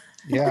those.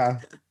 Yeah.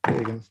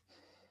 They're gonna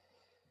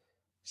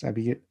stab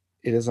you.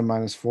 It is a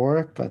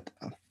 -4, but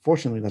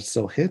unfortunately that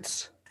still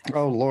hits.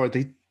 Oh Lord,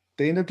 they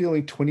end up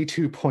dealing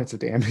 22 points of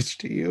damage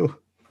to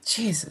you.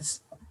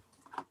 Jesus.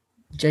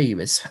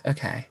 Jeebus.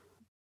 Okay.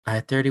 I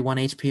had 31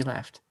 HP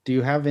left. Do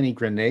you have any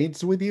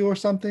grenades with you or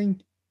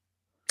something?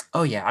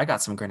 Oh yeah, I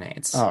got some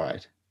grenades. All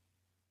right.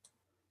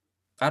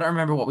 I don't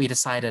remember what we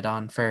decided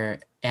on for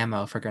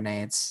ammo for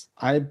grenades.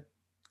 I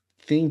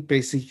think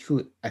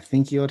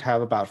you would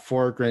have about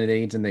 4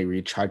 grenades and they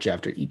recharge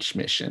after each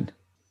mission.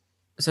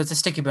 So it's a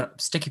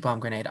sticky bomb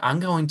grenade. I'm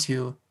going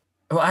to.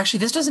 Well, actually,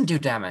 this doesn't do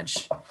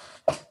damage.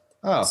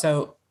 Oh,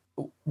 So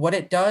what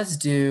it does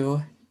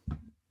do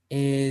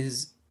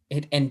is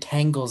it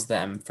entangles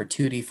them for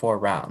 2d4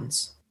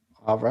 rounds,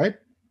 all right.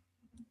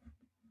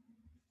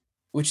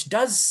 which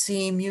does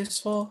seem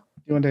useful.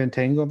 You want to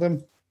entangle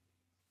them?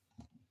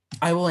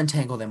 I will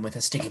entangle them with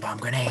a sticky bomb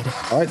grenade.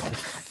 All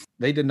right.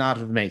 They did not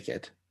make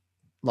it.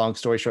 Long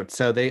story short,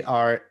 so they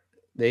are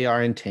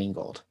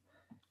entangled.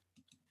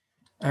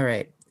 All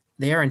right.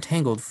 They are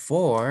entangled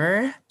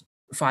for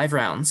 5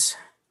 rounds.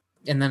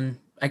 And then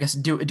I guess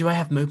do I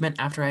have movement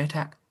after I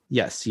attack?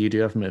 Yes, you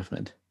do have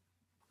movement.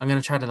 I'm going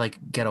to try to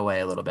like get away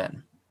a little bit.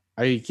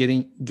 Are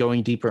you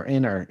going deeper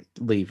in or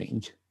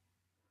leaving?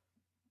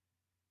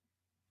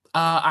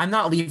 I'm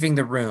not leaving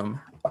the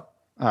room. All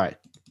right.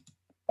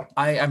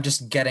 I'm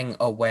just getting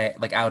away,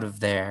 like out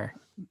of there,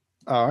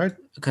 All right.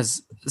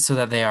 so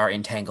that they are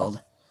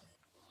entangled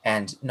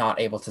and not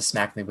able to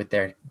smack me with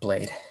their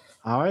blade.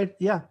 All right.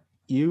 Yeah.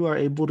 You are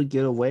able to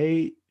get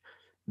away.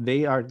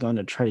 They are going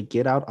to try to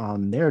get out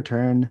on their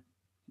turn.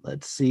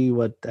 Let's see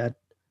what that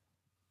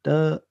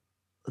does.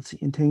 Let's see.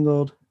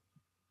 Entangled.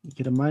 You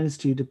get a -2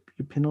 to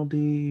your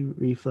penalty,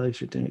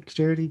 reflex, or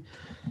dexterity.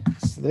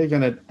 So they're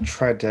going to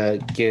try to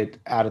get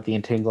out of the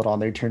entangled on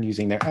their turn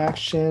using their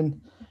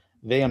action.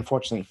 They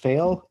unfortunately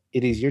fail.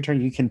 It is your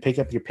turn. You can pick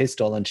up your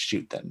pistol and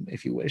shoot them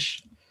if you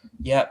wish.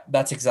 Yep,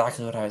 that's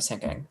exactly what I was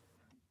thinking.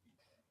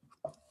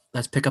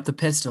 Let's pick up the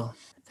pistol.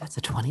 That's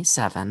a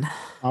 27.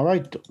 All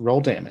right.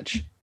 Roll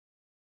damage.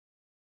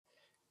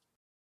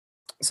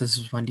 So this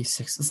is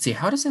 1d6. Let's see.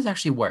 How does this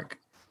actually work?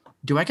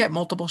 Do I get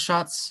multiple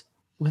shots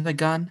with a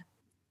gun?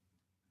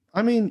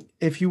 I mean,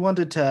 if you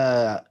wanted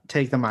to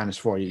take the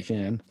 -4, you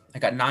can. I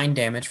got 9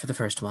 damage for the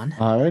first one.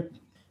 All right.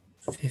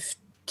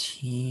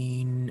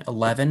 15,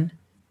 11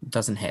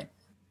 doesn't hit.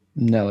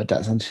 No, it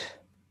doesn't.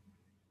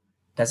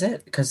 Does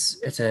it?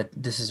 Because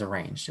this is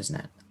arranged, isn't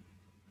it?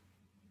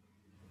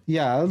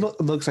 Yeah,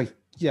 it looks like,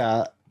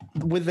 yeah,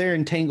 with their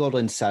entangled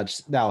and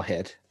such, that'll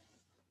hit.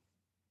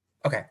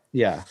 Okay.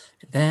 Yeah.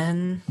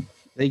 Then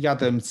They got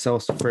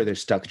themselves further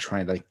stuck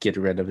trying to get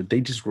rid of it.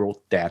 They just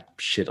rolled that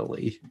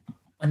shittily.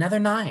 another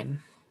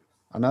 9.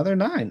 Another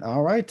 9.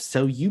 All right.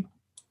 So you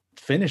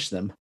finish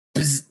them.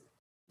 Bzz.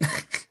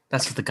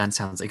 That's what the gun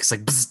sounds like. It's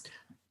like bzz.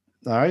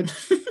 All right.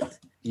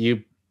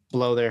 You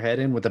blow their head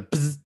in with a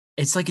bzz.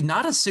 It's like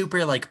not a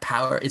super like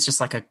power. It's just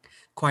like a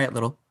quiet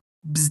little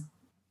bzz.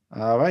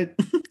 All right.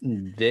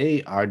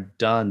 They are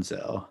done,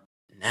 so.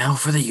 Now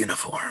for the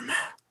uniform.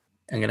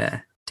 I'm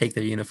gonna take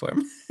their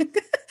uniform.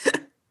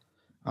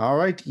 All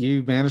right.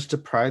 You managed to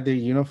pry their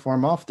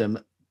uniform off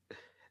them.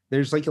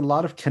 There's like a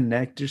lot of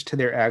connectors to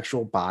their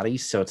actual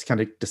bodies, so it's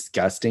kind of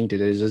disgusting to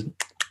just.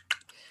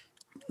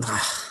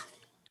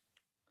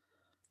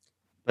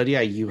 But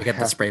yeah, you I got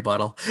the spray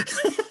bottle.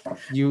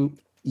 You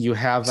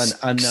have an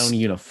unknown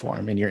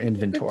uniform in your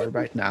inventory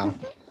right now.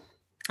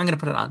 I'm gonna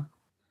put it on.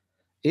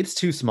 It's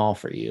too small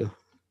for you.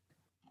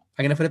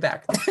 I'm gonna put it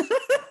back.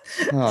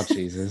 Oh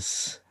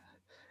Jesus!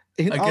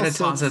 I'm gonna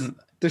toss it.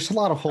 There's a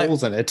lot of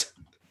holes in it.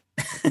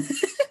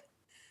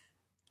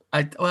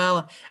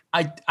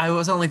 I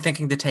was only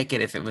thinking to take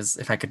it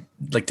if I could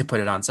like to put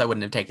it on, so I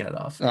wouldn't have taken it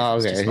off. Oh,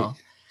 okay.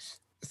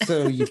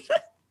 So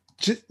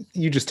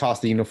you just toss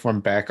the uniform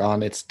back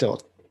on. It's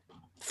still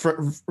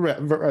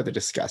rather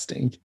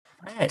disgusting.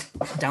 All right,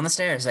 down the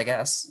stairs, I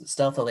guess,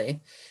 stealthily,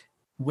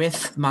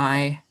 with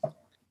my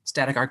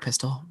static arc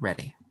pistol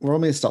ready. Roll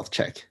me a stealth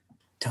check.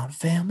 Don't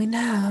fail me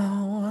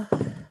now.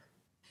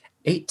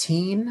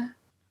 18.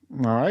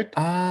 All right.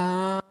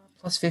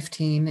 Plus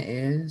 15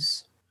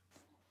 is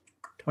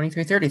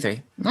 23,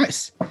 33.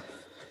 Nice.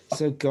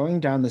 So going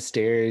down the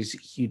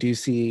stairs, you do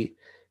see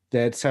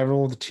that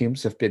several of the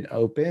tombs have been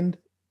opened.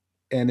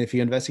 And if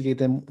you investigate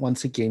them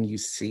once again, you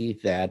see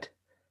that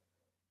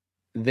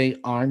they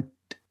aren't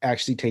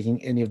actually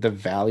taking any of the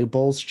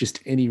valuables, just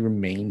any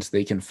remains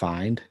they can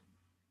find.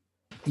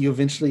 You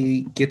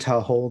eventually get to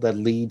a hole that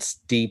leads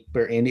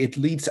deeper in. It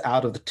leads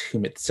out of the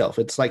tomb itself.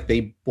 It's like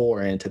they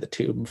bore into the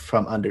tomb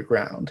from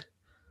underground.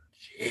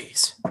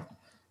 Jeez.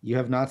 You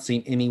have not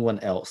seen anyone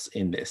else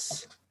in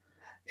this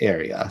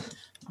area.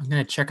 I'm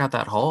going to check out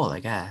that hole, I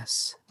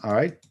guess. All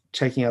right.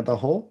 Checking out the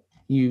hole.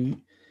 You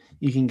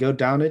can go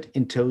down it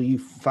until you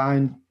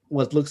find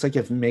what looks like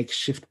a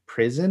makeshift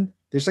prison.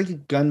 There's like a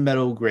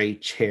gunmetal gray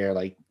chair,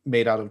 like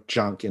made out of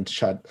junk and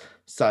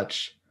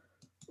such,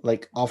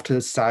 like off to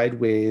the side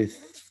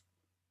with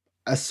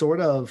a sort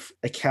of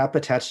a cap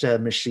attached to a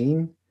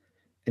machine,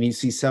 and you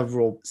see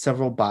several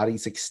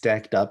bodies like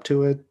stacked up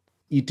to it.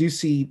 You do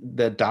see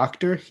the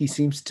doctor. He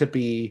seems to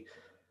be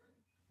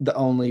the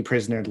only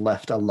prisoner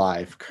left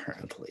alive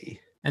currently.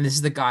 And this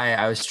is the guy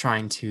I was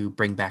trying to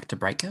bring back to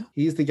Brightco?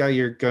 He's the guy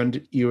you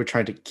were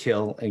trying to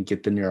kill and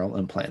get the neural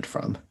implant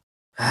from.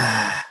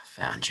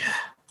 Found you.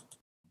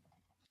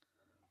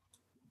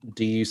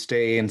 Do you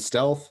stay in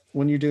stealth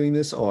when you're doing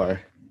this,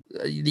 or?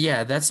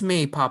 Yeah, that's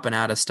me popping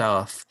out of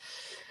stealth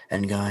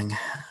and going,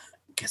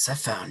 guess I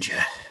found you.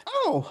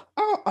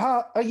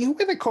 Are you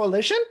with the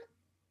coalition?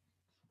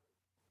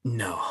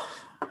 No,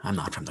 I'm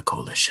not from the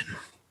coalition.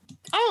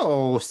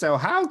 Oh, so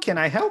how can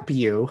I help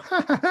you?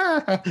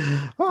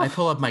 I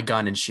pull up my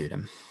gun and shoot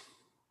him.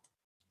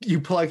 You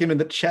plug him in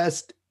the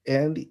chest,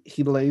 and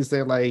he lays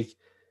there like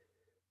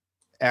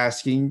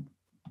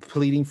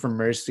pleading for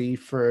mercy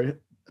for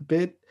a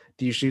bit.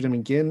 Do you shoot him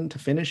again to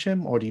finish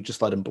him, or do you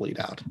just let him bleed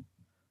out?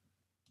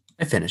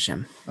 I finish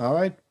him. All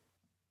right.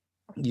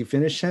 You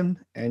finish him,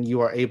 and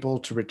you are able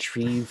to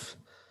retrieve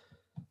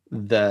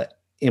the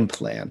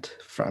implant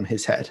from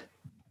his head.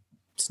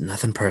 It's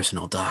nothing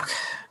personal, Doc.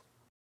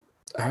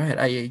 All right.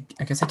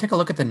 I guess I take a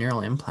look at the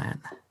neural implant.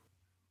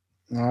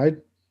 All right.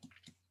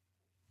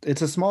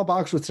 It's a small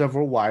box with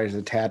several wires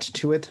attached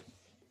to it.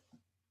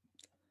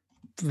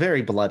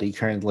 Very bloody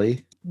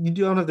currently. You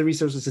don't have the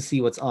resources to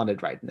see what's on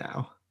it right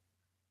now.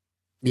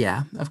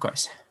 Yeah, of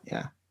course.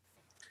 Yeah.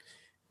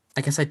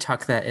 I guess I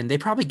tuck that in. They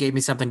probably gave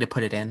me something to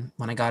put it in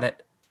when I got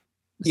it.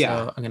 Yeah.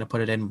 So I'm going to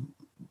put it in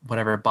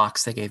whatever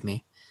box they gave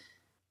me.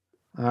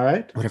 All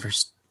right. Whatever.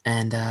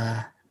 And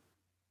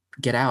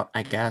get out,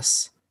 I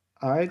guess.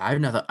 All right.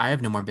 I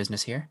have no more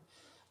business here.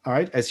 All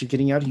right. As you're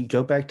getting out, you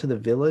go back to the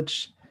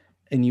village,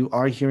 and you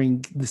are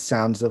hearing the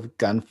sounds of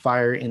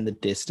gunfire in the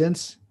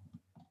distance.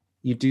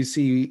 You do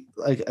see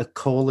like a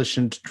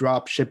coalition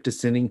dropship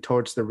descending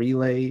towards the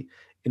relay,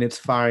 and it's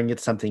firing at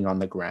something on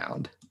the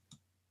ground.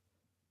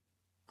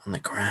 On the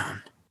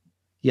ground?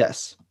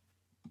 Yes.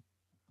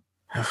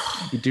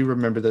 You do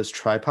remember those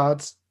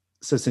tripods?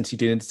 So since you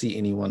didn't see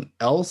anyone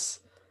else,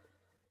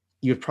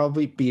 you'd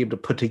probably be able to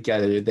put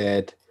together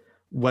that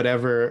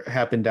whatever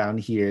happened down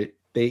here,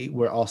 they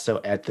were also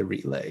at the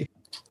relay.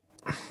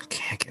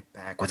 Can't get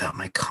back without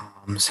my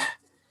comms.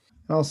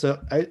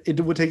 Also, it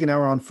would take an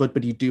hour on foot,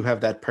 but you do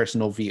have that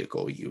personal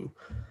vehicle you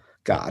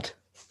got.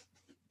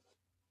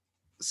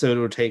 So it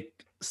would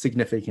take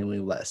significantly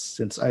less,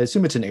 since I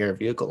assume it's an air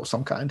vehicle of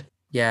some kind.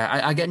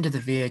 Yeah, I get into the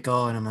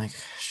vehicle and I'm like,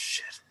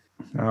 shit.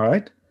 All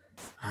right.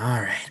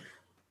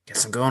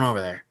 Guess I'm going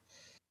over there.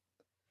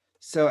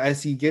 So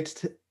as you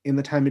get in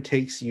the time it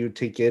takes you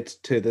to get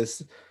to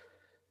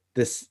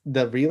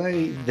the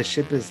relay, the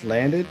ship is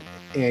landed,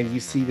 and you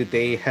see that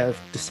they have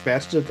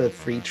dispatched of the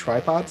 3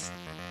 tripods.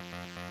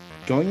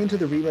 Going into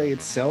the relay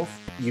itself,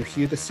 you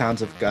hear the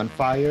sounds of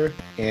gunfire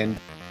and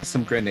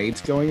some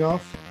grenades going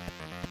off.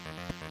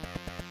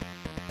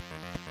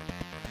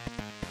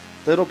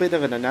 Little bit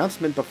of an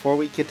announcement before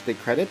we get to the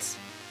credits.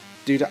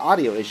 Due to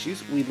audio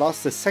issues, we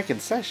lost the second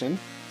session,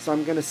 so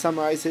I'm going to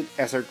summarize it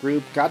as our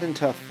group got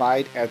into a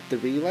fight at the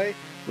relay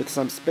with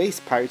some space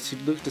pirates who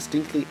looked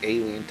distinctly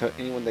alien to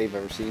anyone they've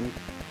ever seen.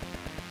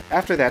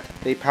 After that,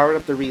 they powered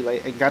up the relay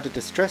and got a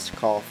distress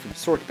call from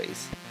Sword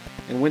Base,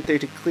 and went there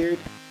to Cleared,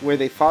 where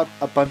they fought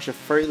a bunch of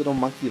furry little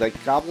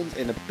monkey-like goblins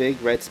and a big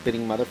red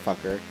spinning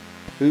motherfucker,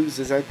 who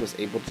Zizek was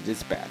able to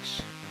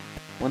dispatch.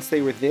 Once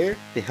they were there,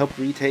 they helped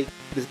retake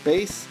this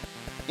base,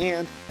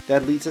 And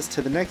that leads us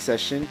to the next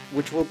session,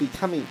 which will be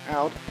coming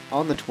out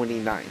on the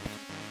 29th.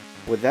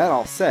 With that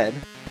all said,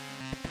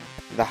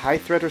 the High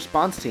Threat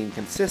Response Team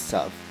consists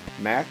of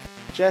Mac,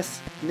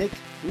 Jess, Nick,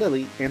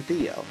 Lily, and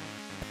Theo.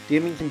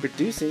 DMing and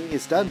producing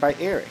is done by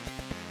Eric.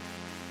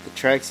 The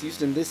tracks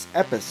used in this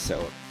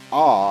episode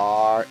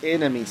are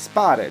Enemy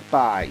Spotted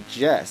by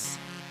Jess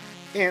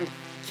and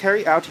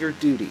Carry Out Your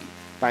Duty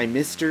by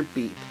Mr.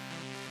 Beep.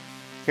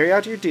 Carry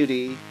Out Your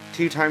Duty,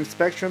 2x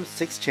Spectrum,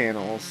 6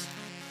 channels,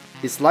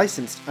 is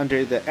licensed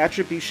under the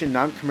Attribution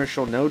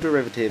Non-Commercial No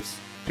Derivatives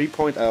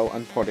 3.0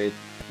 Unported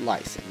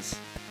license.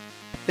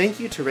 Thank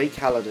you to Ray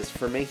Calidus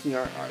for making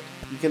our art.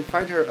 You can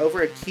find her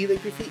over at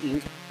Calligraphy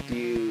Inc. Do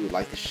you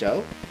like the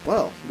show?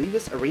 Well, leave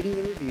us a rating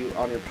and review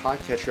on your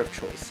podcatcher of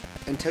choice,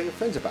 and tell your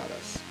friends about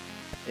us.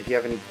 If you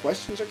have any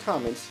questions or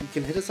comments, you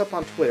can hit us up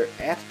on Twitter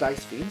at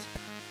DiceFiends,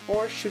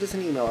 or shoot us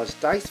an email at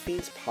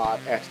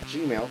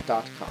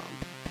dicefiendspod@gmail.com.